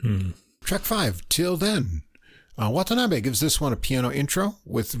 Track 5, Till Then. Watanabe gives this one a piano intro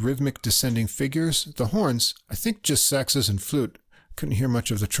with rhythmic descending figures. The horns, I think just saxes and flute, couldn't hear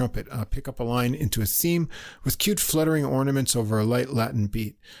much of the trumpet, pick up a line into a theme with cute fluttering ornaments over a light Latin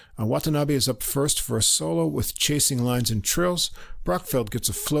beat. Watanabe is up first for a solo with chasing lines and trills. Brockfeld gets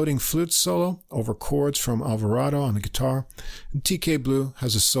a floating flute solo over chords from Alvarado on the guitar. And TK Blue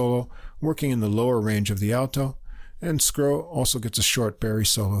has a solo working in the lower range of the alto. And Skro also gets a short Barry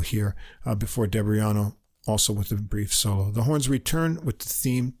solo here before Debriano also with a brief solo. The horns return with the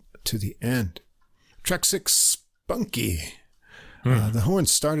theme to the end. Track 6, Spunky. The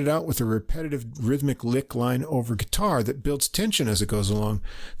horns started out with a repetitive rhythmic lick line over guitar that builds tension as it goes along.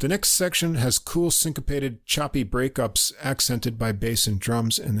 The next section has cool syncopated choppy breakups accented by bass and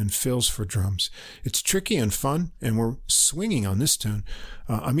drums and then fills for drums. It's tricky and fun, and we're swinging on this tune.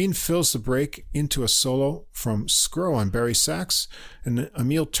 Amin fills the break into a solo from Skro on Barry sax, and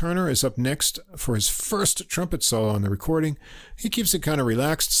Emil Turner is up next for his first trumpet solo on the recording. He keeps it kind of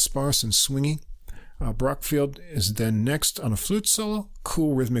relaxed, sparse, and swingy. Brockfield is then next on a flute solo,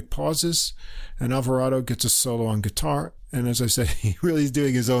 cool rhythmic pauses, and Alvarado gets a solo on guitar. And as I said, he really is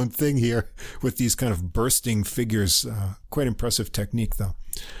doing his own thing here with these kind of bursting figures. Quite impressive technique, though.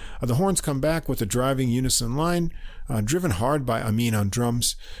 The horns come back with a driving unison line, driven hard by Amin on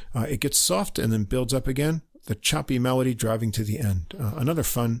drums. It gets soft and then builds up again, the choppy melody driving to the end. Another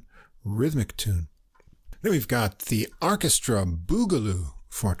fun rhythmic tune. Then we've got the orchestra Boogaloo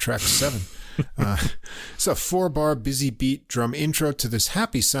for track 7. It's a 4-bar busy beat drum intro to this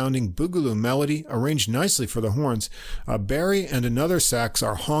happy-sounding boogaloo melody arranged nicely for the horns. Barry and another sax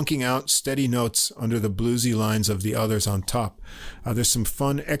are honking out steady notes under the bluesy lines of the others on top. There's some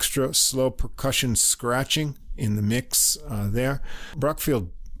fun extra slow percussion scratching in the mix there. Brockfield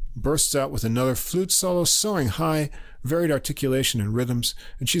bursts out with another flute solo, soaring high, varied articulation and rhythms,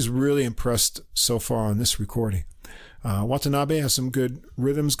 and she's really impressed so far on this recording. Watanabe has some good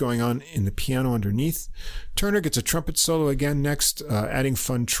rhythms going on in the piano underneath. Turner gets a trumpet solo again next, adding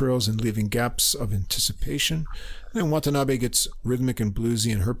fun trills and leaving gaps of anticipation. Then Watanabe gets rhythmic and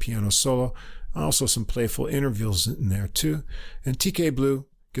bluesy in her piano solo. Also some playful intervals in there too. And TK Blue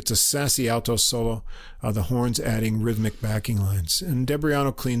gets a sassy alto solo, the horns adding rhythmic backing lines. And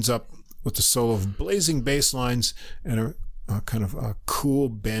Debriano cleans up with the solo of blazing bass lines and a kind of a cool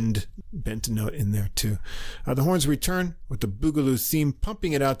bent note in there too. The horns return with the Boogaloo theme,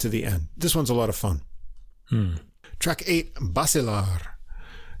 pumping it out to the end. This one's a lot of fun. Track 8, Basilar.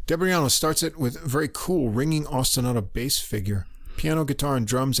 Debriano starts it with a very cool ringing ostinato bass figure. Piano, guitar, and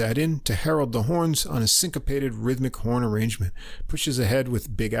drums add in to herald the horns on a syncopated rhythmic horn arrangement. Pushes ahead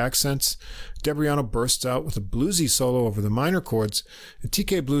with big accents. Debriano bursts out with a bluesy solo over the minor chords, and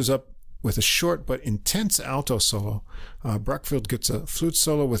TK Blues up with a short but intense alto solo. Brockfield gets a flute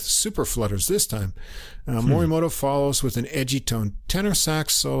solo with super flutters this time. Morimoto follows with an edgy tone tenor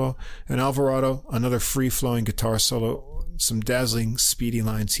sax solo, and Alvarado another free-flowing guitar solo some dazzling, speedy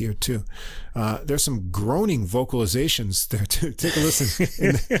lines here too. There's some groaning vocalizations there too. Take a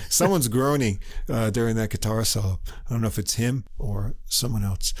listen. Someone's groaning during that guitar solo. I don't know if it's him or someone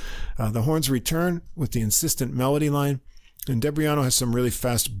else. The horns return with the insistent melody line. And Debriano has some really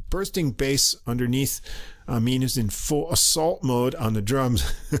fast bursting bass underneath. Amin is in full assault mode on the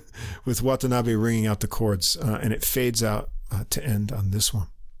drums with Watanabe ringing out the chords. And it fades out to end on this one.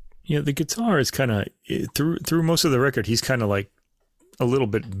 Yeah, the guitar is kind of, through most of the record, he's kind of like a little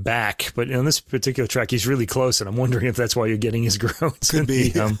bit back. But on this particular track, he's really close. And I'm wondering if that's why you're getting his groans. Could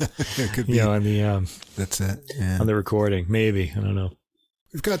be. Could be. On the, that's it. Yeah. On the recording. Maybe. I don't know.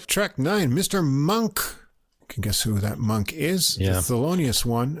 We've got track 9, Mr. Monk. Can guess who that monk is. Yeah. The Thelonious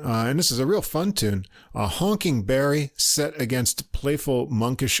one. And this is a real fun tune. A honking Barry set against playful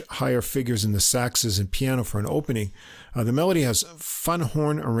monkish higher figures in the saxes and piano for an opening. The melody has fun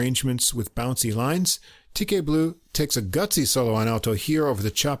horn arrangements with bouncy lines. TK Blue takes a gutsy solo on alto here over the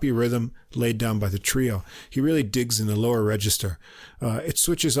choppy rhythm laid down by the trio. He really digs in the lower register. It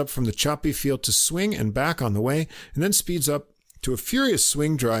switches up from the choppy feel to swing and back on the way, and then speeds up to a furious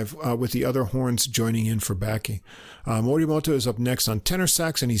swing drive with the other horns joining in for backing. Morimoto is up next on tenor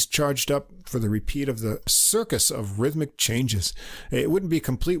sax, and he's charged up for the repeat of the circus of rhythmic changes. It wouldn't be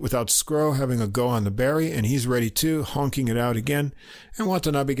complete without Scro having a go on the Barry, and he's ready too, honking it out again. And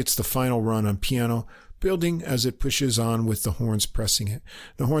Watanabe gets the final run on piano, building as it pushes on with the horns pressing it.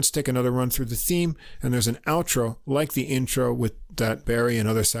 The horns take another run through the theme, and there's an outro like the intro with that Barry and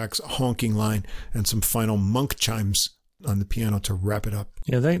other sax honking line and some final monk chimes on the piano to wrap it up.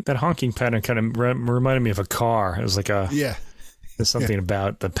 Yeah, that honking pattern kind of reminded me of a car. It was like there's something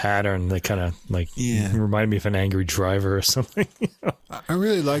about the pattern that kind of like reminded me of an angry driver or something. I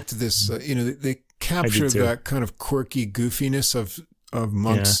really liked this. They captured that kind of quirky goofiness of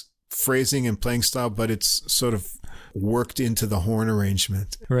Monk's phrasing and playing style, but it's sort of worked into the horn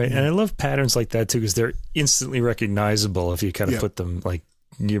arrangement. Right, and I love patterns like that too because they're instantly recognizable if you kind of put them, like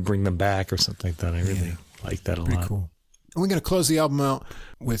you bring them back or something like that. I really like that a lot. Cool. And we're going to close the album out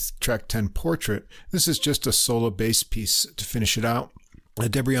with track 10, Portrait. This is just a solo bass piece to finish it out.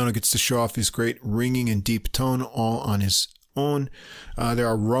 Debriano gets to show off his great ringing and deep tone all on his own. There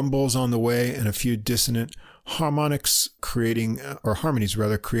are rumbles on the way and a few dissonant harmonies creating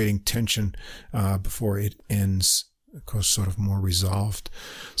tension before it ends. It goes sort of more resolved.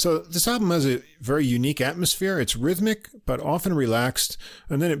 So this album has a very unique atmosphere. It's rhythmic, but often relaxed,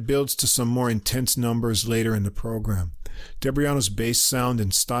 and then it builds to some more intense numbers later in the program. Debriano's bass sound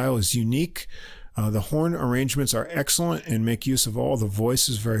and style is unique. The horn arrangements are excellent and make use of all the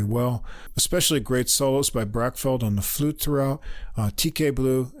voices very well, especially great solos by Brackfeld on the flute throughout. TK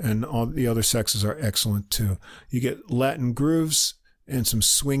Blue and all the other saxes are excellent too. You get Latin grooves and some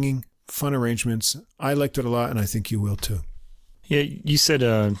swinging, fun arrangements. I liked it a lot, and I think you will too. Yeah, you said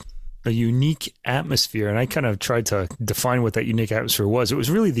a unique atmosphere, and I kind of tried to define what that unique atmosphere was. It was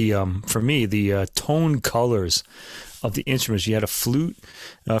really for me, the tone colors of the instruments. You had a flute.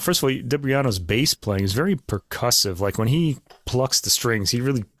 First of all, Debriano's bass playing is very percussive. Like when he plucks the strings, he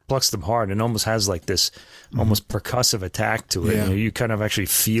really plucks them hard and almost has like this almost percussive attack to it. Yeah. You kind of actually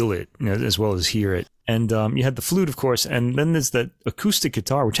feel it as well as hear it. And you had the flute, of course, and then there's that acoustic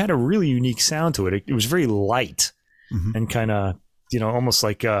guitar, which had a really unique sound to it. It was very light and kind of, almost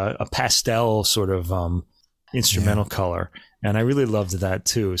like a pastel sort of instrumental color. And I really loved that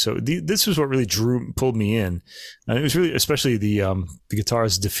too. So this was what really pulled me in. And it was really, especially the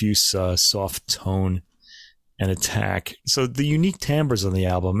guitar's diffuse, soft tone and attack. So the unique timbres on the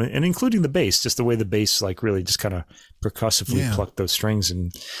album, and including the bass, just the way the bass like really just kind of percussively plucked those strings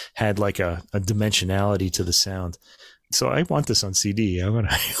and had like a dimensionality to the sound. So I want this on CD. I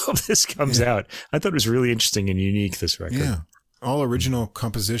hope this comes out. I thought it was really interesting and unique, this record. Yeah. All original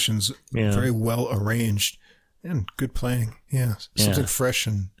compositions, very well arranged and good playing. Yeah. Something fresh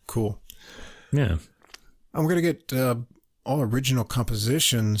and cool. Yeah. I'm going to get all original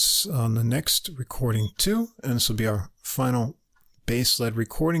compositions on the next recording too. And this will be our final bass-led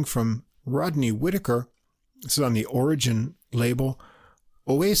recording from Rodney Whitaker. This is on the Origin label.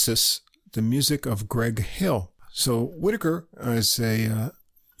 Oasis, the music of Greg Hill. So Whitaker is a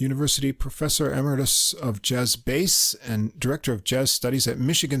University Professor Emeritus of Jazz Bass and Director of Jazz Studies at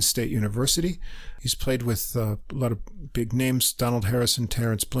Michigan State University. He's played with a lot of big names, Donald Harrison,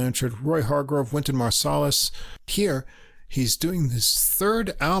 Terrence Blanchard, Roy Hargrove, Wynton Marsalis. Here, he's doing this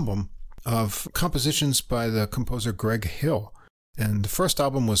third album of compositions by the composer Greg Hill. And the first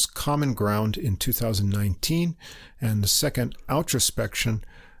album was Common Ground in 2019, and the second, Outrospection,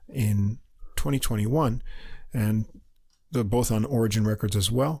 in 2021. And they're both on Origin Records as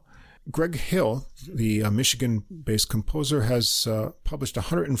well. Greg Hill, the Michigan-based composer, has published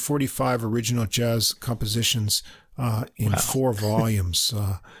 145 original jazz compositions in 4 volumes.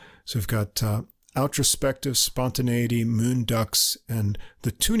 So we've got Outrospective, Spontaneity, Moon Ducks, and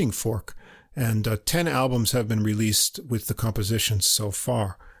The Tuning Fork. And 10 albums have been released with the compositions so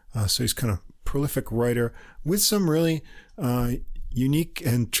far. So he's kind of prolific writer with some really unique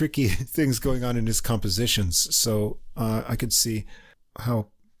and tricky things going on in his compositions. So I could see how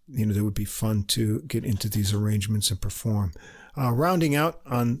they would be fun to get into these arrangements and perform. Rounding out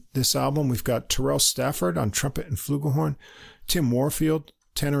on this album, we've got Terrell Stafford on trumpet and flugelhorn, Tim Warfield,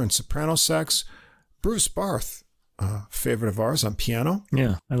 tenor and soprano sax, Bruce Barth, favorite of ours, on piano.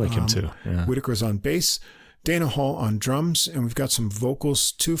 Yeah, I like him too. Yeah. Whitaker's on bass, Dana Hall on drums, and we've got some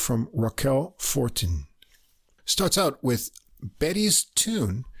vocals too from Raquel Fortin. Starts out with Betty's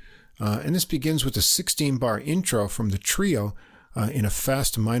Tune, and this begins with a 16-bar intro from the trio in a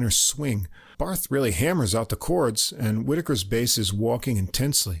fast minor swing. Barth really hammers out the chords, and Whitaker's bass is walking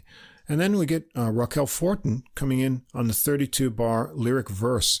intensely. And then we get Raquel Fortin coming in on the 32-bar lyric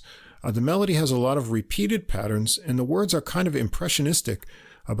verse. The melody has a lot of repeated patterns, and the words are kind of impressionistic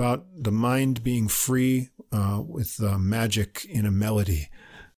about the mind being free with magic in a melody.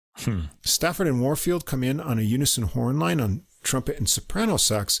 Stafford and Warfield come in on a unison horn line on trumpet and soprano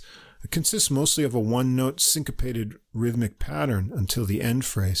sax. It consists mostly of a one-note syncopated rhythmic pattern until the end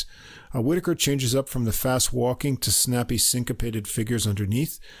phrase. Whitaker changes up from the fast walking to snappy syncopated figures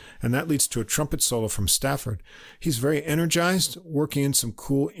underneath, and that leads to a trumpet solo from Stafford. He's very energized, working in some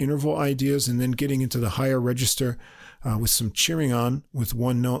cool interval ideas and then getting into the higher register with some cheering on with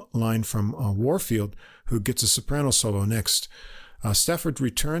one-note line from Warfield, who gets a soprano solo next. Stafford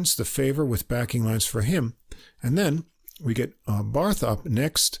returns the favor with backing lines for him, and then we get Barth up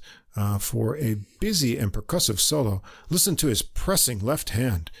next for a busy and percussive solo. Listen to his pressing left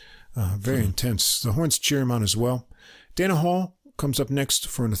hand. Very intense. The horns cheer him on as well. Dana Hall comes up next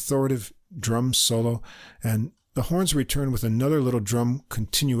for an authoritative drum solo, and the horns return with another little drum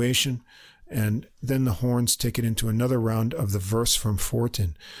continuation, and then the horns take it into another round of the verse from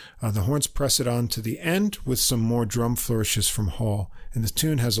Fortin. The horns press it on to the end with some more drum flourishes from Hall, and the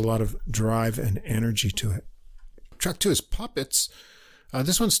tune has a lot of drive and energy to it. Track 2 is Puppets.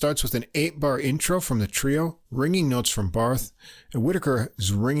 This one starts with an 8-bar intro from the trio, ringing notes from Barth, and Whitaker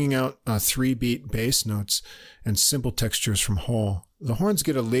is ringing out 3-beat bass notes and cymbal textures from Hall. The horns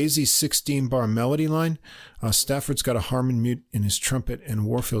get a lazy 16-bar melody line. Stafford's got a harmon mute in his trumpet, and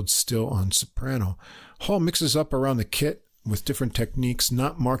Warfield's still on soprano. Hall mixes up around the kit with different techniques,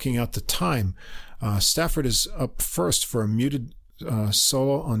 not marking out the time. Stafford is up first for a muted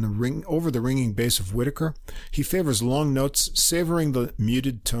solo on the ring over the ringing bass of Whitaker. He favors long notes, savoring the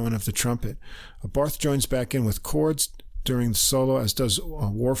muted tone of the trumpet. Barth joins back in with chords during the solo, as does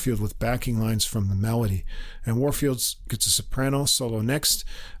Warfield with backing lines from the melody. And Warfield gets a soprano solo next.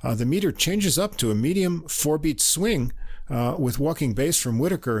 The meter changes up to a medium 4-beat swing with walking bass from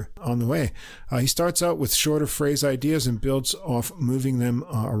Whitaker on the way. He starts out with shorter phrase ideas and builds off moving them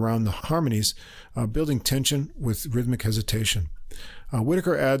around the harmonies, building tension with rhythmic hesitation.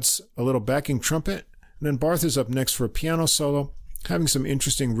 Whitaker adds a little backing trumpet, and then Barth is up next for a piano solo, having some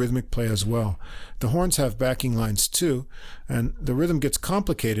interesting rhythmic play as well. The horns have backing lines too, and the rhythm gets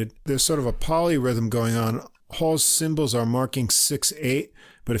complicated. There's sort of a polyrhythm going on. Hall's cymbals are marking 6/8,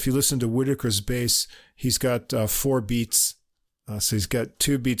 but if you listen to Whitaker's bass, he's got 4 beats, so he's got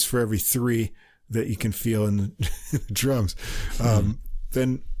 2 beats for every 3 that you can feel in the drums.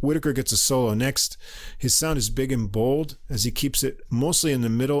 Then Whitaker gets a solo next. His sound is big and bold as he keeps it mostly in the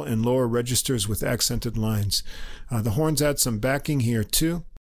middle and lower registers with accented lines. The horns add some backing here too.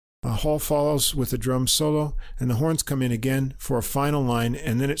 Hall follows with a drum solo, and the horns come in again for a final line,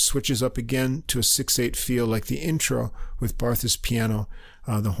 and then it switches up again to a 6/8 feel like the intro with Barth's piano,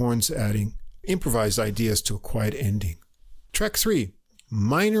 the horns adding improvised ideas to a quiet ending. Track 3.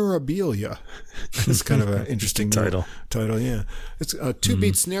 Minorabilia. It's kind of an interesting title, yeah. It's a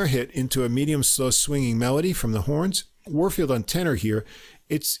 2-beat snare hit into a medium slow swinging melody from the horns. Warfield on tenor here.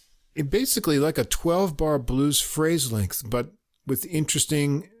 It's basically like a 12-bar blues phrase length, but with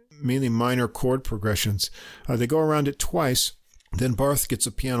interesting, mainly minor chord progressions. They go around it twice. Then Barth gets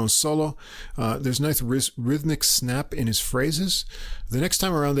a piano solo. There's nice rhythmic snap in his phrases. The next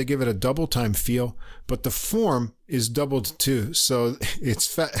time around, they give it a double time feel, but the form is doubled too. So it's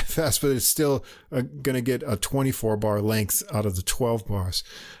fast, but it's still going to get a 24-bar length out of the 12 bars.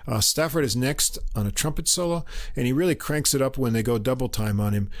 Stafford is next on a trumpet solo, and he really cranks it up when they go double time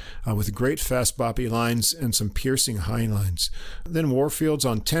on him with great fast boppy lines and some piercing high lines. Then Warfield's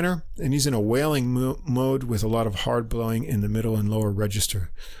on tenor, and he's in a wailing mode with a lot of hard blowing in the middle and lower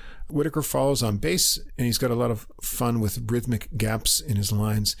register. Whitaker follows on bass, and he's got a lot of fun with rhythmic gaps in his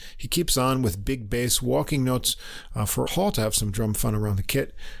lines. He keeps on with big bass, walking notes for Hall to have some drum fun around the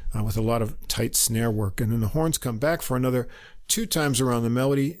kit with a lot of tight snare work. And then the horns come back for another 2 times around the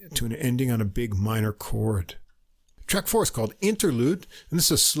melody to an ending on a big minor chord. Track 4 is called Interlude, and this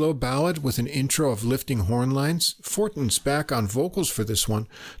is a slow ballad with an intro of lifting horn lines. Fortin's back on vocals for this one.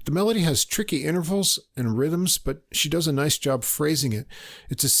 The melody has tricky intervals and rhythms, but she does a nice job phrasing it.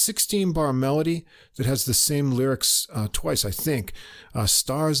 It's a 16-bar melody that has the same lyrics twice, I think.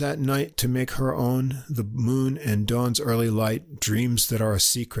 Stars at night to make her own, the moon and dawn's early light, dreams that are a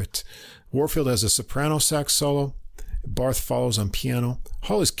secret. Warfield has a soprano sax solo. Barth follows on piano.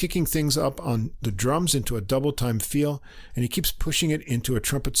 Hall is kicking things up on the drums into a double-time feel, and he keeps pushing it into a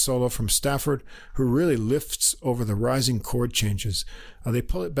trumpet solo from Stafford, who really lifts over the rising chord changes. They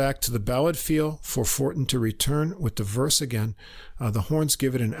pull it back to the ballad feel for Fortin to return with the verse again. The horns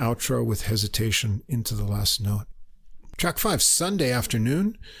give it an outro with hesitation into the last note. Track 5, Sunday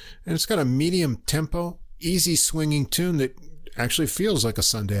Afternoon, and it's got a medium tempo, easy swinging tune that actually feels like a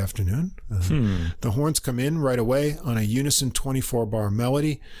Sunday afternoon. The horns come in right away on a unison 24-bar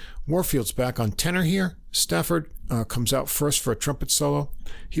melody. Warfield's back on tenor here. Stafford comes out first for a trumpet solo.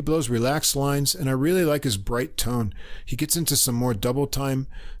 He blows relaxed lines, and I really like his bright tone. He gets into some more double time,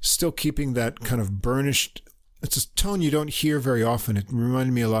 still keeping that kind of burnished. It's a tone you don't hear very often. It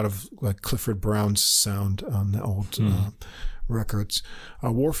reminded me a lot of like Clifford Brown's sound on the old records.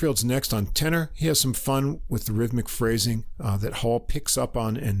 Warfield's next on tenor. He has some fun with the rhythmic phrasing that Hall picks up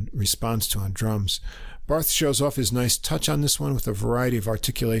on and responds to on drums. Barth shows off his nice touch on this one with a variety of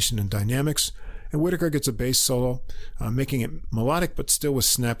articulation and dynamics, and Whitaker gets a bass solo, making it melodic but still with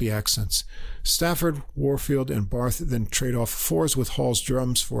snappy accents. Stafford, Warfield, and Barth then trade off 4s with Hall's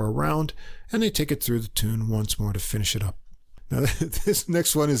drums for a round, and they take it through the tune once more to finish it up. Now, this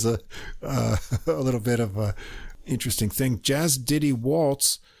next one is a little bit of a interesting thing. Jazz Ditty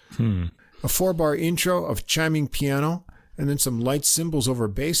Waltz, a 4-bar intro of chiming piano, and then some light cymbals over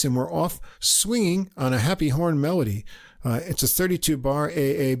bass, and we're off swinging on a happy horn melody. It's a 32-bar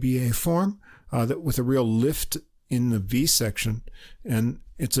AABA form with a real lift in the V section, and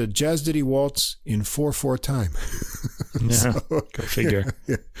it's a Jazz Ditty Waltz in 4/4 time. Yeah, go figure.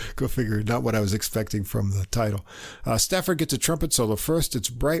 Yeah, go figure. Not what I was expecting from the title. Stafford gets a trumpet solo first. It's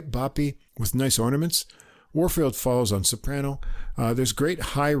bright, boppy, with nice ornaments. Warfield follows on soprano. There's great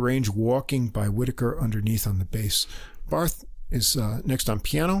high-range walking by Whitaker underneath on the bass. Barth is next on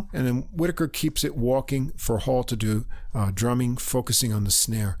piano, and then Whitaker keeps it walking for Hall to do drumming, focusing on the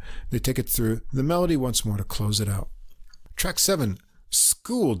snare. They take it through the melody once more to close it out. Track 7,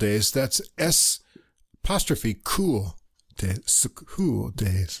 School Days. That's S''cool days. School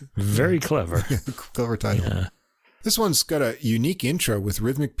Days. Very clever. Clever title. Yeah. This one's got a unique intro with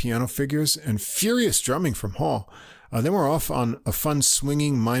rhythmic piano figures and furious drumming from Hall. Then we're off on a fun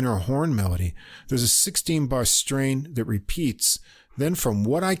swinging minor horn melody. There's a 16-bar strain that repeats. Then from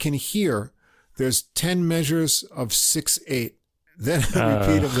what I can hear, there's 10 measures of 6/8. Then a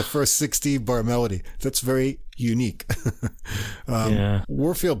repeat of the first 16-bar melody. That's very unique.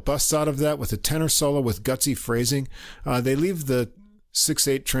 Warfield busts out of that with a tenor solo with gutsy phrasing. They leave the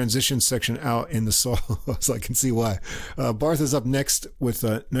 6/8 transition section out in the solo, so I can see why. Barth is up next with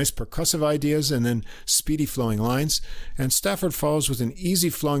nice percussive ideas and then speedy flowing lines, and Stafford follows with an easy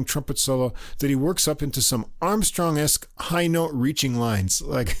flowing trumpet solo that he works up into some Armstrong-esque high note reaching lines.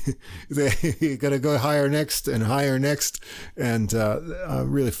 Like they gotta go higher next, and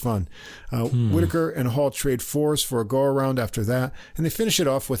really fun. Whitaker and Hall trade 4s for a go around after that, and they finish it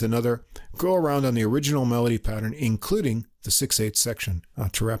off with another go around on the original melody pattern, including the 6/8 section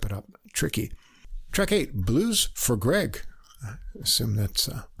to wrap it up. Tricky. Track 8, Blues for Greg. I assume that's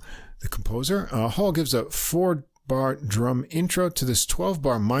the composer. Hall gives a 4-bar drum intro to this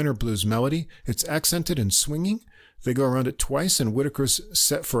 12-bar minor blues melody. It's accented and swinging. They go around it twice, and Whitaker's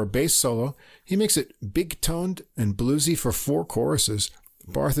set for a bass solo. He makes it big-toned and bluesy for 4 choruses.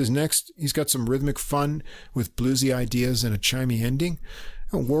 Barth is next. He's got some rhythmic fun with bluesy ideas and a chimey ending.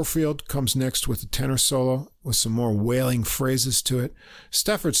 And Warfield comes next with a tenor solo with some more wailing phrases to it.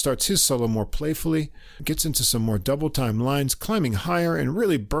 Stafford starts his solo more playfully, gets into some more double-time lines, climbing higher and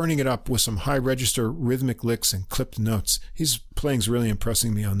really burning it up with some high-register rhythmic licks and clipped notes. His playing's really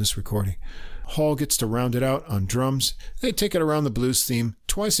impressing me on this recording. Hall gets to round it out on drums. They take it around the blues theme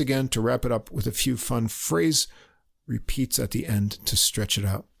twice again to wrap it up with a few fun phrase repeats at the end to stretch it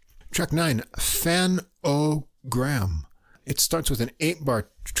out. Track 9, Fan-O-Gram. It starts with an 8-bar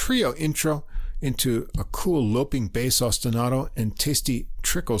trio intro. into a cool loping bass ostinato and tasty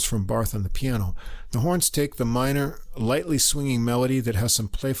trickles from Barth on the piano. The horns take the minor, lightly swinging melody that has some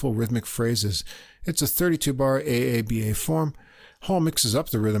playful rhythmic phrases. It's a 32-bar AABA form. Hall mixes up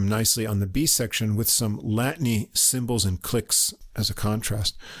the rhythm nicely on the B section with some Latin-y cymbals and clicks as a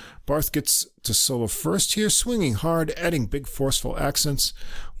contrast. Barth gets to solo first here, swinging hard, adding big forceful accents.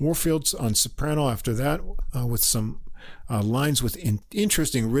 Warfield's on soprano after that with some lines with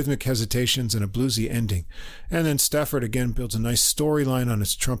interesting rhythmic hesitations and a bluesy ending. And then Stafford again builds a nice storyline on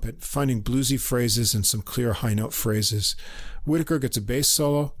his trumpet, finding bluesy phrases and some clear high note phrases. Whitaker gets a bass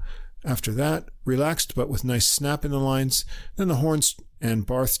solo. After that, relaxed but with nice snap in the lines. Then the horns and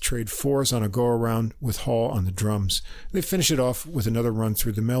Barth trade fours on a go-around with Hall on the drums. They finish it off with another run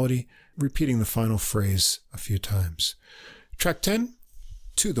through the melody, repeating the final phrase a few times. Track 10,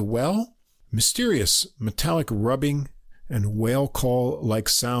 To the Well. Mysterious, metallic rubbing and whale call-like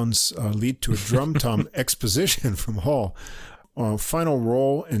sounds lead to a drum tom exposition from Hall. Final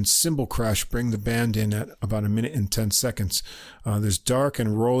roll and cymbal crash bring the band in at about 1 minute and 10 seconds. There's dark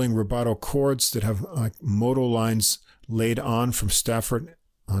and rolling rubato chords that have modal lines laid on from Stafford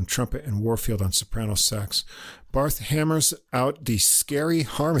on trumpet and Warfield on soprano sax. Barth hammers out the scary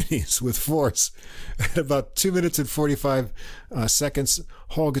harmonies with force. At about 2 minutes and 45 seconds,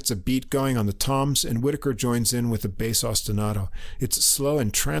 Hall gets a beat going on the toms, and Whitaker joins in with a bass ostinato. It's slow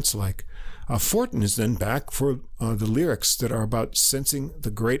and trance-like. Fortin is then back for the lyrics that are about sensing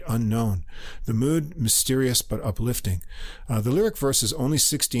the great unknown. The mood, mysterious but uplifting. The lyric verse is only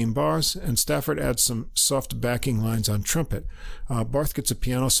 16 bars, and Stafford adds some soft backing lines on trumpet. Barth gets a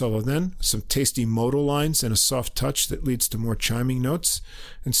piano solo then, some tasty modal lines, and a soft touch that leads to more chiming notes.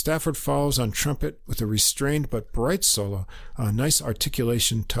 And Stafford follows on trumpet with a restrained but bright solo, nice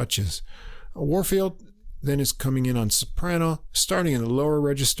articulation touches. Warfield then is coming in on soprano, starting in the lower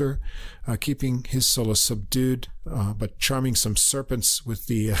register, keeping his solo subdued, but charming some serpents with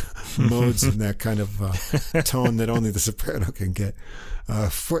the modes and that kind of tone that only the soprano can get.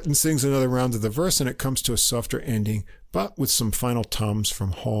 Fortin sings another round of the verse, and it comes to a softer ending, but with some final toms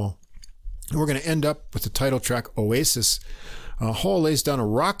from Hall. And we're going to end up with the title track, Oasis. Hall lays down a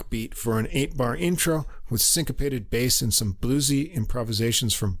rock beat for an 8-bar intro with syncopated bass and some bluesy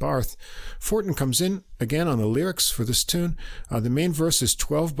improvisations from Barth. Fortin comes in again on the lyrics for this tune. The main verse is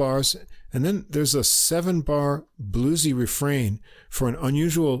 12 bars, and then there's a 7-bar bluesy refrain for an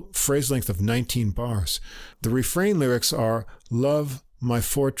unusual phrase length of 19 bars. The refrain lyrics are, "Love, my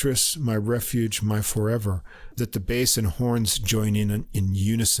fortress, my refuge, my forever," that the bass and horns join in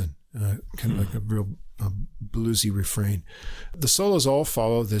unison, kind of like a real bluesy refrain. The solos all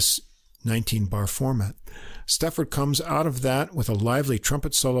follow this 19-bar format. Stafford comes out of that with a lively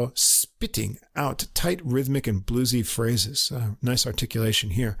trumpet solo, spitting out tight rhythmic and bluesy phrases. Nice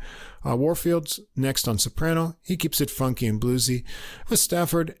articulation here. Warfield's next on soprano. He keeps it funky and bluesy, with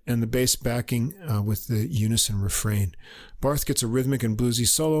Stafford and the bass backing with the unison refrain. Barth gets a rhythmic and bluesy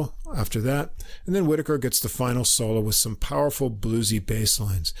solo after that, and then Whitaker gets the final solo with some powerful bluesy bass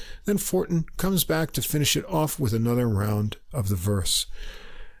lines. Then Fortin comes back to finish it off with another round of the verse.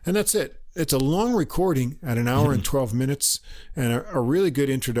 And that's it. It's a long recording at 1 hour and 12 minutes, and a really good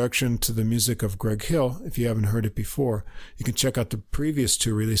introduction to the music of Greg Hill, if you haven't heard it before. You can check out the previous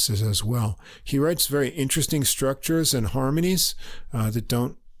 2 releases as well. He writes very interesting structures and harmonies that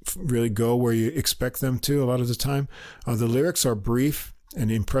don't really go where you expect them to a lot of the time. The lyrics are brief and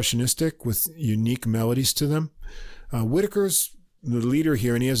impressionistic with unique melodies to them. Whitaker's the leader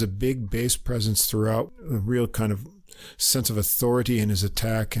here, and he has a big bass presence throughout, a real kind of sense of authority in his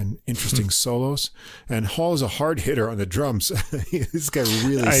attack and interesting solos. And Hall is a hard hitter on the drums. This guy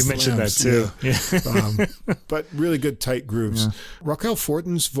really I slams, mentioned that too. Yeah. But really good tight grooves. Yeah. Raquel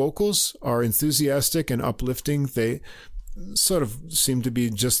Fortin's vocals are enthusiastic and uplifting. They sort of seem to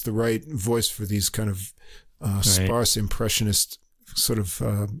be just the right voice for these kind of sparse impressionist sort of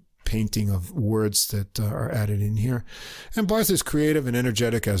painting of words that are added in here. And Barth is creative and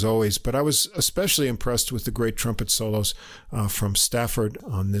energetic as always, but I was especially impressed with the great trumpet solos from Stafford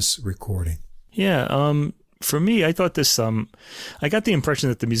on this recording. Yeah, for me, I thought this, I got the impression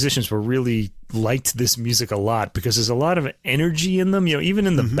that the musicians were really liked this music a lot because there's a lot of energy in them. You know, even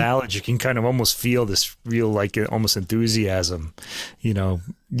in the ballads, you can kind of almost feel this real, like almost enthusiasm. You know,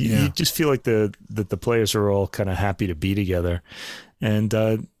 you just feel like that the players are all kind of happy to be together.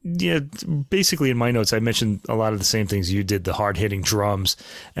 And basically in my notes, I mentioned a lot of the same things you did: the hard-hitting drums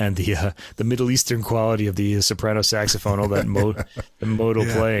and the Middle Eastern quality of the soprano saxophone, all that the modal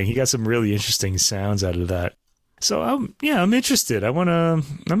playing. He got some really interesting sounds out of that. So I'm interested. I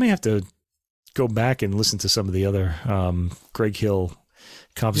may have to go back and listen to some of the other Greg Hill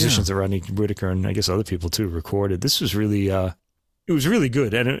compositions that Rodney Whitaker and I guess other people too recorded. This was really, it was really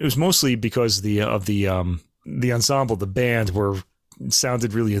good, and it was mostly because the ensemble, the band,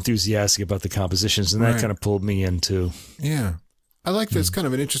 sounded really enthusiastic about the compositions, and that kind of pulled me into. Yeah, I like this kind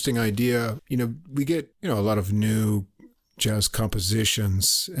of an interesting idea. We get a lot of new jazz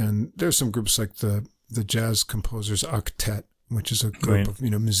compositions, and there's some groups like the Jazz Composers Octet, which is a group of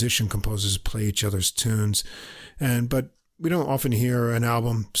musician composers who play each other's tunes, but we don't often hear an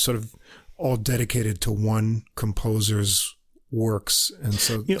album sort of all dedicated to one composer's works, and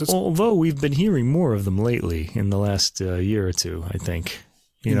so although we've been hearing more of them lately in the last year or two, I think.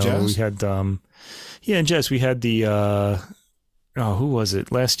 Jazz? We had in jazz we had the who was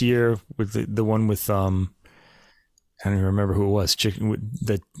it last year with the one with I don't even remember who it was.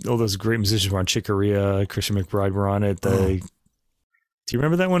 All those great musicians were on. Chick Corea, Christian McBride were on it. Do you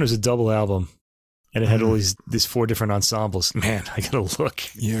remember that one? It was a double album, and it had all these 4 different ensembles. Man, I gotta look.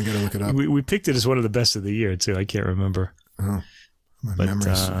 Yeah, I gotta look it up. We picked it as one of the best of the year too. I can't remember. Oh, my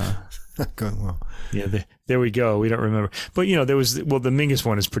memory's going well. Yeah, there we go. We don't remember, but there was the Mingus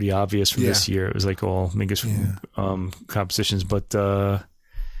one is pretty obvious from this year. It was like all Mingus compositions, but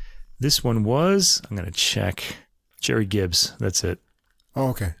this one was. I'm gonna check. Jerry Gibbs, that's it. Oh,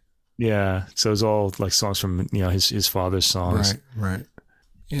 okay. Yeah, so it was all like songs from his father's songs. Right.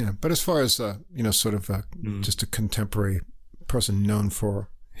 Yeah, but as far as sort of just a contemporary person known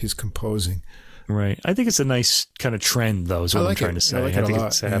for his composing, right? I think it's a nice kind of trend, though. Is what I'm trying to say. I think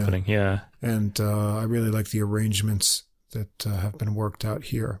it's happening. Yeah, and I really like the arrangements that have been worked out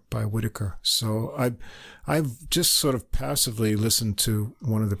here by Whitaker. So I've just sort of passively listened to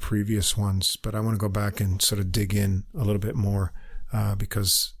one of the previous ones, but I want to go back and sort of dig in a little bit more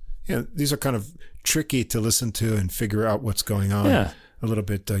because these are kind of tricky to listen to and figure out what's going on. Yeah. A little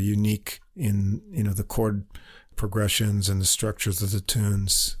bit unique in the chord progressions and the structures of the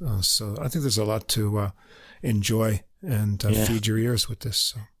tunes. So I think there's a lot to enjoy and feed your ears with this.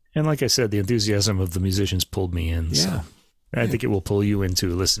 So. And like I said, the enthusiasm of the musicians pulled me in. Yeah. So. I think it will pull you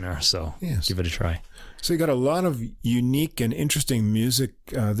into, listener, so give it a try. So you got a lot of unique and interesting music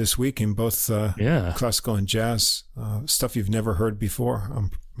this week in both classical and jazz, stuff you've never heard before,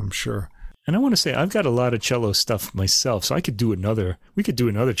 I'm sure. And I want to say, I've got a lot of cello stuff myself, so we could do another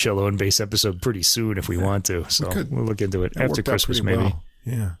cello and bass episode pretty soon if we want to. So we'll look into it after Christmas, maybe. Well.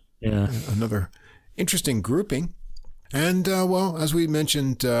 Yeah. Another interesting grouping. And, as we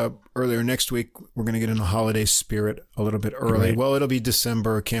mentioned earlier, next week, we're going to get in the holiday spirit a little bit early. Right. Well, it'll be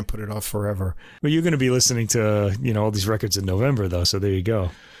December. Can't put it off forever. Well, you're going to be listening to, all these records in November, though, so there you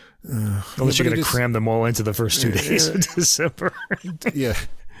go. Unless you're going to cram them all into the first 2 days of December. Yeah.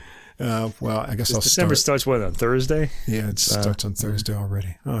 I guess December starts, on Thursday? Yeah, it starts on Thursday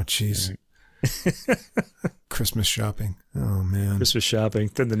already. Oh, jeez. Christmas shopping. Oh, man. Christmas shopping.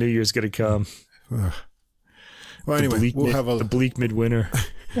 Then the New Year's going to come. Well, anyway, we'll have the bleak midwinter.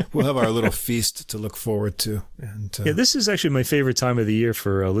 We'll have our little feast to look forward to. And this is actually my favorite time of the year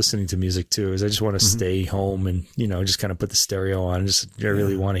for listening to music too. Is I just want to stay home and just kind of put the stereo on. I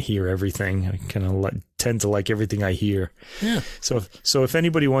really want to hear everything. I kind of tend to like everything I hear. Yeah. So if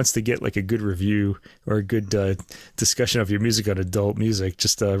anybody wants to get like a good review or a good discussion of your music on adult music,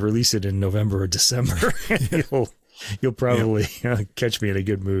 just release it in November or December. You'll probably catch me in a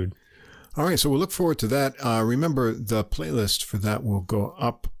good mood. All right, so we'll look forward to that. Remember, the playlist for that will go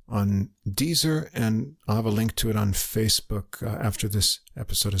up on Deezer, and I'll have a link to it on Facebook after this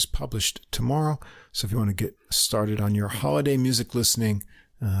episode is published tomorrow. So if you want to get started on your holiday music listening,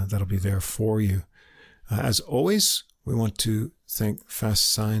 that'll be there for you. As always, we want to thank Fast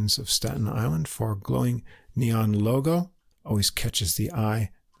Signs of Staten Island for our glowing neon logo. Always catches the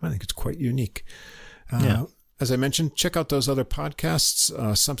eye. I think it's quite unique. As I mentioned, check out those other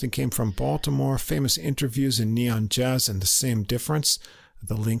podcasts. Something Came from Baltimore, Famous Interviews in Neon Jazz, and The Same Difference.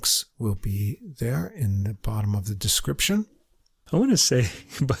 The links will be there in the bottom of the description. I want to say,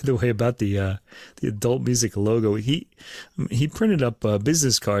 by the way, about the adult music logo. He printed up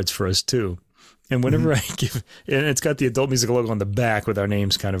business cards for us too. And whenever I give, and it's got the adult music logo on the back with our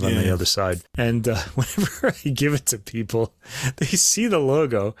names kind of on the other side. And whenever I give it to people, they see the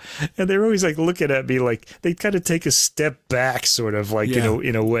logo and they're always like looking at me like they kind of take a step back, sort of like,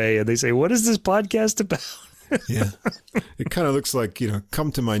 in a way. And they say, "What is this podcast about?" Yeah. It kind of looks like,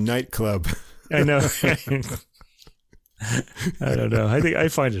 come to my nightclub. I know. I don't know. I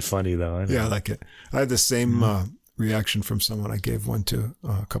find it funny though. I like it. I had the same reaction from someone I gave one to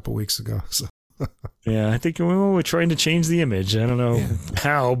a couple weeks ago. So. Yeah, I think we're trying to change the image. I don't know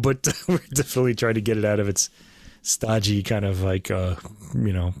how, but we're definitely trying to get it out of its stodgy kind of like,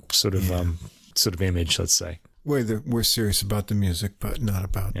 sort of image, let's say. we're serious about the music, but not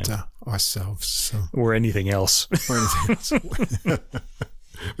about ourselves. So. Or anything else. Or anything else.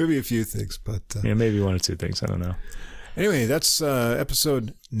 Maybe a few things, but... maybe one or two things. I don't know. Anyway, that's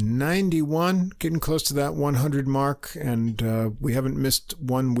episode 91, getting close to that 100 mark, and we haven't missed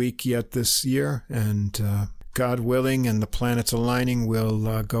 1 week yet this year, and God willing and the planets aligning,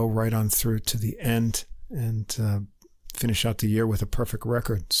 we'll go right on through to the end and finish out the year with a perfect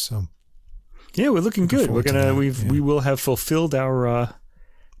record. So, yeah, we're looking good. We will have fulfilled our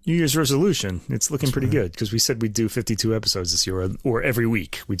New Year's resolution. It's looking pretty good because we said we'd do 52 episodes this year, or every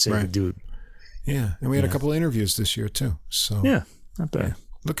week we'd say we'd do it. Yeah, and we had a couple of interviews this year too. So yeah, not bad. Yeah,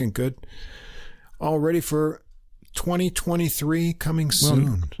 looking good. All ready for 2023 coming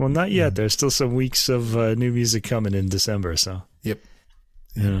soon. Well, not yet. There's still some weeks of new music coming in December. So Yep.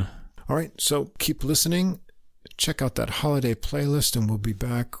 Yeah. All right, so keep listening. Check out that holiday playlist, and we'll be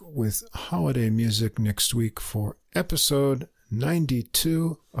back with holiday music next week for episode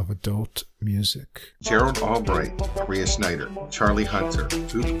 92 of Adult Music. Gerald Albright, Maria Schneider, Charlie Hunter,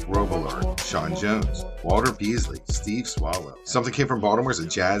 Hoop Robillard, Sean Jones, Walter Beasley, Steve Swallow. Something Came from Baltimore is a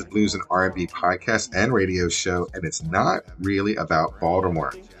jazz, blues, and R&B podcast and radio show, and it's not really about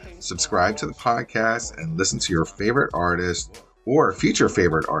Baltimore. Subscribe to the podcast and listen to your favorite artist or future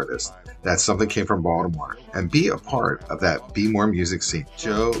favorite artist. That's Something Came from Baltimore. And be a part of that Be More music scene.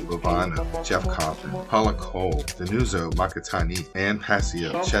 Joe Lovano, Jeff Coffin, Paula Cole, Danuzo Makatani, Ann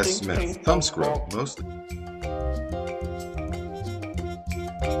Passio, Ches Smith, Thumbscroll, mostly.